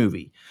huge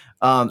movie.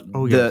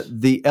 Yes.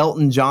 The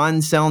Elton John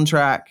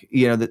soundtrack,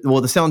 the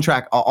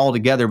soundtrack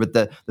altogether, but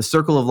the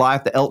Circle of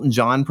Life, the Elton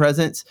John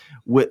presence,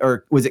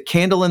 or was it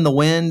Candle in the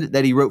Wind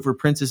that he wrote for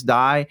Princess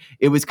Di?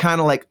 It was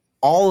kind of like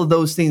all of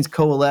those things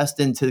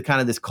coalesced into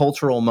kind of this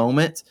cultural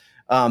moment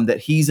that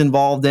he's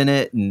involved in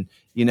it, and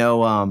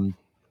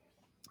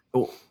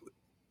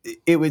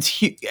it was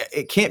huge.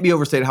 It can't be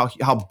overstated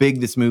how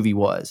big this movie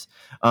was.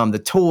 The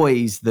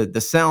toys, the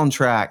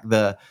soundtrack,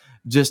 the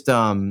just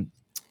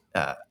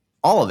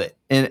all of it,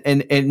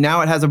 and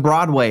now it has a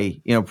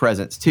Broadway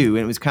presence too.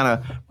 And it was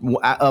kind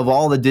of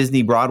all the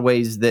Disney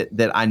Broadways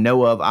that I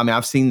know of. I mean,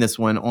 I've seen this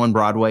one on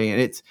Broadway,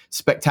 and it's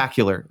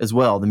spectacular as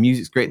well. The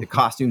music's great, the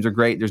costumes are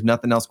great. There's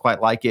nothing else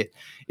quite like it.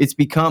 It's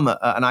become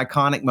an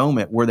iconic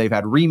moment where they've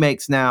had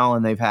remakes now,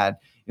 and they've had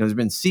there's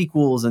been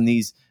sequels, and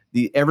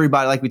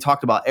everybody, like we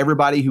talked about,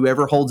 everybody who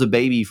ever holds a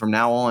baby from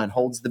now on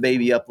holds the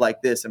baby up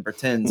like this and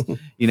pretends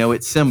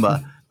it's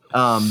Simba.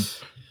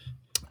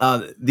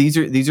 These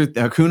are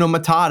Hakuna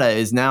Matata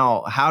is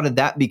now. How did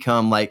that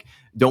become like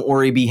Don't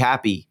Worry, Be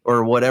Happy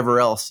or whatever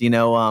else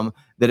that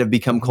have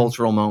become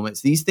cultural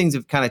moments? These things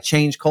have kind of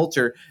changed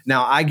culture.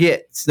 Now I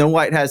get Snow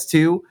White has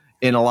too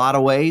in a lot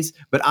of ways,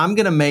 but I'm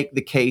going to make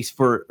the case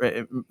for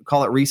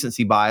call it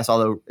recency bias,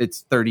 although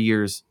it's 30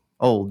 years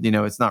old.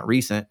 It's not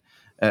recent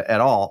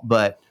at all,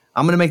 but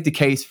I'm going to make the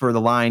case for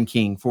The Lion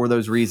King for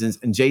those reasons.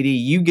 And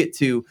JD, you get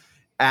to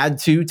add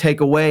to,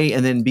 take away,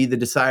 and then be the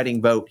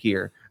deciding vote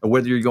here, or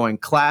whether you're going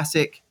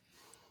classic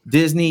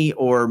Disney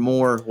or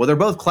more. Well, they're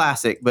both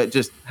classic, but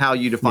just how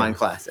you define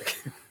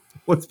classic.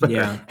 What's better?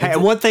 Yeah. Hey,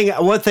 one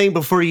thing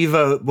before you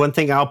vote, one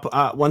thing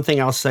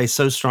I'll say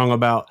so strong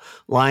about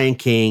Lion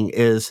King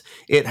is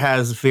it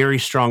has very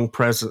strong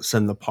presence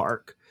in the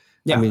park.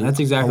 Yeah, I mean, that's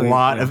exactly a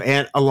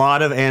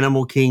lot of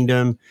Animal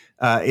Kingdom.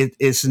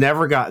 It's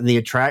never gotten the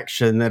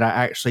attraction that I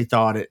actually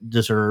thought it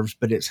deserves,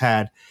 but it's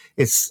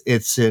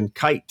in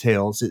Kite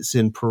Tales, it's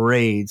in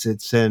parades,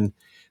 it's in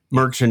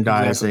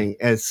merchandising.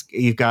 Exactly.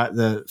 You've got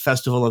the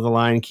Festival of the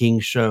Lion King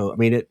show. I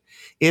mean,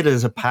 it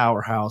is a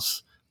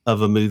powerhouse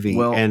of a movie,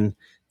 and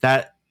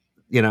that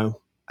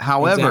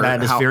however,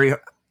 that is very.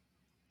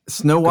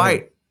 Snow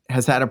White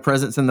has had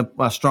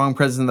a strong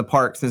presence in the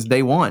park since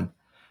day one.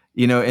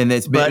 And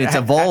it's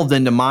evolved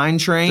into Mine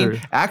Train.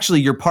 Sure.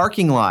 Actually, your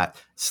parking lot,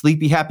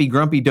 Sleepy, Happy,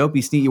 Grumpy,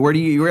 Dopey, Sneaky. Where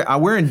do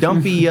we're in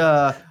Dumpy,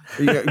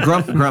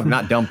 Grump,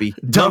 not Dumpy,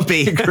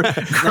 Dumpy,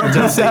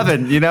 Grumpy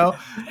 7.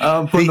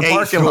 From the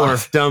parking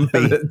lot,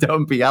 Dumpy,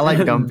 Dumpy. I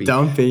like Dumpy,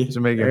 Dumpy.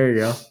 Jamaica. There you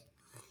go.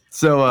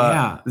 So,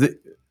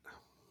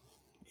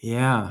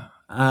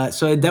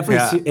 so it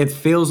definitely it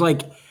feels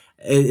like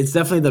it's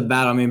definitely the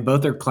battle. I mean,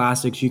 both are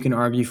classics. You can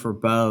argue for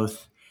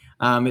both.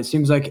 It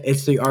seems like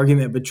it's the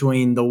argument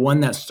between the one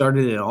that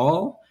started it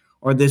all,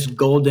 or this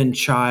golden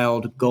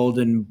child,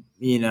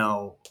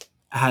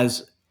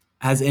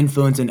 has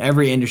influence in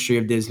every industry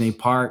of Disney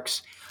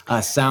parks.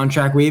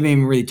 Soundtrack. We haven't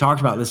even really talked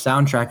about the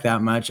soundtrack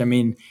that much. I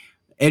mean,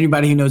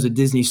 anybody who knows a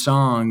Disney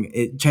song,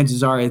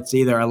 chances are it's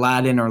either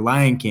Aladdin or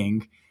Lion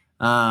King.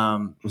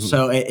 So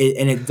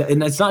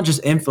it's not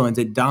just influence;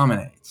 it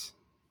dominates.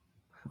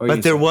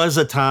 But there was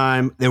a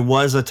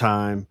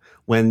time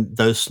when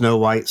those Snow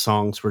White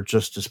songs were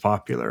just as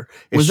popular.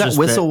 Was that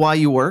Whistle While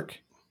You Work?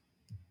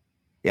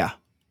 Yeah.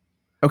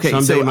 Okay.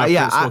 Someday my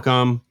prince will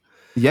come.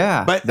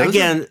 Yeah. But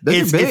again,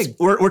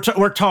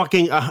 we're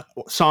talking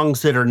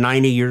songs that are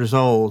 90 years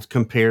old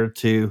compared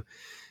to,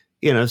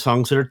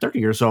 songs that are 30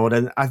 years old.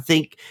 And I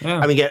think,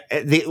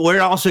 where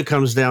it also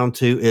comes down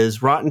to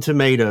is Rotten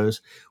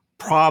Tomatoes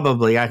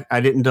probably, I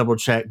didn't double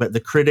check, but the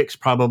critics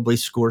probably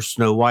score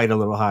Snow White a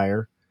little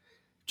higher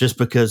just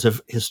because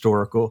of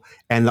historical,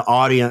 and the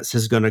audience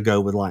is going to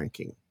go with Lion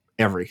King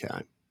every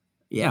time.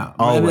 Yeah.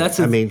 Always.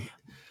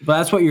 But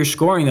that's what you're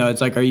scoring, though.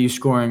 It's like, are you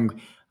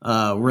scoring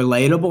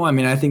relatable? I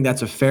mean, I think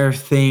that's a fair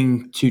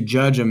thing to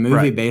judge a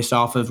movie based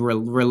off of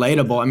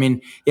relatable. I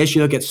mean, yes,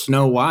 you look at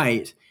Snow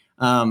White.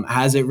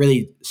 Has it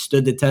really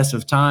stood the test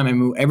of time? I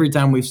mean, every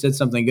time we've said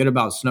something good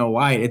about Snow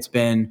White, it's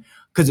been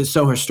because it's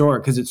so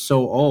historic, because it's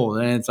so old.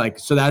 And it's like,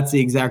 so that's the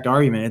exact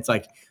argument. It's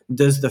like,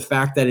 does the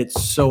fact that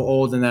it's so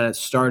old and that it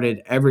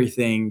started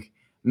everything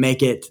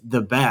make it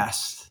the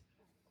best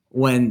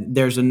when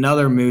there's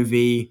another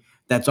movie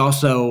that's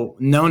also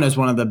known as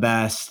one of the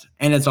best,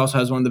 and it also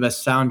has one of the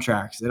best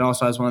soundtracks. It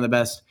also has one of the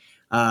best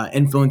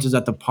influences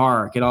at the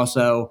park. It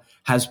also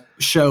has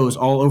shows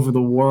all over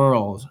the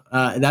world.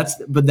 I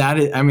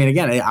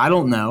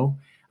don't know.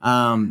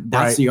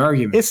 That's the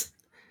argument.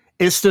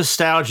 It's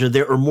nostalgia.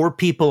 There are more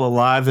people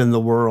alive in the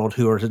world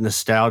who are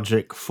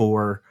nostalgic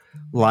for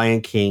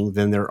Lion King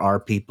than there are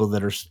people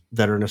that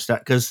are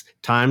nostalgic, because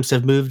times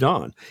have moved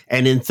on.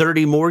 And in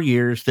 30 more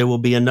years, there will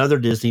be another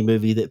Disney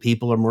movie that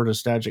people are more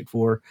nostalgic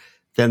for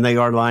than they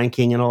are Lion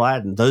King and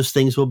Aladdin. Those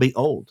things will be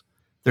old.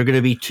 They're going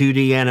to be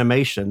 2D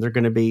animation. They're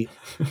going to be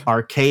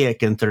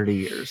archaic in 30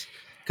 years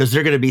because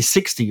they're going to be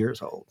 60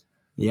 years old.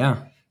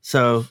 Yeah.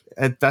 So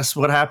that's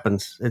what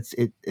happens.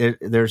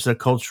 There's a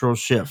cultural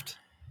shift.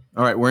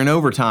 All right, we're in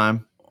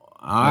overtime.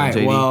 All right.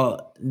 JD.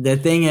 Well, the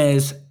thing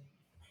is,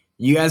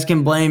 you guys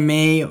can blame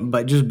me,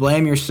 but just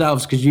blame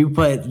yourselves because you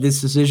put this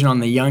decision on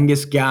the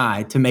youngest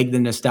guy to make the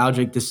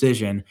nostalgic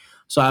decision.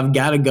 So I've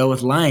got to go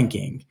with Lion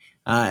King.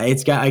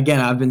 It's got, again,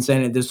 I've been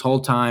saying it this whole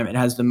time, it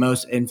has the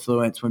most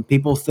influence. When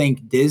people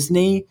think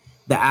Disney,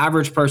 the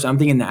average person, I'm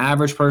thinking the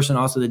average person,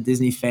 also the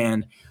Disney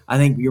fan, I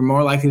think you're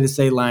more likely to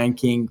say Lion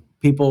King.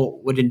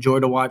 People would enjoy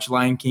to watch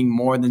Lion King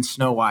more than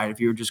Snow White if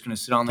you were just going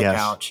to sit on the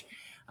couch.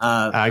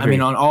 I agree. I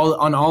mean,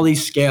 on all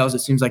these scales, it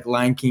seems like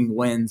Lion King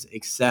wins,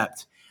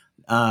 except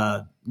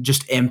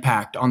just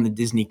impact on the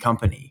Disney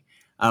company,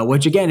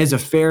 which again is a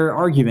fair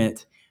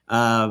argument.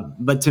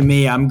 But to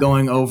me, I'm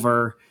going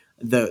over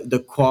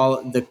the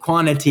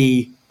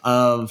quantity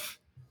of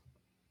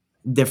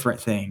different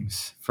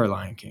things for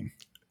Lion King.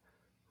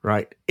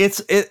 Right.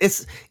 It's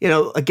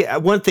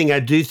again, one thing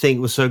I do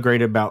think was so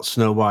great about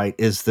Snow White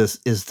is the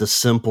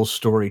simple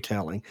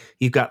storytelling.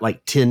 You've got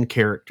like 10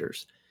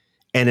 characters,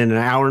 and in an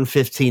hour and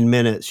 15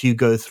 minutes, you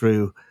go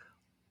through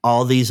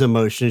all these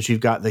emotions. You've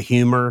got the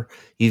humor.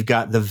 You've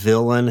got the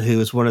villain, who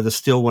is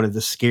still one of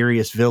the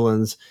scariest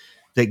villains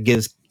that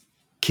gives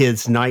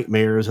kids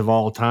nightmares of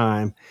all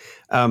time.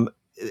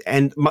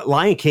 And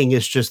Lion King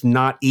is just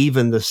not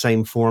even the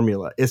same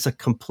formula. It's a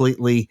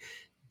completely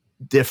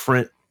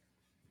different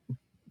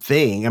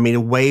thing. I mean, a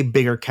way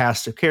bigger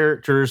cast of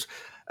characters.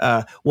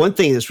 One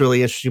thing that's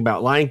really interesting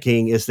about Lion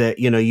King is that,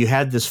 you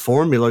had this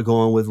formula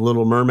going with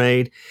Little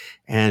Mermaid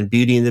and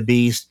Beauty and the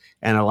Beast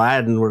and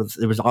Aladdin, where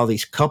there was all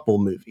these couple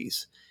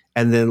movies.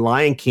 And then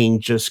Lion King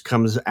just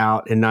comes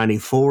out in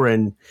 94,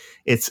 and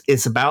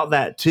it's about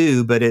that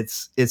too, but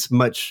it's a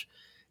much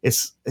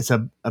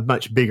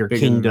bigger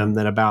kingdom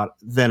than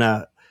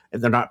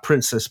they're not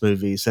princess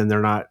movies, and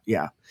they're not.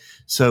 Yeah.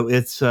 So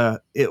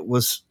it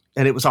was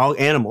all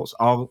animals,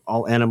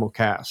 all animal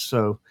cast.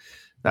 So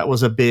that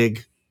was a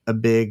big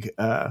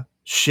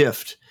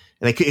shift.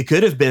 And it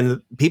could have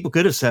been, people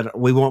could have said,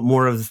 we want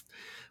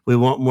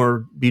more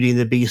Beauty and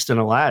the Beast and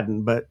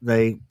Aladdin, but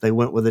they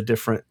went with a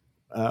different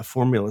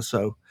formula.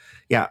 So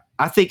yeah,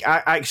 I think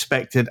I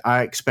expected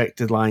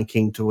Lion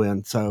King to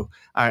win.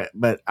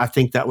 But I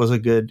think that was a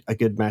good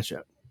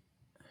matchup.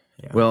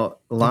 Yeah. Well,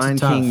 Lion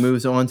King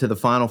moves on to the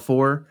Final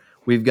Four.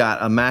 We've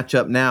got a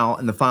matchup now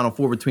in the Final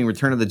Four between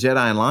Return of the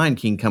Jedi and Lion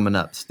King coming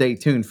up. Stay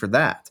tuned for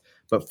that.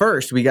 But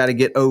first, we got to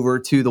get over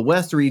to the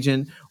West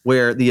region,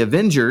 where the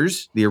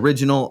Avengers, the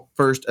original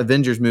first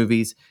Avengers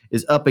movies,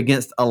 is up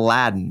against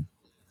Aladdin.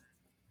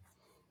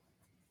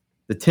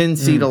 The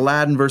 10-seed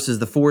Aladdin versus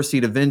the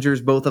 4-seed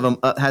Avengers. Both of them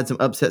had some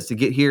upsets to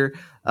get here.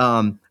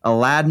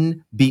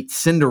 Aladdin beat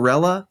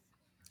Cinderella.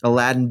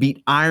 Aladdin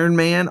beat Iron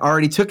Man.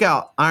 Already took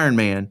out Iron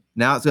Man.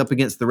 Now it's up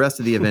against the rest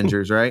of the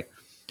Avengers, right?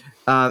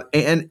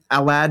 And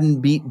Aladdin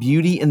beat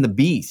Beauty and the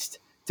Beast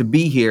to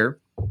be here.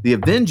 The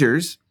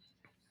Avengers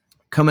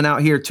coming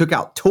out here took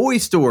out Toy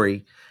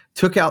Story,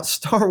 took out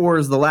Star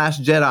Wars The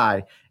Last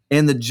Jedi,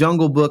 and the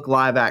Jungle Book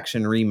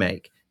live-action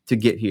remake to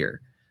get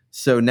here.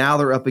 So now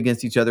they're up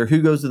against each other.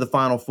 Who goes to the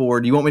Final Four?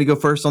 Do you want me to go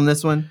first on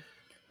this one?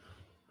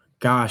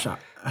 Gosh,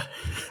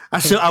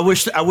 I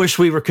wish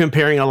we were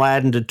comparing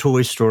Aladdin to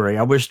Toy Story.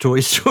 I wish Toy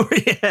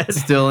Story had.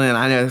 Still in.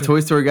 I know Toy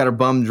Story got a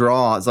bum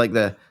draw. It's like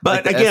the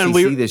again,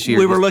 SEC this year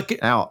we were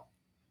looking out.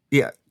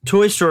 Yeah,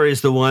 Toy Story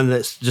is the one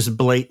that's just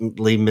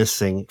blatantly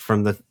missing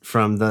from the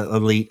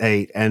Elite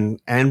Eight, and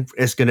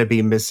it's going to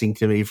be missing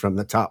to me from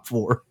the top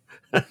 4.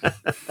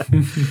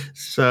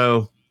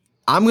 So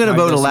I'm going to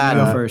vote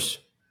Aladdin first.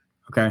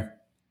 Okay,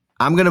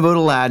 I'm going to vote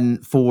Aladdin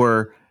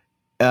for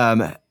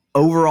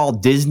overall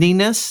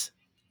Disneyness,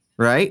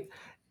 right?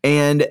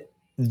 And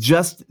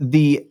just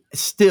the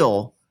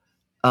still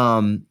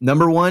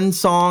number one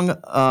song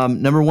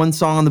on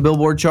the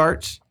Billboard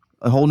charts,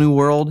 A Whole New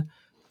World.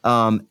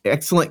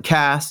 Excellent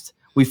cast.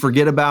 We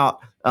forget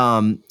about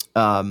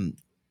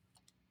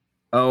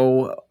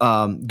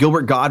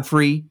Gilbert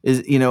Godfrey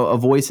is a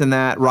voice in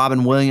that.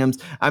 Robin Williams.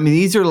 I mean,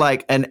 these are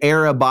like an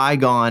era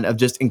bygone of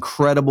just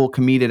incredible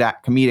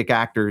comedic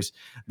actors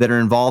that are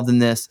involved in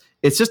this.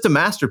 It's just a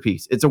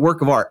masterpiece. It's a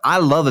work of art. I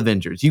love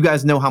Avengers. You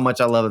guys know how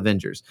much I love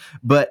Avengers,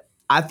 but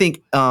I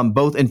think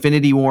both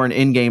Infinity War and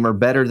Endgame are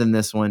better than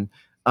this one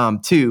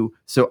too.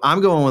 So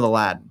I'm going with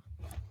Aladdin.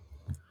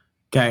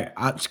 Okay,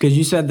 because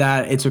you said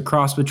that it's a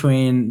cross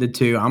between the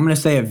two. I'm going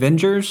to say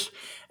Avengers,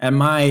 and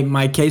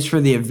my case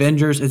for the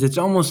Avengers is it's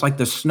almost like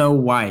the Snow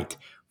White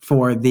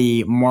for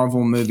the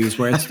Marvel movies,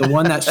 where it's the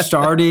one that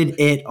started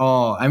it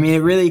all. I mean,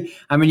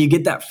 you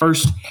get that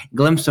first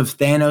glimpse of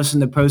Thanos in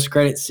the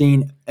post-credit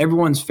scene.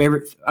 Everyone's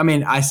favorite. I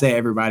mean, I say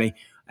everybody.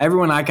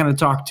 Everyone I kind of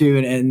talk to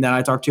and that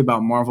I talk to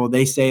about Marvel,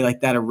 they say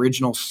like that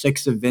original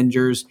 6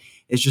 Avengers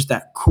is just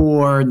that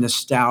core,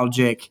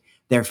 nostalgic,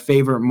 their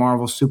favorite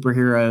Marvel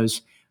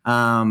superheroes.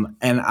 And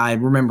I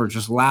remember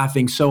just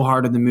laughing so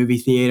hard in the movie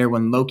theater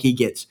when Loki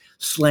gets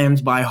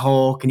slammed by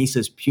Hulk and he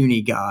says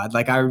puny god.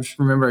 Like I just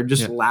remember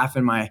just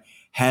laughing my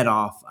head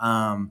off.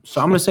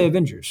 So I'm going to say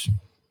Avengers.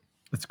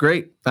 That's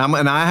great.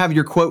 And I have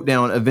your quote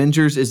down.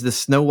 Avengers is the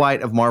Snow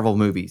White of Marvel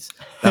movies.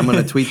 I'm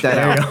going to tweet that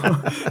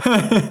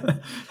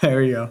out.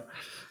 There you go.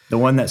 The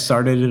one that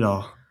started it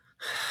all.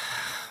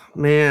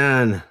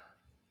 Man.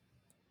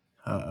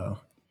 Uh-oh.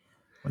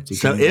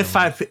 So if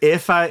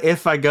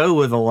I go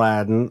with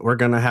Aladdin, we're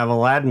going to have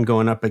Aladdin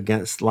going up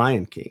against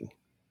Lion King.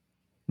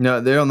 No,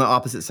 they're on the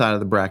opposite side of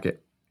the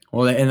bracket.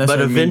 Well, and that's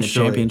eventually the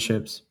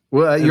championships.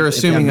 Well, you're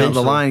assuming that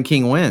the Lion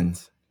King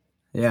wins.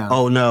 Yeah.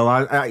 Oh no,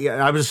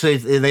 I would say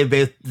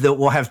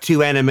we'll have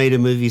 2 animated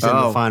movies in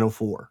the final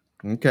 4.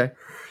 Okay.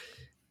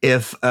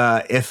 If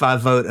I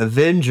vote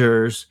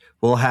Avengers,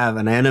 we'll have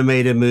an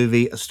animated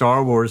movie, a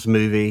Star Wars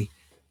movie,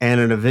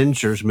 and an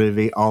Avengers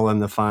movie all in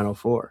the final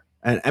 4.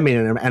 And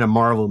a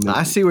Marvel movie.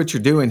 I see what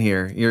you're doing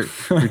here. You're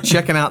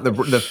checking out the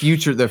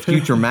future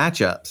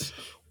matchups.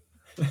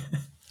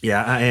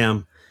 Yeah, I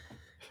am.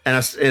 And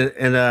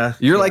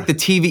you're like the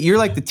TV. You're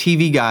like the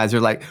TV guys. Are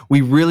like, we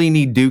really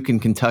need Duke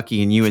and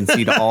Kentucky and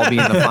UNC to all be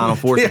in the Final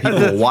Four so people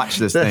will watch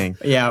this thing.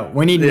 Yeah,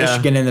 we need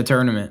Michigan in the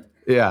tournament.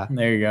 Yeah,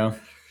 there you go.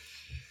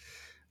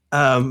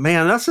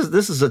 Man, this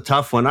is a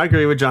tough one. I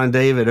agree with John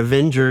David.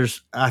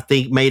 Avengers, I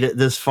think, made it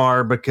this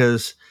far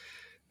because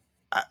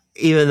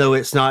even though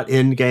it's not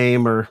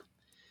Endgame or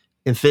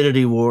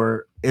Infinity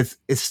War, it's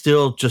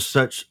still just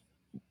such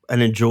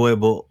an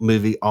enjoyable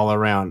movie all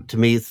around. To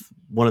me, it's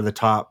one of the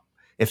top,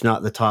 if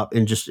not the top,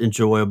 and just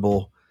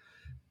enjoyable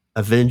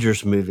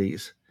Avengers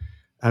movies.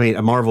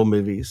 Marvel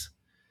movies.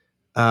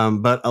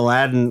 But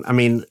Aladdin,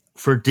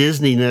 for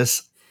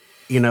Disneyness,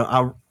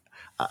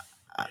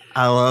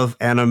 I love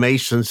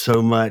animation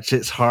so much.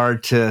 It's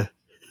hard to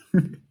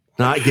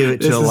not give it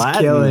to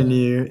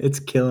Aladdin. It's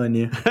killing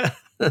you.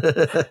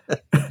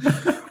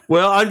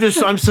 Well,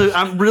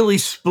 I'm really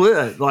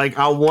split. Like,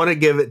 I want to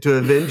give it to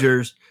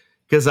Avengers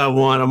because I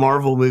want a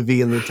Marvel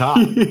movie in the top.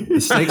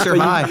 The stakes are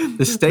high.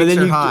 The stakes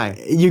are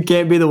high. You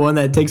can't be the one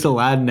that takes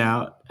Aladdin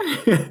out.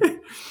 I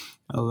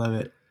love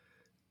it.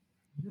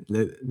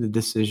 The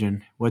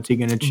decision. What's he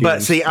going to choose?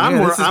 But see,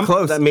 I'm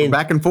close.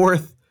 Back and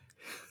forth.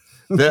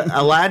 The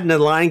Aladdin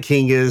and Lion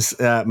King is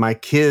my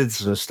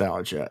kids'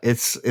 nostalgia.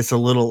 It's a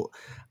little.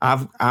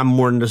 I'm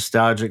more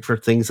nostalgic for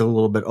things a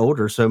little bit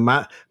older, so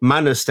my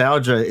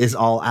nostalgia is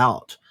all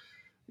out.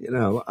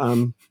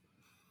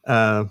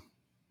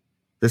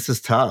 This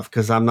is tough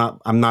because I'm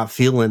not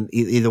feeling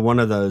either one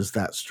of those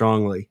that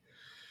strongly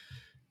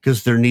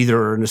because they're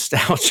neither are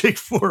nostalgic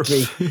for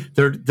me.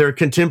 They're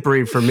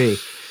contemporary for me.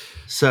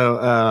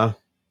 So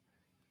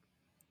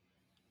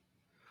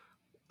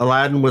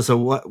Aladdin was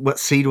what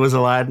seed was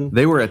Aladdin?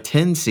 They were a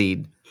 10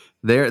 seed.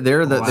 They're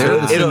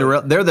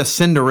the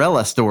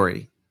Cinderella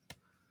story.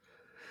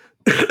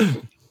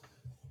 Can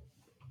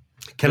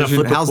I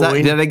flip a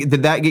coin?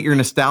 Did that get your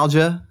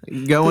nostalgia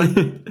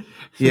going?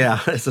 Yeah,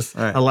 it's just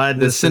right.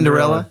 Aladdin the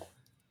Cinderella.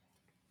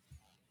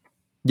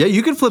 Yeah,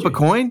 you can flip a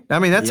coin.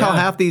 That's how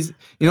half these,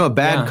 a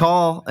bad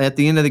call at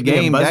the end of the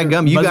game.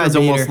 You guys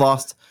almost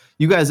lost.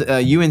 You guys,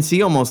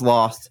 UNC almost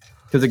lost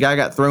because the guy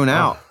got thrown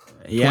out.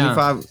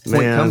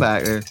 25-point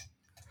comeback there.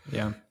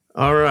 Yeah.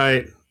 All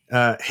right.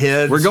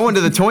 Heads. We're going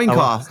to the coin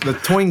toss. The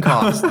coin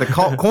toss. The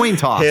coin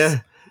toss.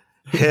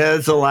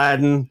 Heads,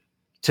 Aladdin.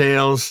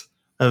 Tails,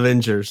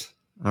 Avengers.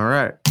 All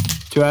right.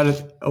 2 out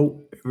of. Oh,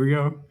 here we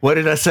go. What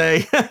did I say?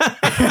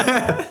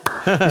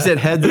 You said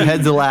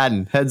heads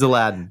Aladdin. Heads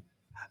Aladdin.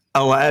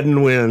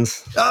 Aladdin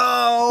wins.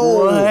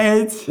 Oh,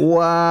 What?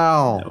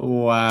 wow.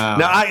 Wow.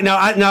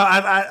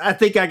 I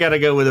think I got to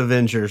go with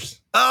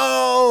Avengers.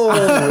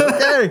 Oh,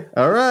 okay.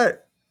 All right.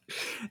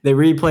 They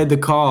replayed the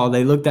call.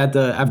 They looked at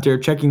after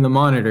checking the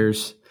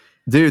monitors.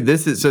 Dude,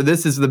 this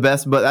is the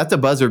best, but that's a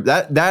buzzer.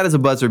 That is a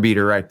buzzer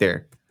beater right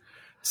there.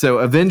 So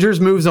Avengers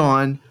moves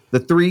on, the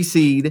 3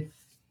 seed,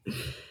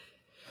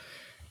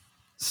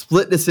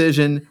 split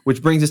decision,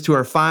 which brings us to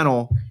our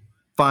final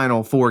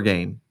 4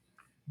 game.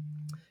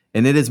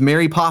 And it is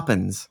Mary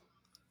Poppins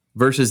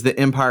versus The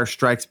Empire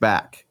Strikes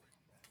Back.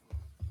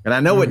 And I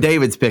know what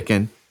David's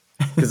picking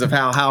because of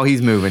how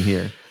he's moving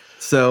here.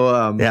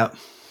 So Yeah.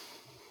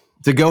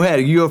 So go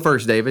ahead. You go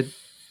first, David.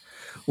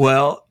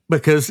 Well,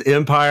 because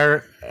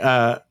Empire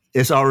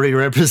is already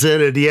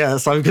represented,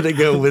 yes, I'm going to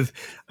go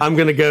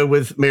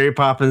with Mary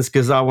Poppins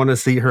because I want to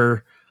see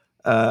her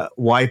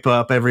wipe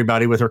up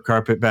everybody with her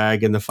carpet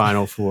bag in the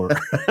final 4.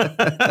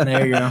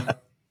 There you go.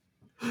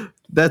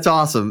 That's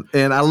awesome.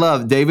 And I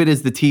love David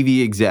is the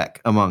TV exec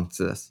amongst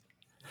us.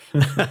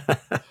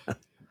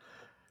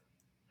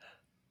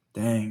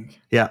 Dang.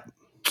 Yeah.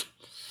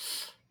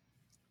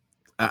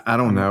 I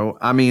don't know.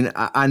 I mean,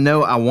 I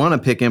know I want to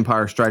pick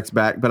Empire Strikes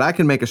Back, but I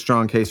can make a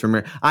strong case for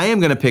Mary. I am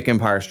going to pick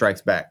Empire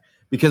Strikes Back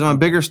because I'm a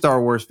bigger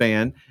Star Wars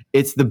fan.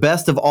 It's the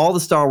best of all the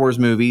Star Wars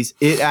movies.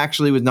 It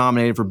actually was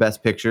nominated for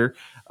Best Picture.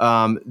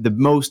 The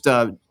most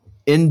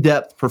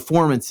in-depth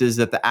performances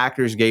that the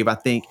actors gave, I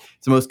think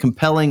it's the most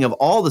compelling of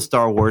all the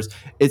Star Wars.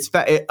 It's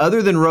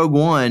other than Rogue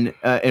One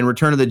and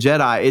Return of the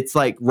Jedi, it's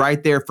like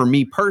right there for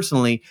me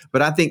personally.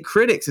 But I think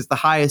critics, it's the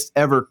highest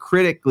ever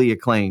critically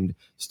acclaimed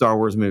Star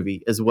Wars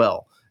movie as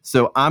well.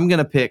 So I'm going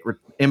to pick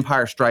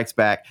Empire Strikes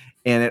Back,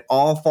 and it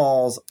all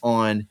falls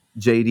on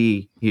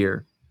JD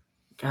here.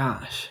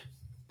 Gosh.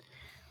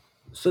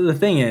 So the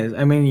thing is,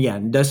 I mean, yeah,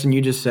 Dustin,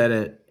 you just said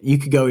it. You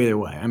could go either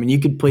way. I mean, you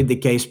could plead the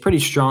case pretty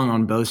strong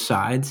on both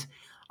sides.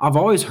 I've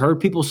always heard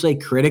people say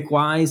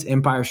critic-wise,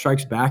 Empire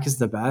Strikes Back is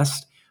the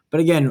best. But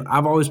again,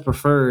 I've always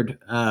preferred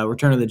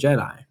Return of the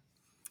Jedi.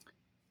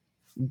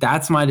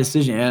 That's my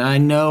decision. And I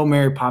know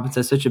Mary Poppins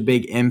has such a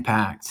big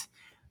impact.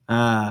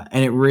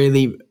 And it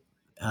really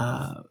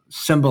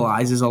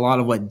symbolizes a lot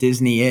of what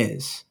Disney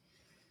is.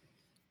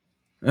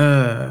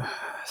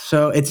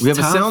 So it's we have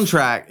tough. a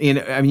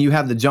soundtrack. I mean, you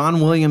have the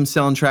John Williams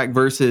soundtrack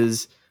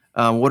versus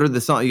what are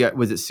the songs you got?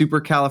 Was it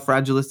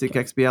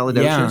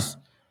Supercalifragilisticexpialidocious?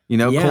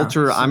 Yeah.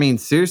 Culture. I mean,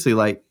 seriously,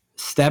 like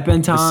Step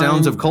in Time. The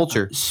Sounds of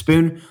Culture.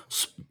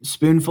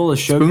 Spoonful of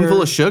Sugar.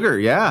 Spoonful of Sugar.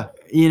 Yeah.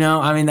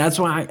 I mean, that's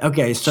why.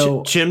 Okay,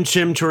 so Chim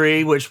Chim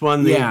Tree, which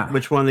won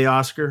the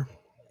Oscar.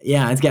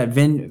 Yeah, it's got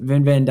Vin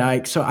Van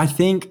Dyke. So I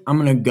think I'm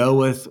going to go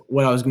with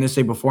what I was going to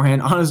say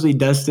beforehand. Honestly,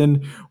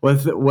 Dustin,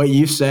 with what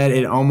you said,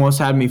 it almost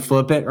had me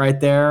flip it right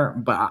there.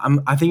 But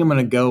I think I'm going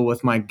to go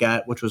with my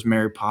gut, which was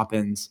Mary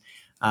Poppins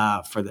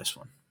for this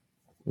one.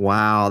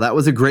 Wow, that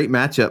was a great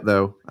matchup,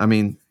 though. I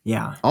mean,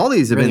 yeah, all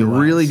these have been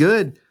really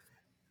good.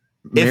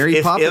 Mary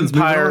Poppins.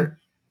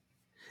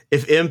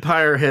 If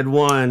Empire had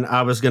won,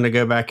 I was going to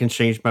go back and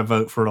change my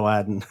vote for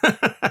Aladdin.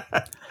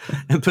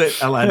 And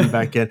put Aladdin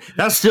back in.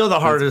 That's still the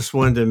hardest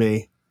one to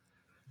me.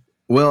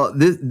 Well,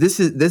 this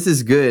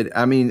is good.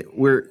 I mean,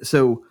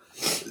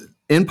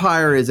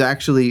 Empire is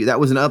actually, that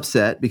was an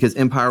upset because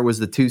Empire was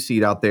the 2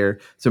 seed out there.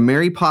 So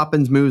Mary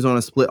Poppins moves on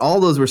a split. All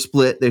those were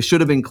split. They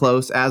should have been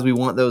close, as we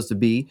want those to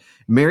be.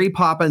 Mary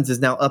Poppins is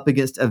now up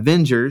against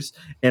Avengers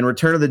and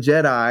Return of the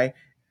Jedi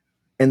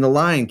and The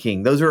Lion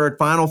King. Those are our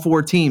final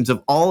 4 teams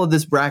of all of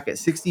this bracket,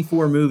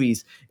 64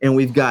 movies, and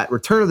we've got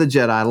Return of the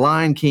Jedi,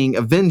 Lion King,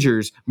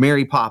 Avengers,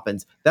 Mary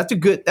Poppins. That's a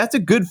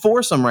good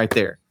foursome right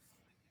there.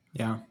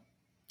 Yeah,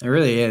 it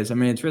really is. I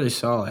mean, it's really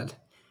solid.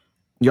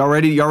 Y'all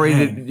ready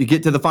to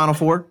get to the final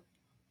 4?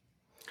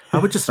 I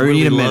would just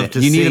really love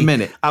to see. You need a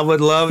minute. I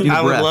would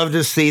love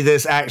to see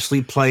this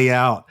actually play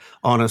out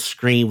on a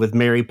screen with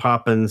Mary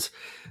Poppins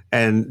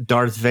and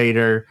Darth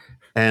Vader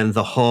and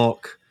the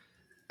Hulk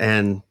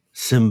and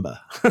Simba.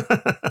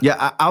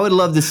 Yeah, I would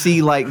love to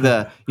see like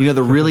the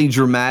really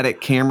dramatic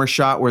camera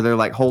shot where they're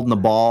like holding the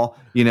ball,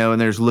 and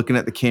they're just looking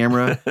at the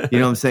camera. You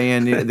know what I'm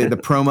saying? The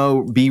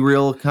promo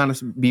B-roll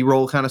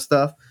kind of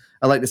stuff.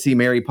 I like to see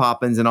Mary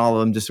Poppins and all of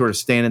them just sort of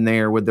standing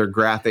there with their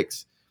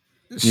graphics.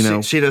 She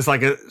does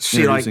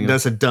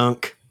does a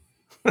dunk.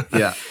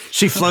 Yeah,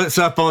 she floats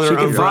up on her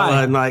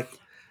umbrella and like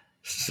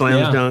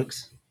slams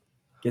dunks.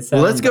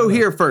 Well, let's go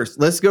here first.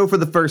 Let's go for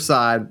the first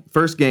side,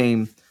 first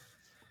game.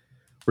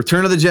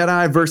 Return of the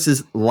Jedi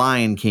versus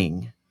Lion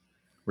King.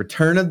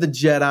 Return of the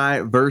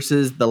Jedi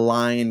versus the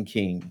Lion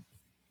King.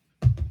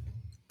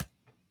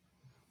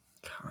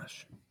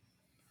 Gosh.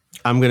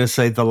 I'm going to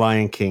say the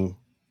Lion King.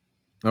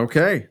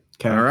 Okay.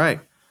 All right.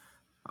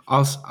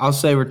 I'll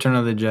say Return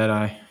of the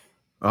Jedi.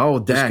 Oh,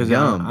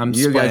 dadgum.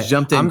 You guys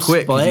jumped in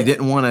quick because you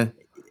didn't want to.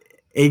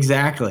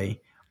 Exactly.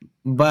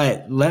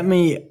 But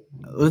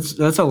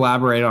let's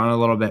elaborate on it a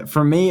little bit.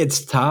 For me,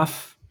 it's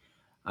tough.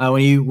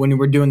 when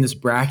we're doing this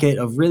bracket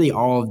of really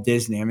all of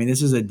Disney. I mean,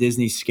 this is a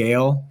Disney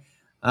scale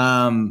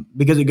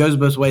because it goes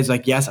both ways.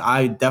 Like, yes,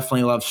 I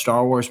definitely love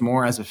Star Wars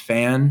more as a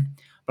fan,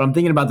 but I'm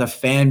thinking about the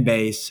fan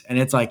base, and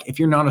it's like if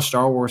you're not a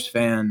Star Wars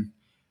fan,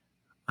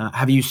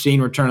 have you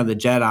seen Return of the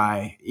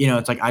Jedi?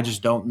 It's like I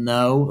just don't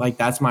know. Like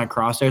that's my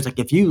crosshairs. Like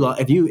if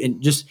you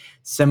just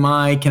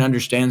semi can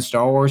understand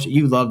Star Wars,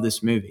 you love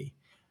this movie.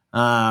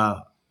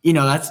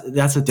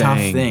 That's a tough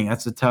thing.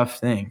 That's a tough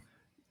thing.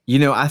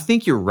 I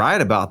think you're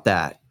right about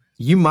that.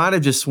 You might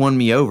have just won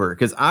me over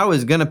because I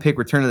was going to pick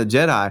Return of the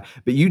Jedi,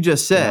 but you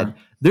just said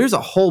there's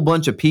a whole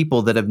bunch of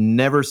people that have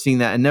never seen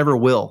that and never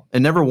will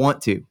and never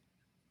want to.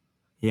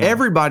 Yeah.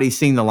 Everybody's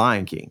seen The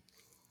Lion King.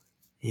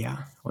 Yeah,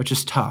 which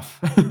is tough.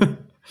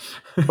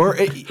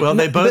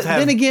 They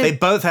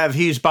both have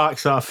huge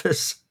box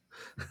office.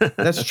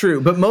 That's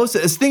true. But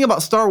the thing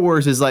about Star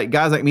Wars is like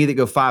guys like me that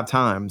go 5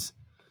 times,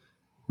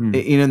 and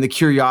the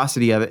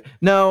curiosity of it.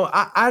 No,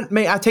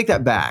 I take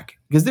that back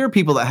because there are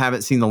people that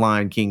haven't seen The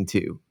Lion King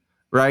too,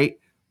 right?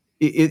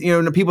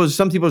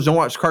 Some people don't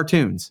watch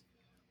cartoons.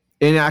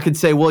 And I could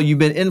say, well, you've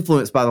been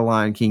influenced by The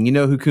Lion King. You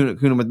know who Kuna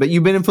was, but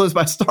you've been influenced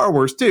by Star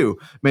Wars too.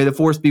 May the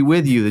Force be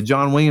with you. The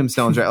John Williams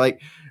soundtrack.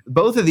 Like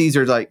both of these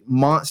are like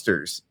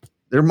monsters.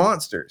 They're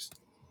monsters.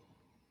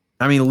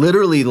 I mean,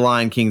 literally, The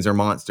Lion Kings are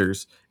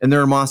monsters, and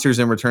there are monsters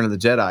in Return of the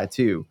Jedi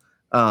too.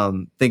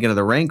 Thinking of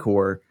the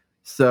Rancor.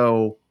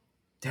 So,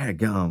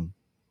 dadgum.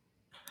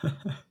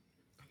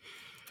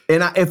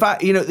 And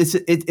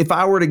if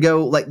I were to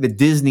go like the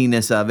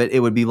Disney-ness of it, it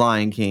would be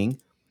Lion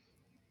King.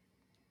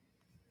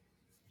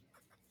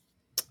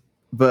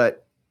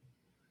 But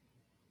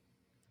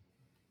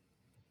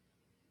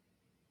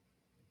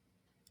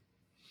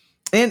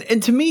and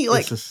to me,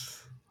 like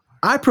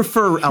I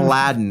prefer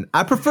Aladdin.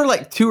 I prefer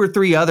like 2 or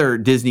 3 other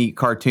Disney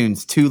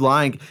cartoons to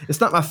Lion King. It's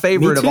not my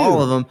favorite of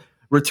all of them.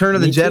 Return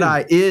of the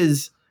Jedi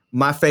is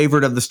my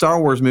favorite of the Star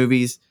Wars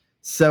movies.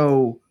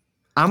 So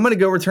I'm going to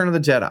go Return of the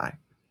Jedi.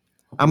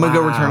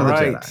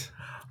 Jedi.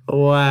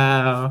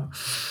 Wow.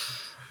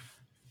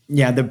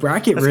 Yeah, the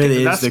bracket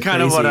really is the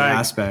crazy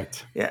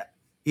aspect. Yeah.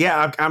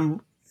 Yeah,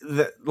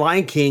 the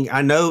Lion King,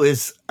 I know,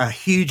 is a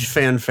huge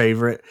fan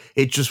favorite.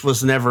 It just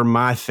was never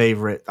my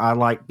favorite. I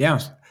like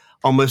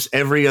almost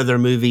every other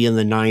movie in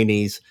the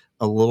 90s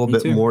a little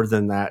bit more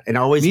than that. And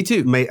always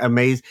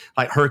amazed,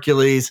 like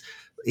Hercules,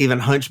 even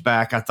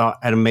Hunchback, I thought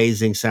had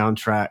amazing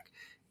soundtrack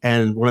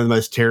and one of the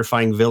most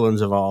terrifying villains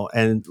of all.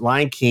 And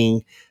Lion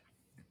King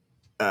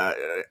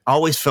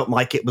always felt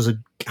like it was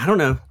I don't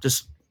know.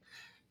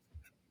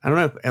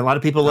 A lot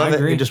of people love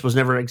it. It just was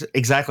never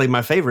exactly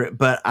my favorite,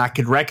 but I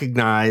could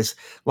recognize,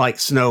 like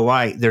Snow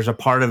White, there's a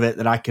part of it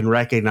that I can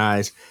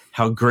recognize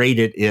how great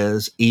it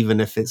is, even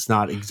if it's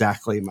not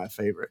exactly my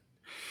favorite.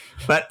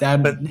 But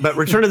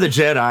Return of the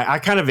Jedi, I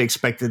kind of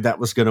expected that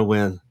was going to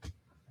win.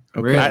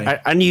 Really?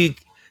 I knew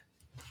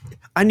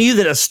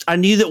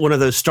that one of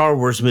those Star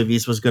Wars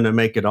movies was going to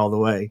make it all the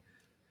way.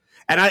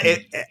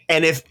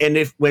 And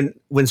if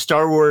when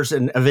Star Wars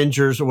and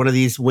Avengers or one of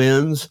these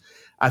wins,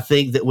 I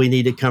think that we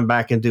need to come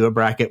back and do a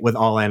bracket with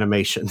all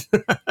animation.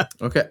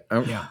 Okay.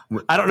 Yeah.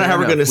 I don't know how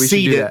we're going to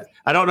seed it.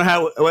 I don't know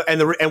how,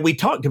 and we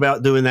talked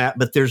about doing that,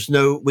 but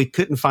we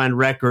couldn't find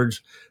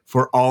records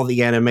for all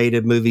the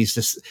animated movies.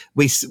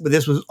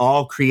 This was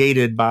all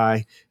created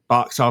by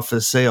box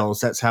office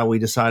sales. That's how we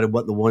decided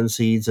what the 1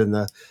 seeds and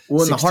the 16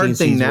 and the hard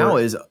thing now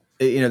were. is,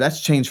 that's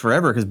changed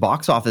forever because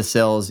box office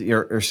sales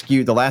are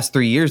skewed. The last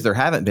 3 years, there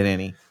haven't been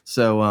any.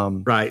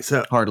 So, right.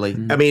 So hardly.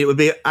 I mean, it would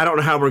be, I don't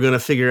know how we're going to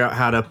figure out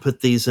how to put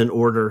these in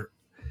order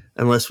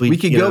unless we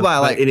could go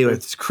by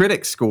it's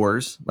critic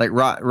scores, like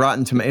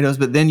Rotten Tomatoes,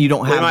 but then you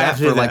don't have that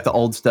for like the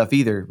old stuff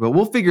either. But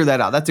we'll figure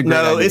that out. That's a great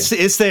idea.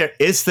 It's there.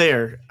 It's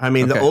there. I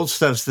mean, the old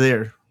stuff's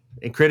there.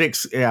 And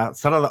critics,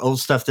 some of the old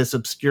stuff that's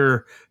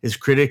obscure is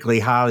critically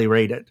highly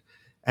rated.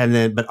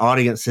 But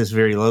audience is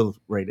very low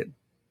rated.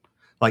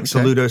 Like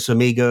Saludos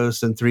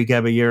Amigos and Three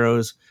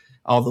Caballeros,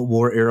 all the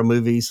war era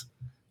movies,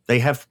 they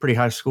have pretty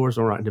high scores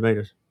on Rotten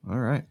Tomatoes. All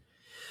right.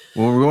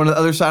 Well, we're going to the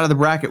other side of the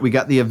bracket. We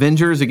got the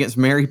Avengers against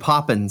Mary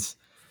Poppins.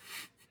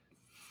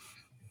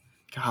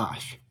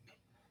 Gosh.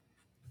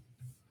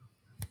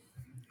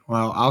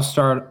 Well, I'll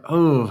start.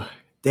 Oh,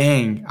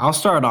 dang. I'll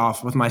start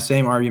off with my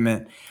same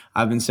argument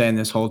I've been saying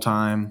this whole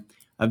time.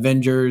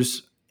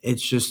 Avengers,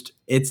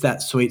 it's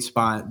that sweet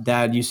spot.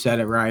 Dad, you said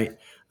it right.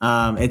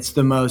 It's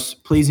the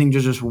most pleasing to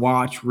just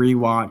watch,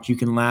 rewatch. You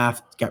can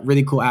laugh. It's got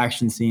really cool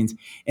action scenes.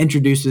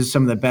 Introduces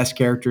some of the best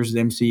characters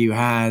the MCU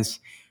has.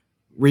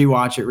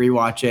 Rewatch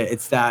it.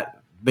 It's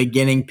that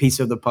beginning piece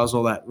of the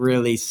puzzle that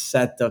really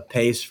set the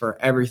pace for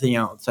everything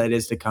else that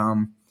is to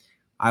come.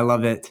 I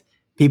love it.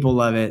 People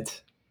love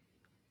it.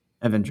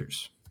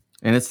 Avengers.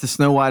 And it's the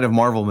Snow White of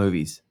Marvel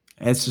movies.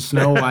 It's the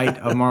Snow White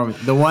of Marvel.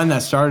 The one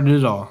that started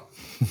it all.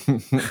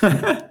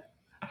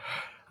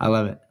 I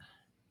love it.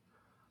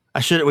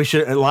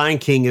 Lion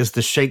King is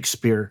the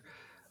Shakespeare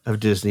of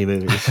Disney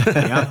movies.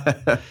 Yeah.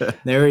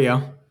 There we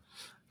go.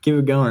 Keep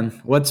it going.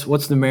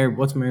 What's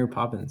Mary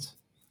Poppins?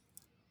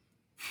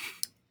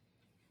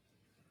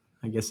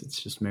 I guess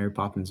it's just Mary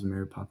Poppins and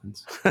Mary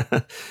Poppins.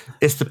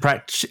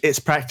 It's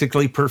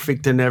practically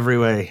perfect in every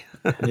way.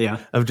 Yeah.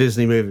 Of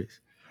Disney movies.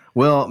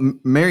 Well,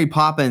 Mary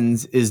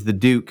Poppins is the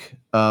Duke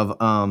of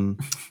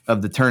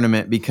the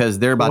tournament because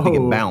they're about to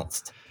get Whoa.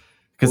 bounced.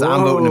 Because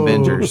I'm voting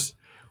Avengers.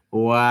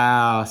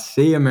 Wow.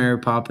 See ya, Mary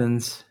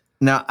Poppins.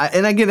 Now,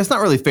 and again, it's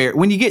not really fair.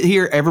 When you get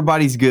here,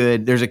 everybody's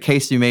good. There's a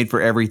case to be made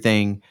for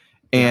everything.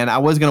 And I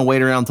was going to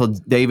wait around until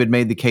David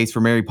made the case for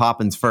Mary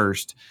Poppins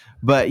first.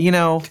 But,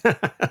 I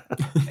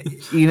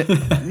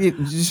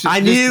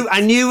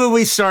knew when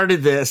we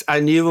started this,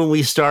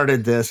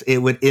 it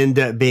would end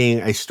up being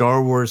a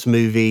Star Wars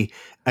movie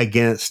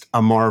against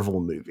a Marvel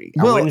movie.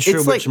 I wasn't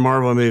sure which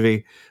Marvel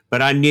movie,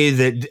 but I knew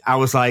that I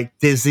was like,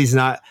 Disney's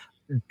not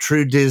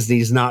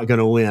going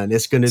to win.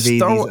 It's going to be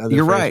these other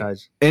You're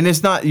franchises. Right. And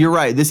it's not, you're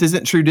right. This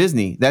isn't true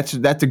Disney. That's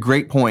a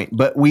great point.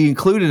 But we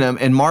included them,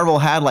 and Marvel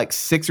had like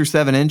 6 or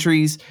 7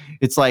 entries.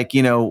 It's like,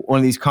 one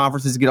of these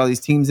conferences to get all these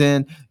teams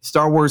in.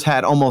 Star Wars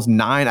had almost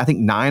 9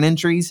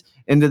 entries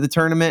into the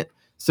tournament.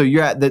 So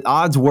the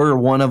odds were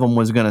one of them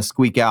was going to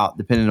squeak out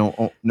depending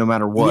on no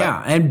matter what.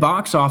 Yeah. And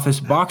box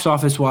office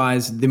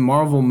wise, the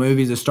Marvel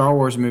movies, the Star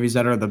Wars movies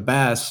that are the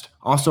best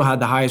also had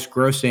the highest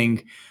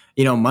grossing,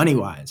 money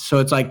wise. So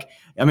it's like,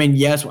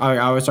 yes, I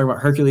always talk about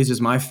Hercules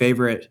is my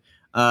favorite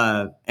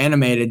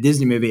animated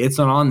Disney movie. It's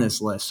not on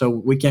this list, so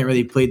we can't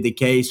really plead the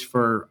case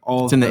for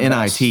all. It's in the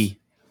NIT.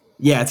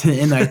 Yeah, it's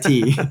in the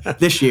NIT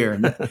this year.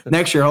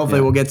 Next year, hopefully,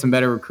 we'll get some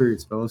better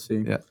recruits, but we'll see.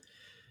 Yeah.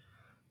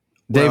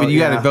 David, you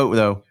got to vote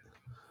though.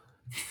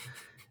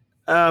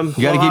 You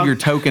got to give your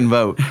token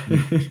vote.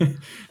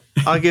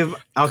 I'll give.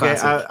 Okay,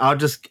 I'll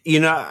just.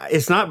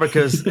 It's not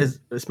because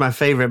it's my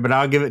favorite, but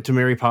I'll give it to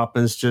Mary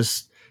Poppins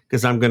just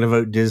because I'm going to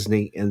vote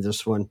Disney in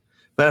this one.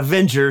 But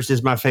Avengers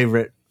is my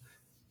favorite.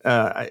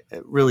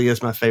 It really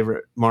is my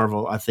favorite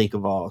Marvel, I think,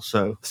 of all.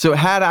 So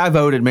had I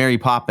voted Mary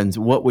Poppins,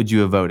 what would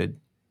you have voted?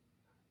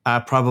 I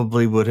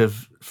probably would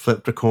have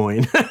flipped a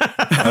coin.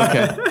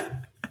 Okay.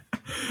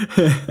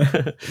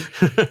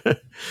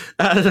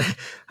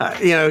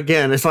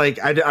 Again, it's like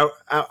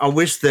I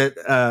wish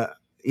that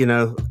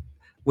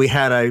we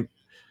had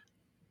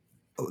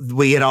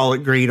all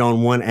agreed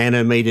on one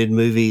animated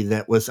movie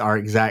that was our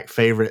exact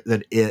favorite,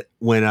 that it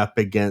went up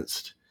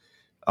against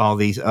all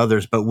these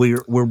others, but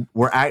we're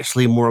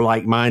actually more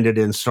like-minded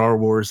in Star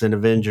Wars and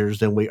Avengers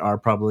than we are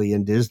probably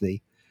in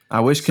Disney. I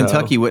wish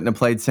Kentucky wouldn't have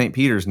played St.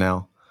 Peter's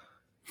now.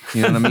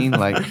 You know what I mean?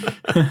 Like,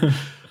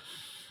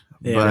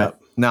 yeah. But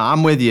no,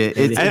 I'm with you.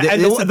 It's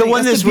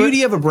the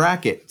beauty of a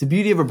bracket. The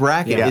beauty of a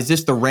bracket is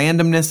just the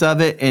randomness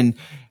of it, and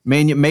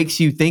man, it makes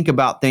you think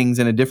about things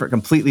in a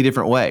completely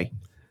different way.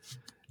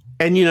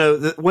 And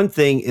the one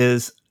thing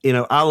is,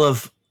 I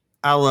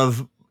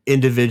love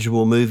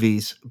individual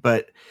movies,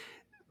 but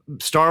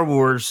Star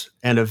Wars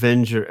and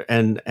Avenger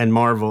and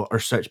Marvel are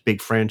such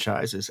big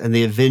franchises, and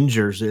the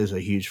Avengers is a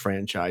huge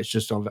franchise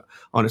just on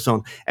its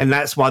own. And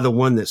that's why the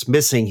one that's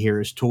missing here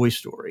is Toy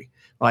Story.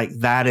 Like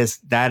that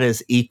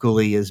is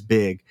equally as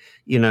big.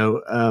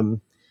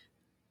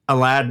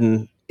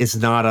 Aladdin is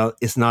not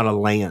a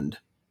land.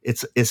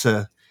 It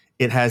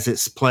has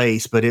its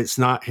place, but it's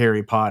not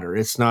Harry Potter.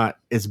 It's not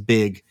as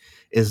big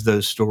as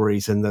those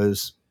stories and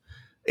those,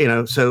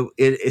 so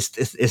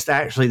it's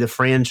actually the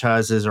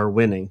franchises are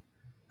winning.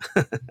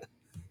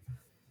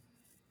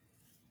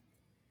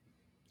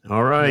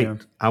 All right. Yeah.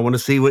 I want to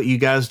see what you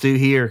guys do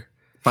here.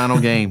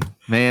 Final game.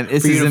 Man,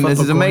 this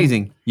is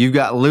amazing. You've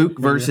got Luke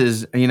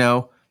versus,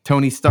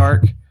 Tony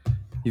Stark.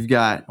 You've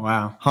got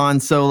Han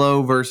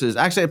Solo versus,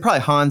 actually probably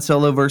Han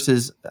Solo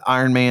versus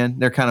Iron Man.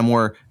 They're kind of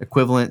more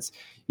equivalents.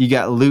 You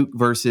got Luke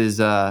versus,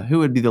 who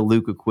would be the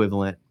Luke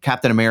equivalent?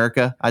 Captain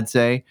America, I'd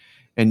say.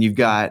 And you've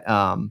got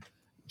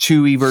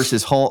Chewie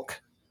versus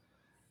Hulk.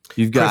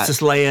 You've got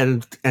Princess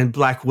Leia and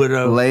Black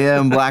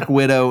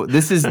Widow.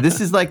 This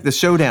is like the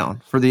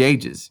showdown for the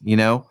ages,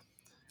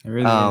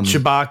 Really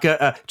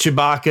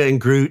Chewbacca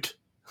and Groot.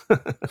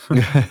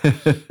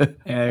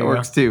 It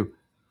works too.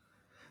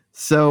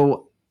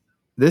 So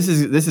this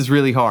is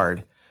really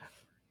hard.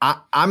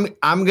 I'm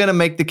gonna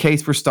make the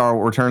case for Star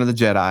Wars: Return of the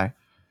Jedi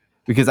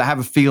because I have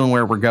a feeling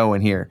where we're going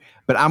here.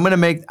 But I'm gonna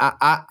make.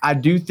 I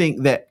do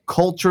think that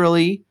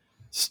culturally,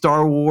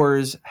 Star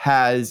Wars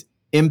has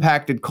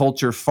impacted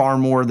culture far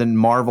more than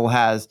Marvel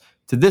has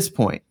to this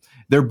point.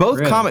 They're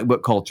both comic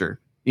book culture,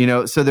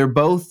 so they're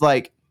both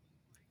like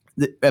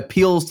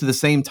appeals to the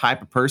same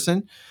type of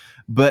person.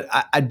 But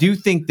I do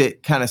think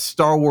that kind of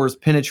Star Wars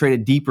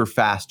penetrated deeper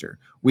faster.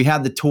 We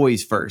had the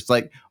toys first.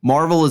 Like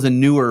Marvel is a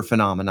newer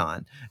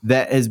phenomenon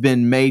that has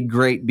been made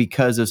great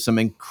because of some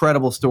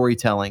incredible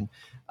storytelling.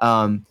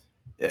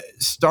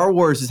 Star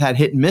Wars has had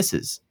hit and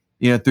misses,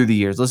 through the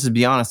years. Let's just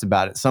be honest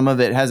about it. Some of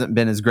it hasn't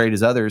been as great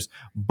as others,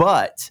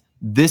 but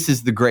this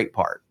is the great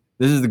part.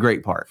 This is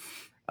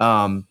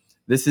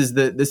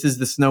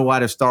the Snow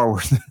White of Star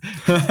Wars.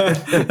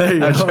 There you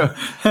go.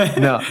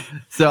 No.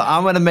 So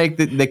I'm going to make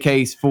the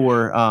case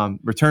for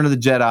Return of the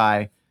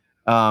Jedi.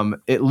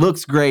 It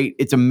looks great.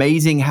 It's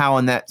amazing how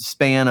in that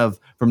span of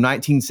from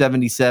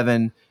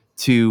 1977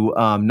 to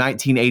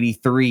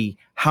 1983,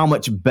 how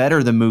much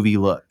better the movie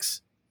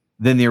looks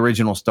than the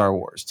original Star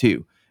Wars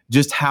too.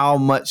 Just how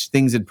much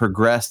things had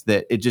progressed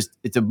that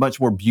it's a much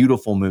more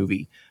beautiful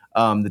movie.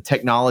 The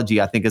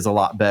technology, I think, is a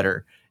lot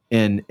better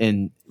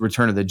in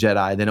Return of the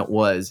Jedi than it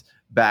was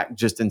back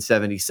just in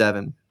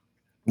 77.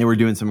 They were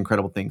doing some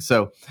incredible things.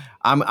 So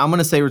I'm going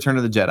to say Return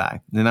of the Jedi,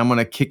 and then I'm going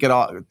to kick it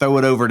off, throw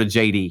it over to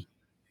JD.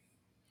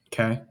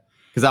 Okay.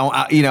 Because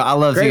I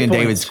love seeing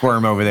David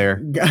squirm over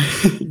there.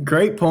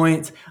 Great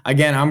point.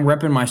 Again, I'm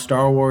repping my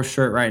Star Wars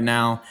shirt right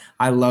now.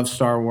 I love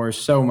Star Wars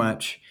so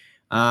much.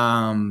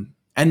 And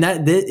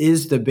that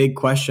is the big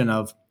question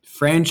of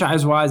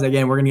franchise-wise.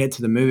 Again, we're going to get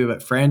to the movie,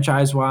 but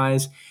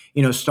franchise-wise,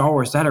 Star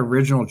Wars, that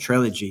original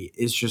trilogy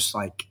is just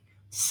like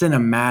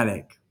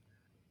cinematic,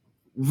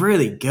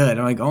 really good.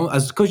 I'm like,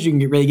 as close as you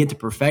can really get to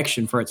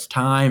perfection for its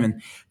time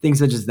and things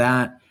such as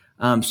that.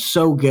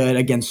 So good.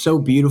 Again, so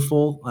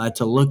beautiful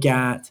to look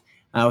at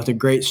with a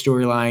great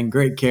storyline,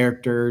 great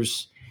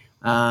characters.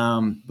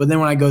 But then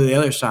when I go to the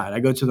other side, I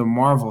go to the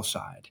Marvel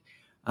side.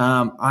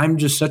 I'm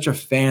just such a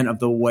fan of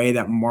the way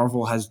that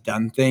Marvel has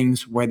done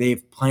things where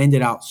they've planned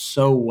it out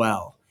so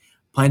well.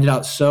 And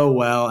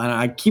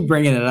I keep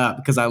bringing it up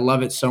because I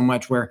love it so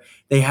much, where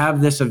they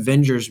have this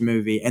Avengers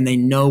movie and they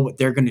know what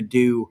they're going to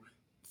do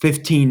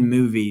 15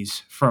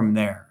 movies from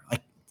there.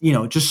 Like,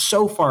 just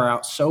so far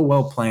out, so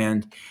well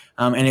planned.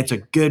 And it's a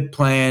good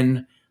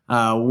plan,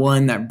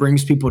 one that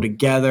brings people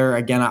together.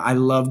 Again, I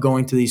love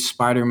going to these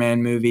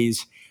Spider-Man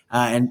movies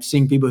and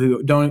seeing people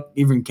who don't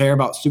even care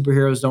about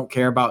superheroes, don't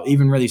care about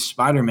even really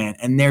Spider-Man,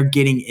 and they're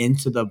getting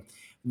into the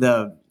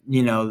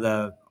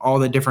all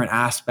the different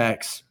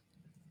aspects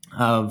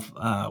of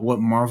what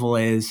Marvel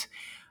is.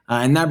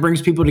 And that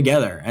brings people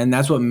together. And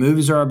that's what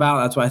movies are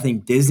about. That's what I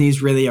think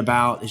Disney's really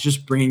about. It's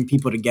just bringing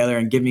people together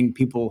and giving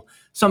people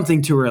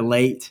something to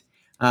relate.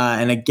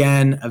 And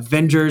again,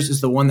 Avengers is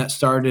the one that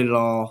started it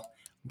all.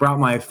 Brought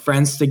my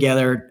friends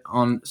together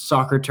on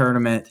soccer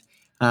tournament,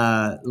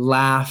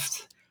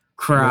 laughed,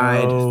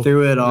 cried,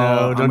 through it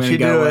all. No, don't you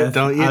do it.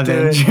 Don't you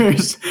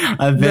Avengers. do it.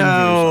 Avengers.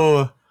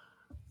 No.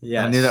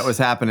 Yeah, I knew that was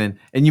happening.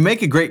 And you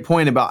make a great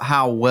point about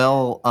how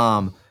well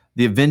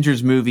the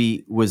Avengers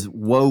movie was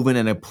woven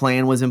and a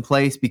plan was in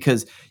place,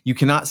 because you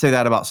cannot say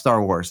that about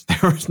Star Wars.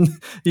 There was,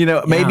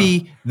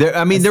 maybe there.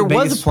 I mean, there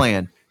was a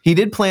plan. He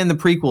did plan the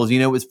prequels.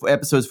 It was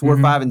episodes 4,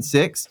 5, and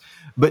 6,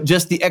 but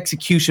just the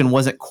execution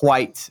wasn't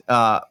quite,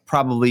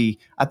 probably,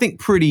 I think,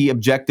 pretty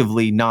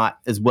objectively not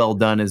as well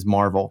done as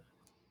Marvel.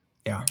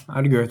 Yeah,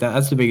 I'd agree with that.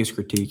 That's the biggest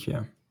critique.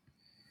 Yeah.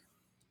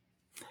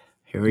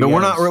 Here we go. We're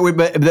not.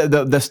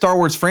 But the Star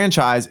Wars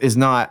franchise is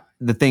not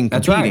the thing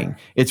competing. Right.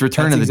 It's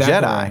Return of the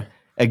Jedi. Right.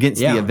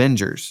 Against the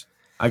Avengers.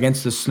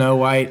 Against the Snow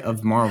White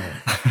of Marvel.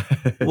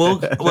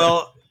 Well,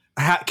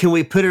 can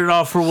we put it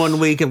off for 1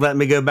 week and let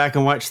me go back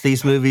and watch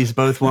these movies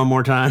both one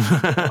more time?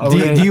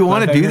 Do you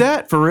want to do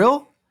that for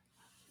real?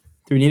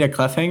 Do we need a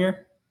cliffhanger?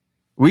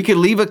 We could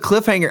leave a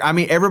cliffhanger. I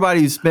mean,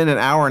 everybody's spent an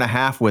hour and a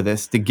half with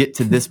us to get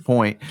to this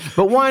point.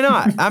 But why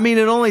not? I mean,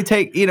 it only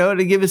take,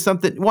 to give us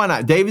something. Why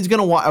not? David's going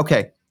to watch.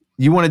 Okay.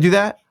 You want to do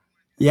that?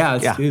 Yeah,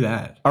 let's do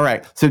that. All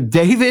right. So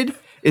David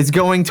is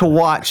going to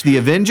watch The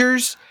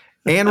Avengers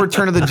and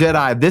Return of the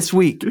Jedi this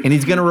week, and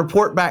he's going to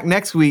report back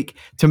next week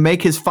to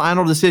make his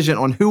final decision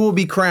on who will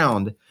be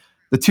crowned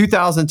the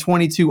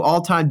 2022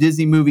 all-time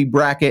Disney movie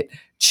bracket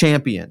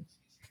champion.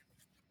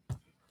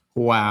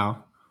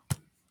 Wow,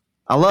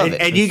 I love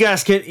it. And you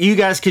guys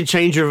can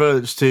change your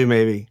votes too,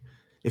 maybe.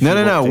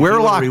 No,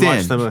 we're locked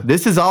in.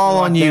 This is all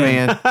on you,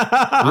 man.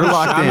 We're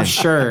locked in.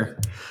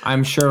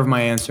 I'm sure of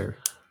my answer.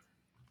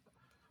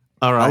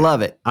 All right. I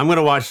love it. I'm going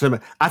to watch them.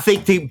 I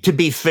think to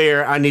be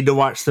fair, I need to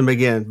watch them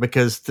again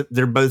because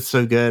they're both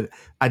so good.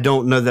 I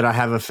don't know that I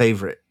have a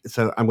favorite,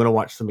 so I'm going to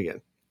watch them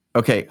again.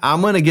 Okay.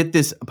 I'm going to get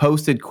this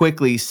posted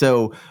quickly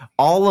so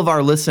all of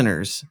our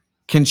listeners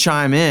can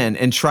chime in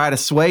and try to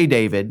sway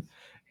David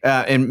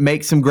and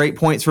make some great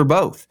points for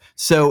both.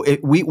 So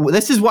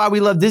this is why we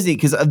love Disney,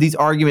 because of these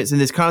arguments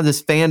and this kind of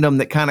this fandom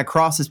that kind of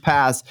crosses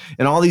paths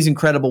in all these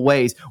incredible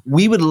ways.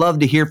 We would love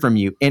to hear from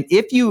you. And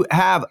if you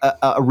have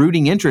a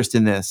rooting interest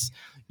in this,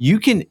 you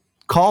can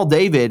call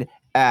David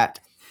at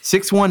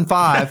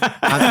 615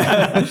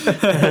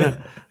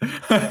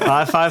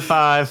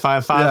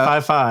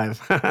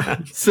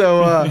 555-5555.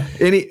 So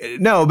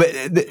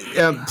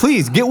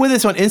please get with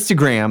us on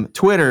Instagram,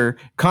 Twitter,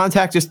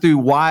 contact us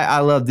through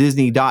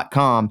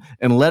whyilovedisney.com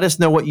and let us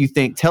know what you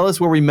think. Tell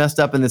us where we messed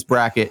up in this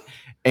bracket,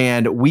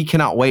 and we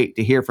cannot wait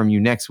to hear from you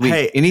next week.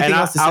 Hey, anything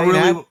else to say?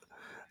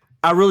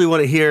 I really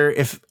want to hear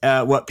if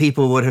what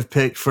people would have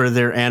picked for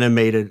their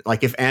animated,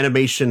 like if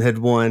animation had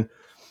won,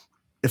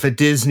 if a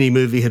Disney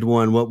movie had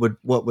won,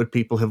 what would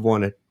people have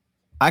wanted?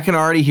 I can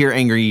already hear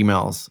angry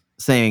emails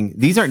saying,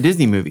 these aren't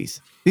Disney movies.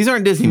 These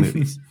aren't Disney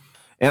movies.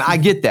 And I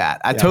get that.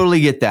 I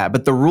totally get that.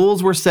 But the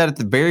rules were set at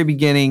the very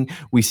beginning.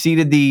 We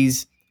seeded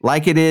these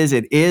like it is.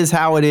 It is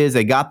how it is.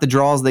 They got the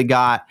draws they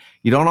got.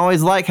 You don't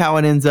always like how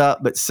it ends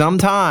up, but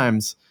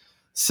sometimes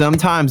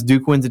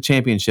Duke wins a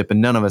championship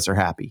and none of us are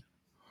happy.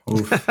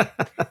 Oof.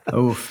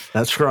 Oof.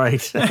 That's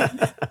right.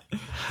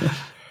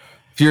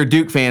 If you're a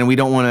Duke fan, we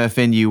don't want to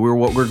offend you.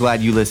 We're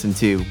glad you listen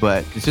too,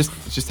 but it's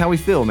just how we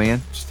feel,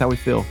 man. It's just how we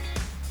feel.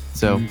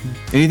 So,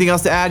 anything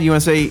else to add? You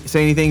want to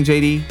say anything,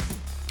 JD?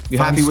 You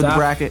Fun happy with the stuff.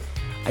 bracket?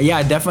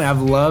 Yeah, definitely.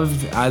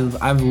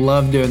 I've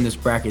loved doing this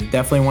bracket.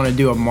 Definitely want to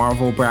do a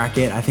Marvel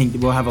bracket. I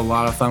think we'll have a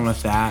lot of fun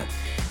with that.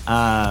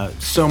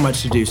 So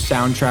much to do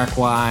soundtrack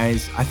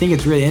wise. I think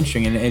it's really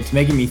interesting, and it's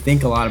making me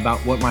think a lot about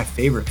what my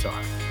favorites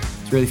are.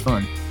 It's really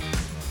fun.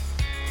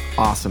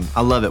 Awesome.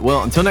 I love it.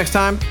 Well, until next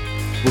time,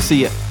 we'll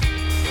see you.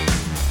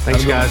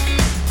 Thanks, guys.